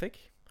Geographic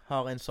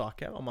har en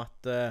sak her om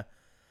at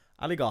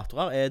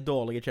alligatorer er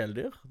dårlige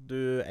kjæledyr.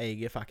 Du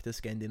eier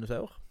faktisk en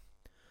dinosaur.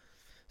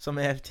 Som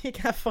er,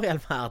 hvorfor i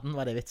all verden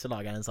var det vits å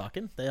lage den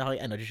saken? Det har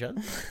jeg enda ikke skjønt.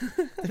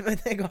 Men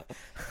det går,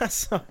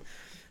 altså,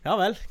 ja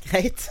vel,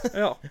 greit.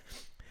 Ja.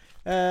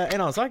 En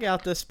annen sak er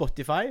at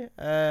Spotify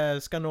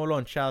skal nå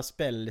launche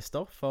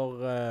spillelister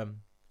for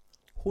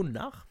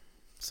hunder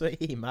som er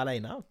hjemme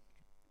alene.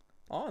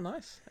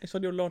 Nice. Jeg så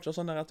de jo launcher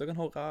sånn der at du kan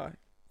høre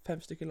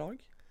 5 stykker lag.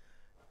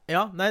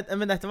 Ja, nei,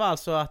 men dette var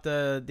altså at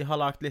de har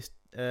lagt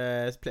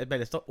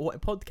spillelister og en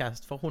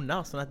podcast for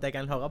hunder, sånn at de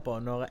kan høre på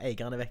når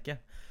eieren er vekke.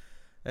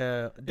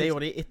 Det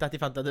gjorde de etter at de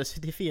fant at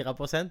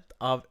 74%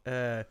 av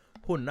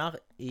hunder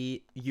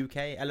i UK,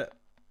 eller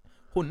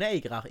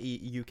hundeeiere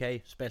i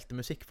UK spilte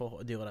musikk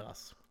for dyret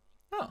deres.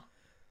 Ja.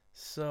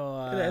 Så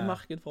er det et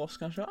marked for oss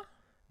kanskje?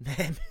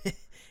 Nei,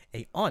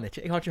 jeg aner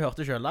ikke. Jeg har ikke hørt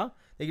det selv da.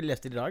 Jeg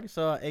leste det i dag,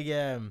 så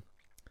jeg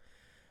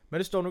men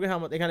det står noe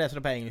her, jeg kan lese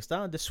det på engelsk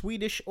da. The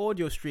Swedish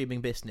audio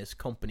streaming business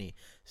company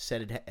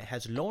said it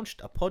has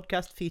launched a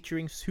podcast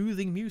featuring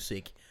soothing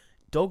music,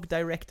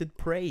 dog-directed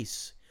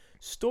praise,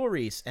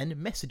 stories and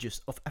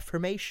messages of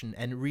affirmation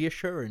and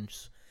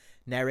reassurance,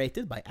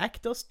 narrated by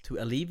actors to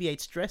alleviate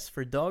stress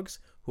for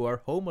dogs who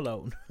are home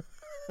alone.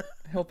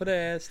 Jeg håper det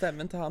er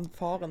stemmen til han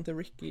faren til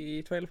Ricky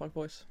i Trailer Park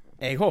Boys.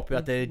 Jeg håper jo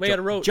at det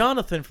er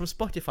Jonathan from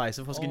Spotify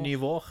som får sin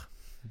nye vår.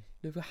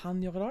 Det vil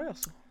han gjøre i dag,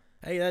 altså.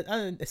 Jeg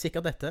er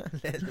sikkert dette.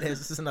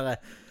 Leser sånn der,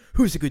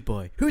 who's a good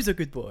boy? Who's a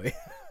good boy?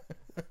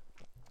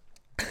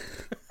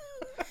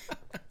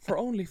 For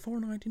only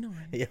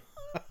 $4.99. Ja.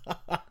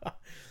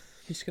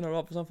 Husker når du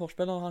var på sånn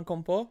forspill når han kom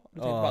på. Du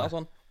tenkte bare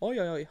sånn, oi,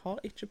 har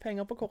ikke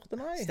penger på kortet,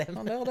 nei.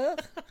 Stemmer. Han der.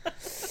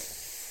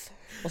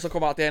 Og så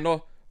kommer alt igjen da.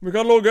 Vi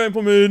kan logge inn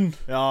på min.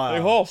 Ja.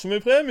 Jeg har så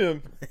mye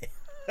premium.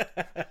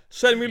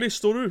 Send meg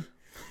lister, du.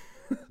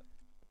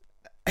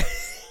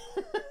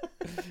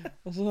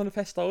 Og så sånne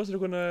fester også, så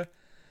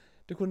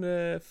du kunne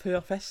før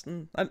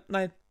festen,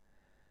 nei,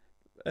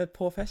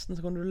 på festen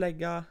så kunne du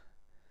legge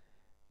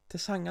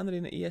til sangene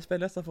dine i en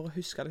spilleliste for å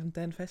huske liksom,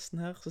 den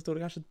festen her, så stod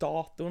det kanskje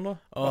datoen da.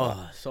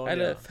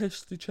 Eller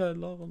fest i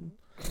kjelleren.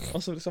 Og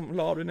så liksom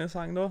la du inn en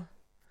sang da.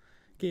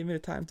 Give me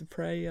the time to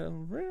pray.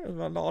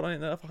 Eller la den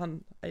inn der for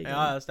han egen.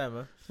 Ja, det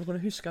stemmer. Så du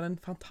kunne huske den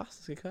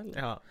fantastiske kvelden.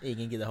 Ja,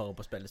 ingen gidder høre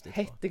på spillestikk.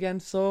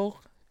 Hettegenser,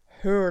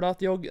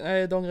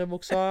 hølete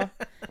dongeribuksa,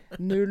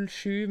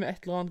 07 med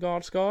et eller annet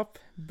galskap.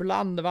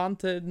 Blandevann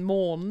til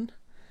månen.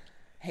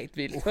 Helt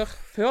vilt.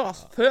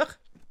 Før,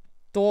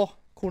 da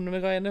kunne vi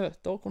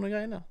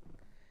greine.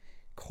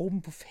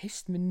 Kom på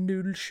fest med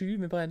 07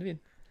 med brennevin.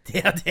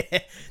 Det hadde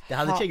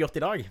ikke jeg gjort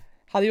i dag.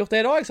 Hadde jeg gjort det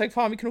i dag, så jeg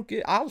faen meg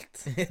knukket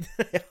alt.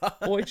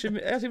 Og ikke,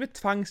 jeg ble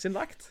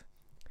tvangsinnlagt.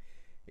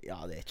 Ja,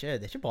 det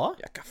er ikke bra.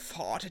 Ja, hva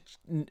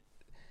faen?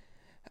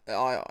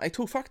 Ja. Jeg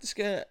tok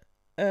faktisk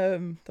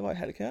det var i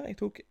helg her.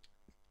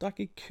 Drakk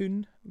jeg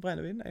kun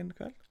brennevin en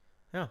kveld.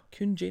 Ja.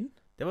 Kun gin.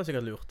 Det var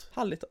sikkert lurt.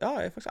 Halvliter. Ja,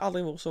 jeg har faktisk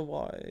aldri vært så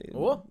bra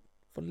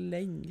for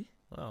lenge.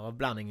 Ja, det var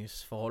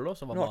blandingsforholdet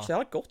som var Det var bra. ikke så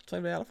jævlig godt, så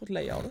jeg ble jævlig fått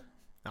lei av det.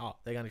 Ja,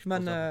 det kan jeg ikke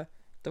Men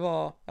det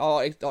var... Ja,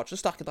 jeg har ikke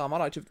så sterke drammer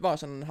da. Det var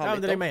sånn Ja, halvliter.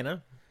 men det er det jeg mener.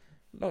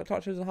 Jeg tar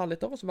ikke sånn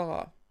halvliter, og så bare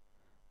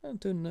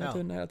tynne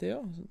hele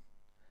tiden.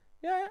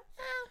 Ja.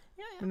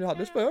 Men du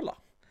hadde jo spøl, da.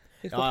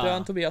 Jeg spurte jo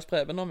en Tobias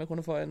Preben om vi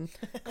kunne få en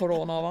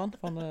korona av han.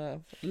 For han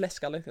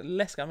leska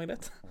meg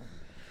litt.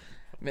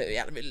 Men Det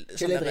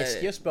er litt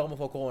risky å spørre om å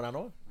få korona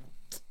nå.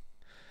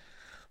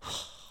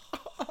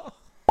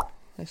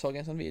 Jeg så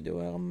en sånn video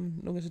her om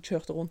noen som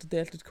kjørte rundt og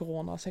delte ut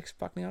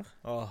korona-sekspakninger.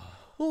 Åh.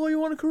 Oh,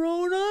 you want a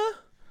corona?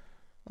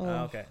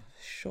 Ja, ok.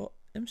 Shot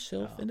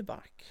himself in the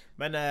back.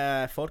 Men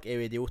folk er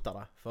jo idioter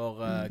da.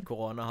 For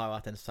korona har jo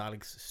vært en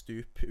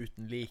salgsstup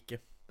uten like.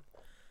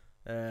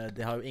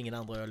 Det har jo ingen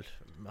andre øl.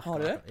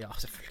 Har det? Ja,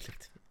 selvfølgelig.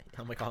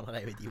 Amerikanere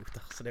er jo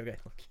idioter, så det er jo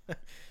greit nok.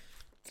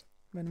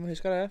 Men du må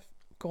huske det.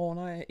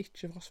 Korona er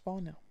ikke fra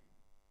Spania.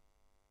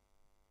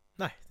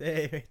 Nei, det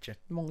er jo ikke.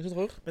 Mange som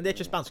tror. Men det er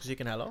ikke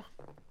spanskesyken heller.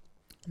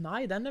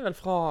 Nei, den er vel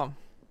fra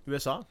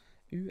USA.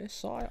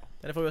 USA, ja.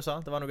 Den er fra USA.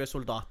 Det var noen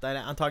soldater.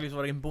 Antageligvis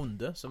var det en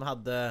bonde som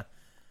hadde...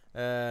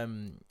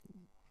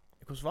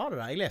 hvordan var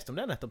det da? Jeg leste om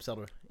det nettopp, ser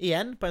du.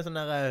 Igjen på en sånn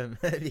der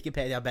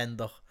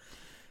Wikipedia-bender.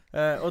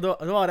 Og da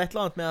var det et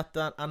eller annet med at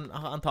han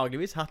har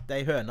antageligvis hatt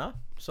ei høne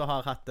som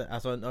har hatt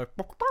altså en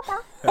høne.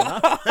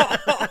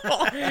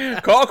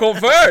 Hva kom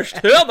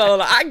først? Høna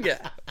eller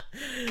egget?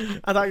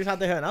 Antageligvis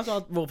hatt ei høne som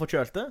har vært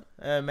forkjølte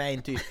med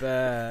en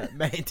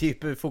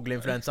type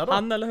fugleinfluensa da.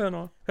 Han eller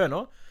høna?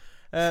 Høna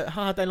har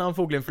hatt en eller annen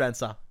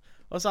fugleinfluensa.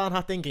 Og så har han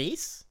hatt en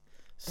gris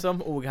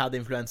som også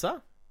hadde influensa.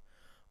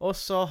 Og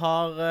så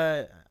har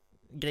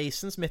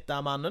grisen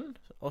smittet mannen,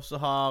 og så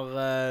har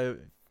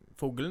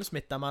fuglen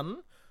smittet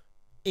mannen.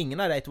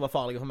 Ingen av de to var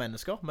farlige for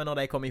mennesker, men når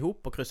de kom i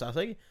hop og krysset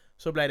seg,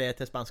 så ble det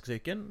til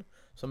spanskesyken,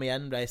 som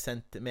igjen ble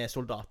sendt med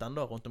soldatene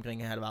da, rundt omkring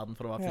i hele verden,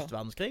 for det var første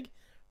verdenskrig.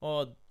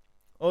 Og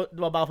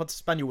det var bare for at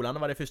spanjolene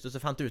var de første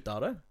som fant ut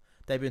av det.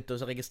 De begynte å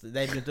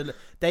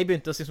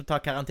liksom ta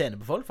karantene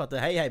på folk, for at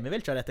hei, vi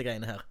vil ikke ha dette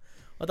greiene her.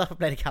 Og derfor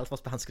ble det kalt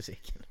for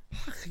spanskesyken.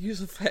 Herregud,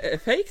 så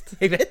feikt.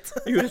 Jeg vet.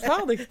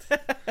 Urettferdig.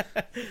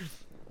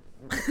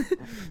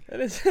 Det er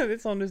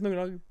litt sånn hvis noen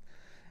har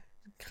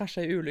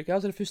krasjet i ulykke,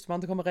 så er det første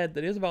mann til å komme og redde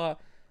dem, så bare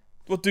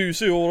det var du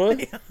som gjorde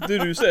det. Det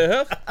er du som er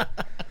her.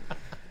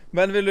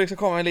 Men vil du ikke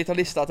komme en liten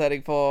liste til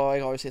deg på...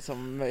 Jeg har jo sett så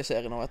mye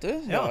serier nå, vet du.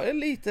 Så jeg har et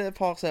lite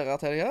par serier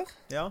til deg her.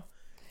 Ja.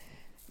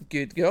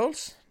 Good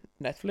Girls,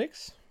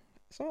 Netflix.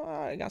 Så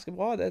er det ganske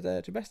bra. Det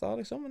er ikke best av,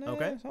 liksom. Men det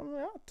er sånn,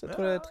 jeg tror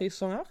det er 3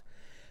 sesonger.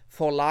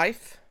 For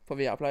Life på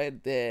Viaplay,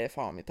 det er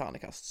faen meg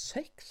ternekast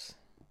 6.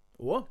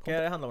 Hva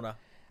er det handler om da?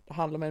 Det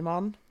handler om en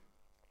mann.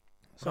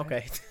 Ok.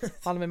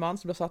 Han er en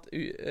mann som blir satt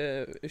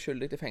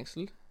uskyldig til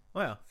fengsel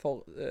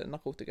for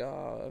narkotika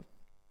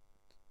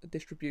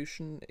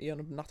distribution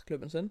gjennom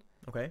nattklubben sin,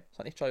 som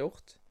han ikke har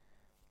gjort.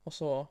 Og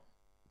så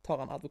tar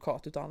han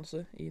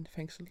advokatutdannelse i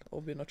fengsel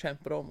og begynner å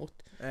kjempe da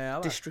mot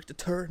district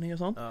attorney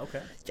og sånn.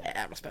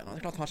 Jævla spennende. Det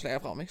er klart han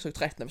slegger fra meg. Så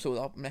 13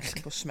 episoder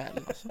nesten på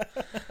smellen, altså.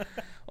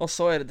 Og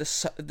så er det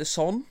The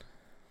Son,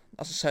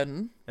 altså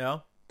sønnen.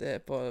 Ja. Det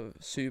er på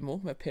Sumo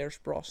med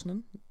Pierce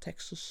Brosnan,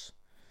 Texas.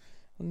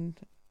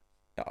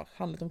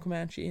 Handlet om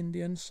Comanche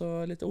Indians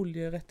og litt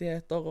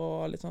oljerettigheter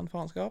og litt sånn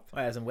faenskap. Og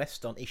er det sånn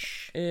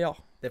western-ish? Ja.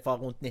 Det er fra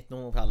rundt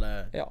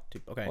 1900-tallet? Ja.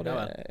 Typ. Og det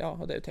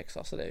er jo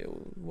Texas, så det er jo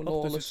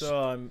lawless. Hørtes ut så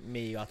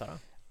mye gata da?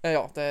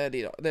 Ja, det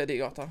er de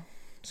gata.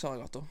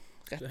 Saragata.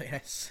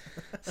 Yes.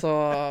 Så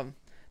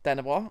den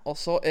er bra. Og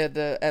så er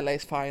det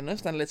LA's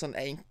Finest. Den er litt sånn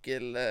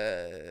enkel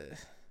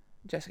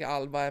Jessica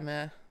Alba er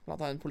med,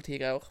 blant annet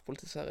politigreier,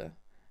 politiserie.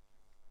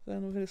 Så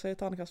nå vil jeg si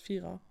ternekast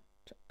 4.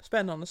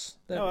 Spennende.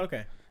 Ja, ok.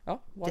 Ja,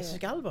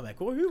 Jessica Alba med.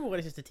 Hvor har hun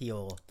vært de siste 10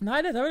 årene?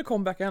 Nei, dette er vel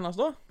comebacket hennes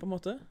da, på en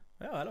måte.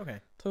 Ja, vel, ok.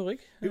 Tror jeg.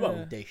 Hun var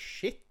jo the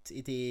shit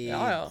i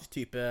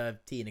type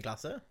 10.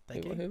 klasse,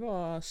 tenker jeg. Hun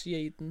var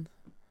Sweden.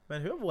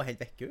 Men hun har vært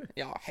helt vekk, hun.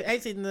 Ja,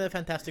 helt siden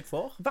Fantastic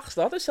Four.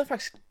 Verst er at du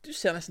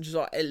ser nesten ikke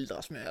så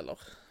eldre som jeg, eller.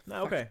 Nei,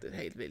 ok. Faktisk,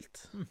 helt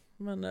vilt.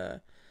 Men,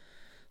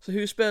 så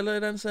hun spiller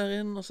i den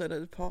serien, og så er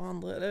det et par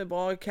andre. Det er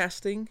bra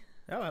casting.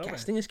 Ja, vel, okay.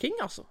 Casting is king,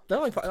 altså. Det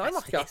har jeg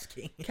merket.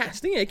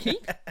 Casting er king.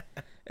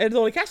 Er det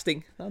dårlig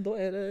casting? Ja, da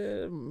er det...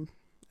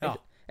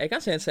 Jeg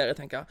kan se en serie og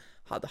tenke,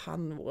 hadde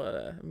han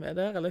vært med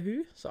der, eller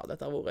hun, så hadde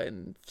dette vært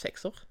en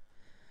 6-år.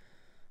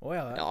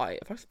 Ja,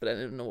 jeg er faktisk på det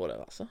nivået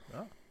der, altså.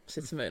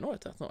 Sitter så mye nå,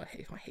 vet du. Nå er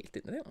jeg helt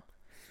inne i det nå.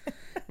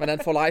 Men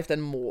den For Life,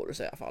 den må du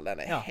se i hvert fall.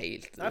 Den er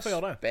helt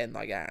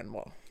spennende gæren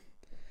bra.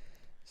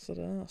 Så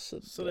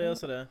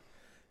det.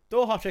 Da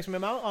har ikke jeg så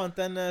mye mer, annet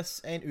enn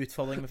en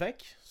utfordring vi fikk.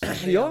 Som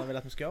jeg Ja. gjerne vil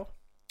at vi skal gjøre.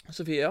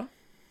 Sofie,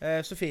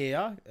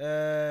 Sofie,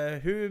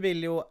 hun vil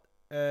jo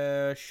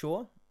se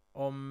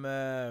om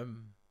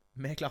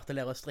vi klarte å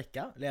lære oss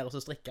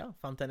å strikke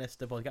frem til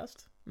neste podcast.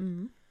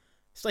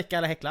 Strikke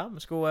eller hekle.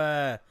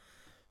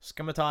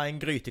 Skal vi ta en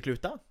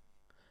gryteklute?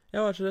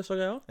 Ja, var ikke det så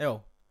greier?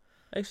 Jo.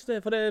 Jeg synes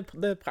det, for det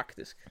er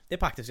praktisk. Det er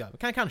praktisk, ja. Vi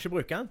kan kanskje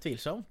bruke den,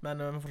 tvilsomt, men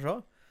vi får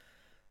se.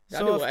 Ja,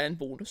 det var en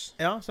bonus.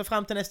 Ja, så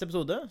frem til neste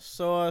episode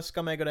så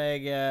skal meg og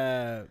deg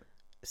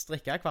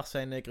strikke hver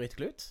sin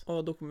gryteklut.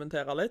 Og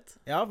dokumentere litt.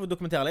 Ja, for å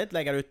dokumentere litt,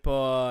 legge det ut på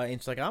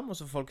Instagram, og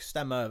så får folk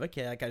stemme over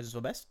hva de synes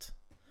var best.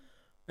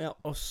 Ja.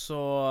 Og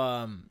så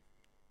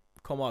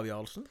kommer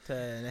avgjørelsen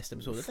til neste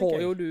episode,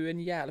 Får jo du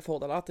en jævlig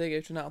fordel at jeg er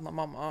jo ikke nærmere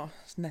mamma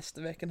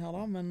neste veken her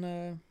da, men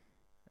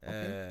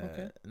ok.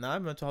 Nei,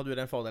 men så har du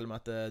den fordelen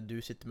med at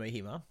du sitter mye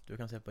hjemme. Du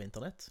kan se på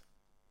internett.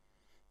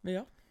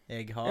 Ja.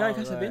 Jeg Jeg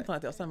kan se på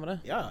internett, ja, stemmer det.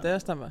 Ja. Det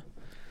stemmer.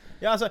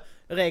 Ja, altså,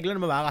 reglene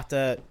må være at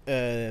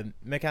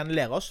vi kan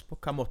lære oss på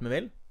hva måte vi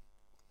vil,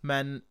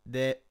 men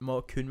det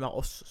må kun være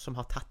oss som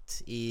har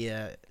tatt i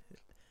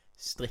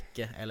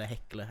strikke, eller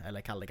hekle,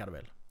 eller kalle det hva du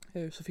vil.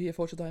 Sofie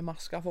får ikke ta i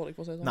maska for deg,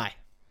 for å si det sånn. Nei.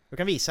 Hun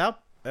kan vise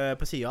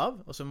på siden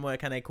av, og så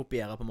kan jeg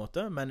kopiere på en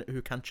måte, men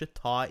hun kan ikke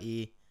ta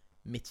i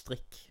mitt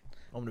strikk,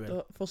 om du vil.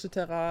 Da, for å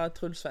sitere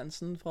Truls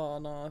Svendsen fra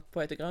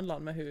På etter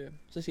Grønland med hun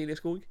Cecilie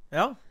Skog.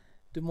 Ja.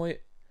 Du må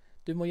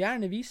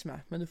gjerne vise meg,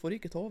 men du får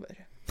ikke ta over.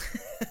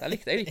 Jeg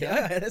liker det.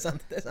 Ja, det er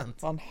sant, det er sant.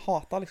 Han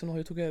hater liksom når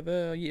hun tok over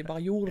og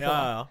bare gjorde det for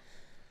Ja.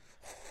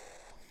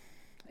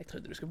 Jeg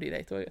trodde du skulle bli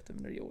det,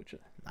 men det gjorde ikke.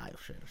 Nei, jeg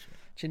gjør ikke.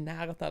 Ikke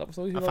nærhet der,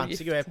 forstår du? Han fant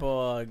seg jo på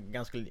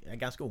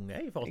ganske unge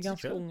i forhold til seg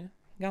selv.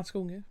 Ganske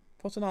unge.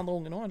 Fått sin andre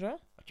unge nå, ikke? Jeg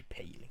har ikke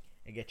peiling.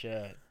 Jeg er ikke...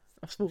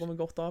 Jeg sporer meg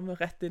godt av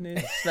med rett inn i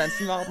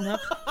Svendsen-verden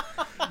her.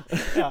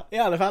 Ja, i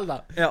alle fall da.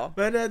 Ja.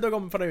 Men da går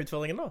vi på den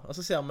utfordringen da, og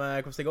så ser vi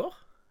hvordan det går.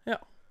 Ja.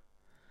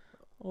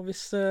 Og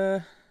hvis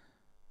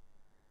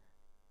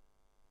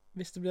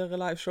det blir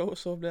liveshow,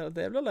 så blir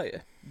det blir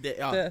løye.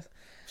 Ja.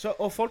 Så,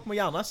 og folk må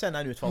gjerne sende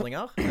en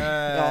utfordringer.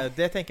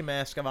 Det tenker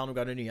vi skal være noe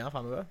av det nye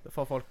fremover.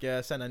 For folk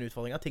sende en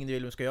utfordringer, ting de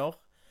vil vi skal gjøre.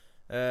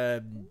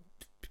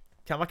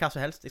 Kan være hva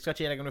som helst. Jeg skal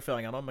ikke legge noen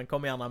føringer nå, men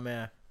kom gjerne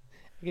med...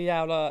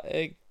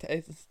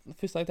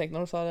 Første jeg tenkte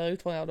når du sa det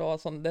utfordringer, det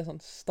er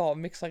sånn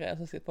stavmikser-greier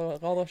som sitter på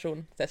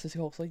radioversjonen. Det synes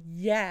jeg hører så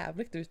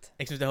jævlig ut.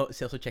 Jeg synes det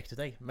ser så kjekt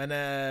ut, jeg. Men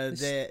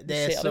det det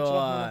er ser så...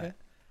 det ikke,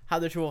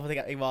 Hadde det ikke vært for at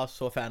jeg var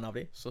så fan av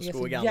dem, så jeg er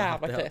skulle så jeg gjerne hatt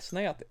jævla det her. kresen,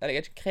 jeg er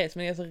ikke kresen,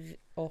 men jeg er så...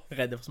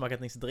 Redde for å smake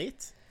et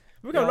drit.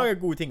 Men vi kan jo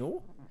lage gode ting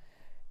også.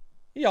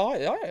 Ja,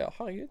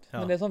 herregud. Ja.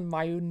 Men det er sånn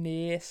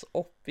majones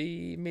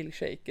oppi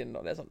milkshaken,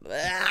 og det er sånn...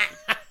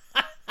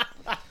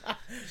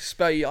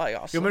 Spøyer jeg,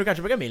 altså. Jo, men du kan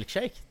ikke bruke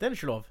milkshake. Det er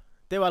ikke lov.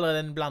 Det er jo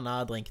allerede en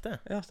blandet drink, det.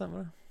 Ja, stemmer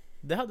det.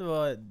 Det hadde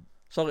vært...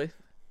 Sorry.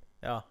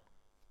 Ja.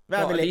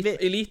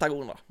 Elita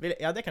går da.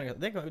 Ja, det går jo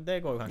kanskje.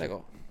 Det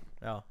går.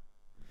 Ja.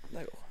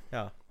 Det går.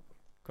 Ja.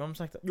 Hva har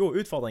vi sagt? Jo,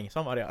 utfordring.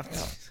 Sånn var det, ja.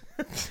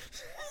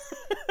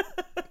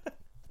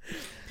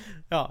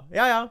 Ja.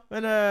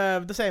 Men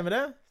da sier vi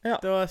det. Ja.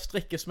 Da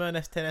strikkes vi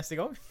til neste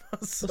gang.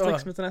 Så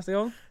strikkes vi til neste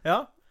gang. Ja.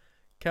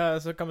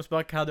 Så kan vi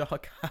spørre hva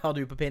har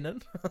du på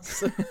pinnen?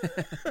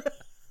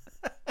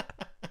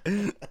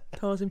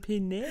 Ta oss en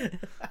pinne.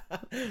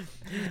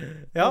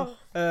 Ja.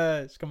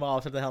 Skal vi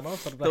avslutte her nå?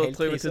 Så det blir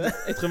helt krise.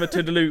 Jeg tror vi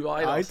tuddelua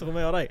i dag. Ja, jeg tror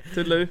vi gjør det.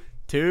 Tudelu.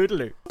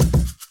 Tudelu.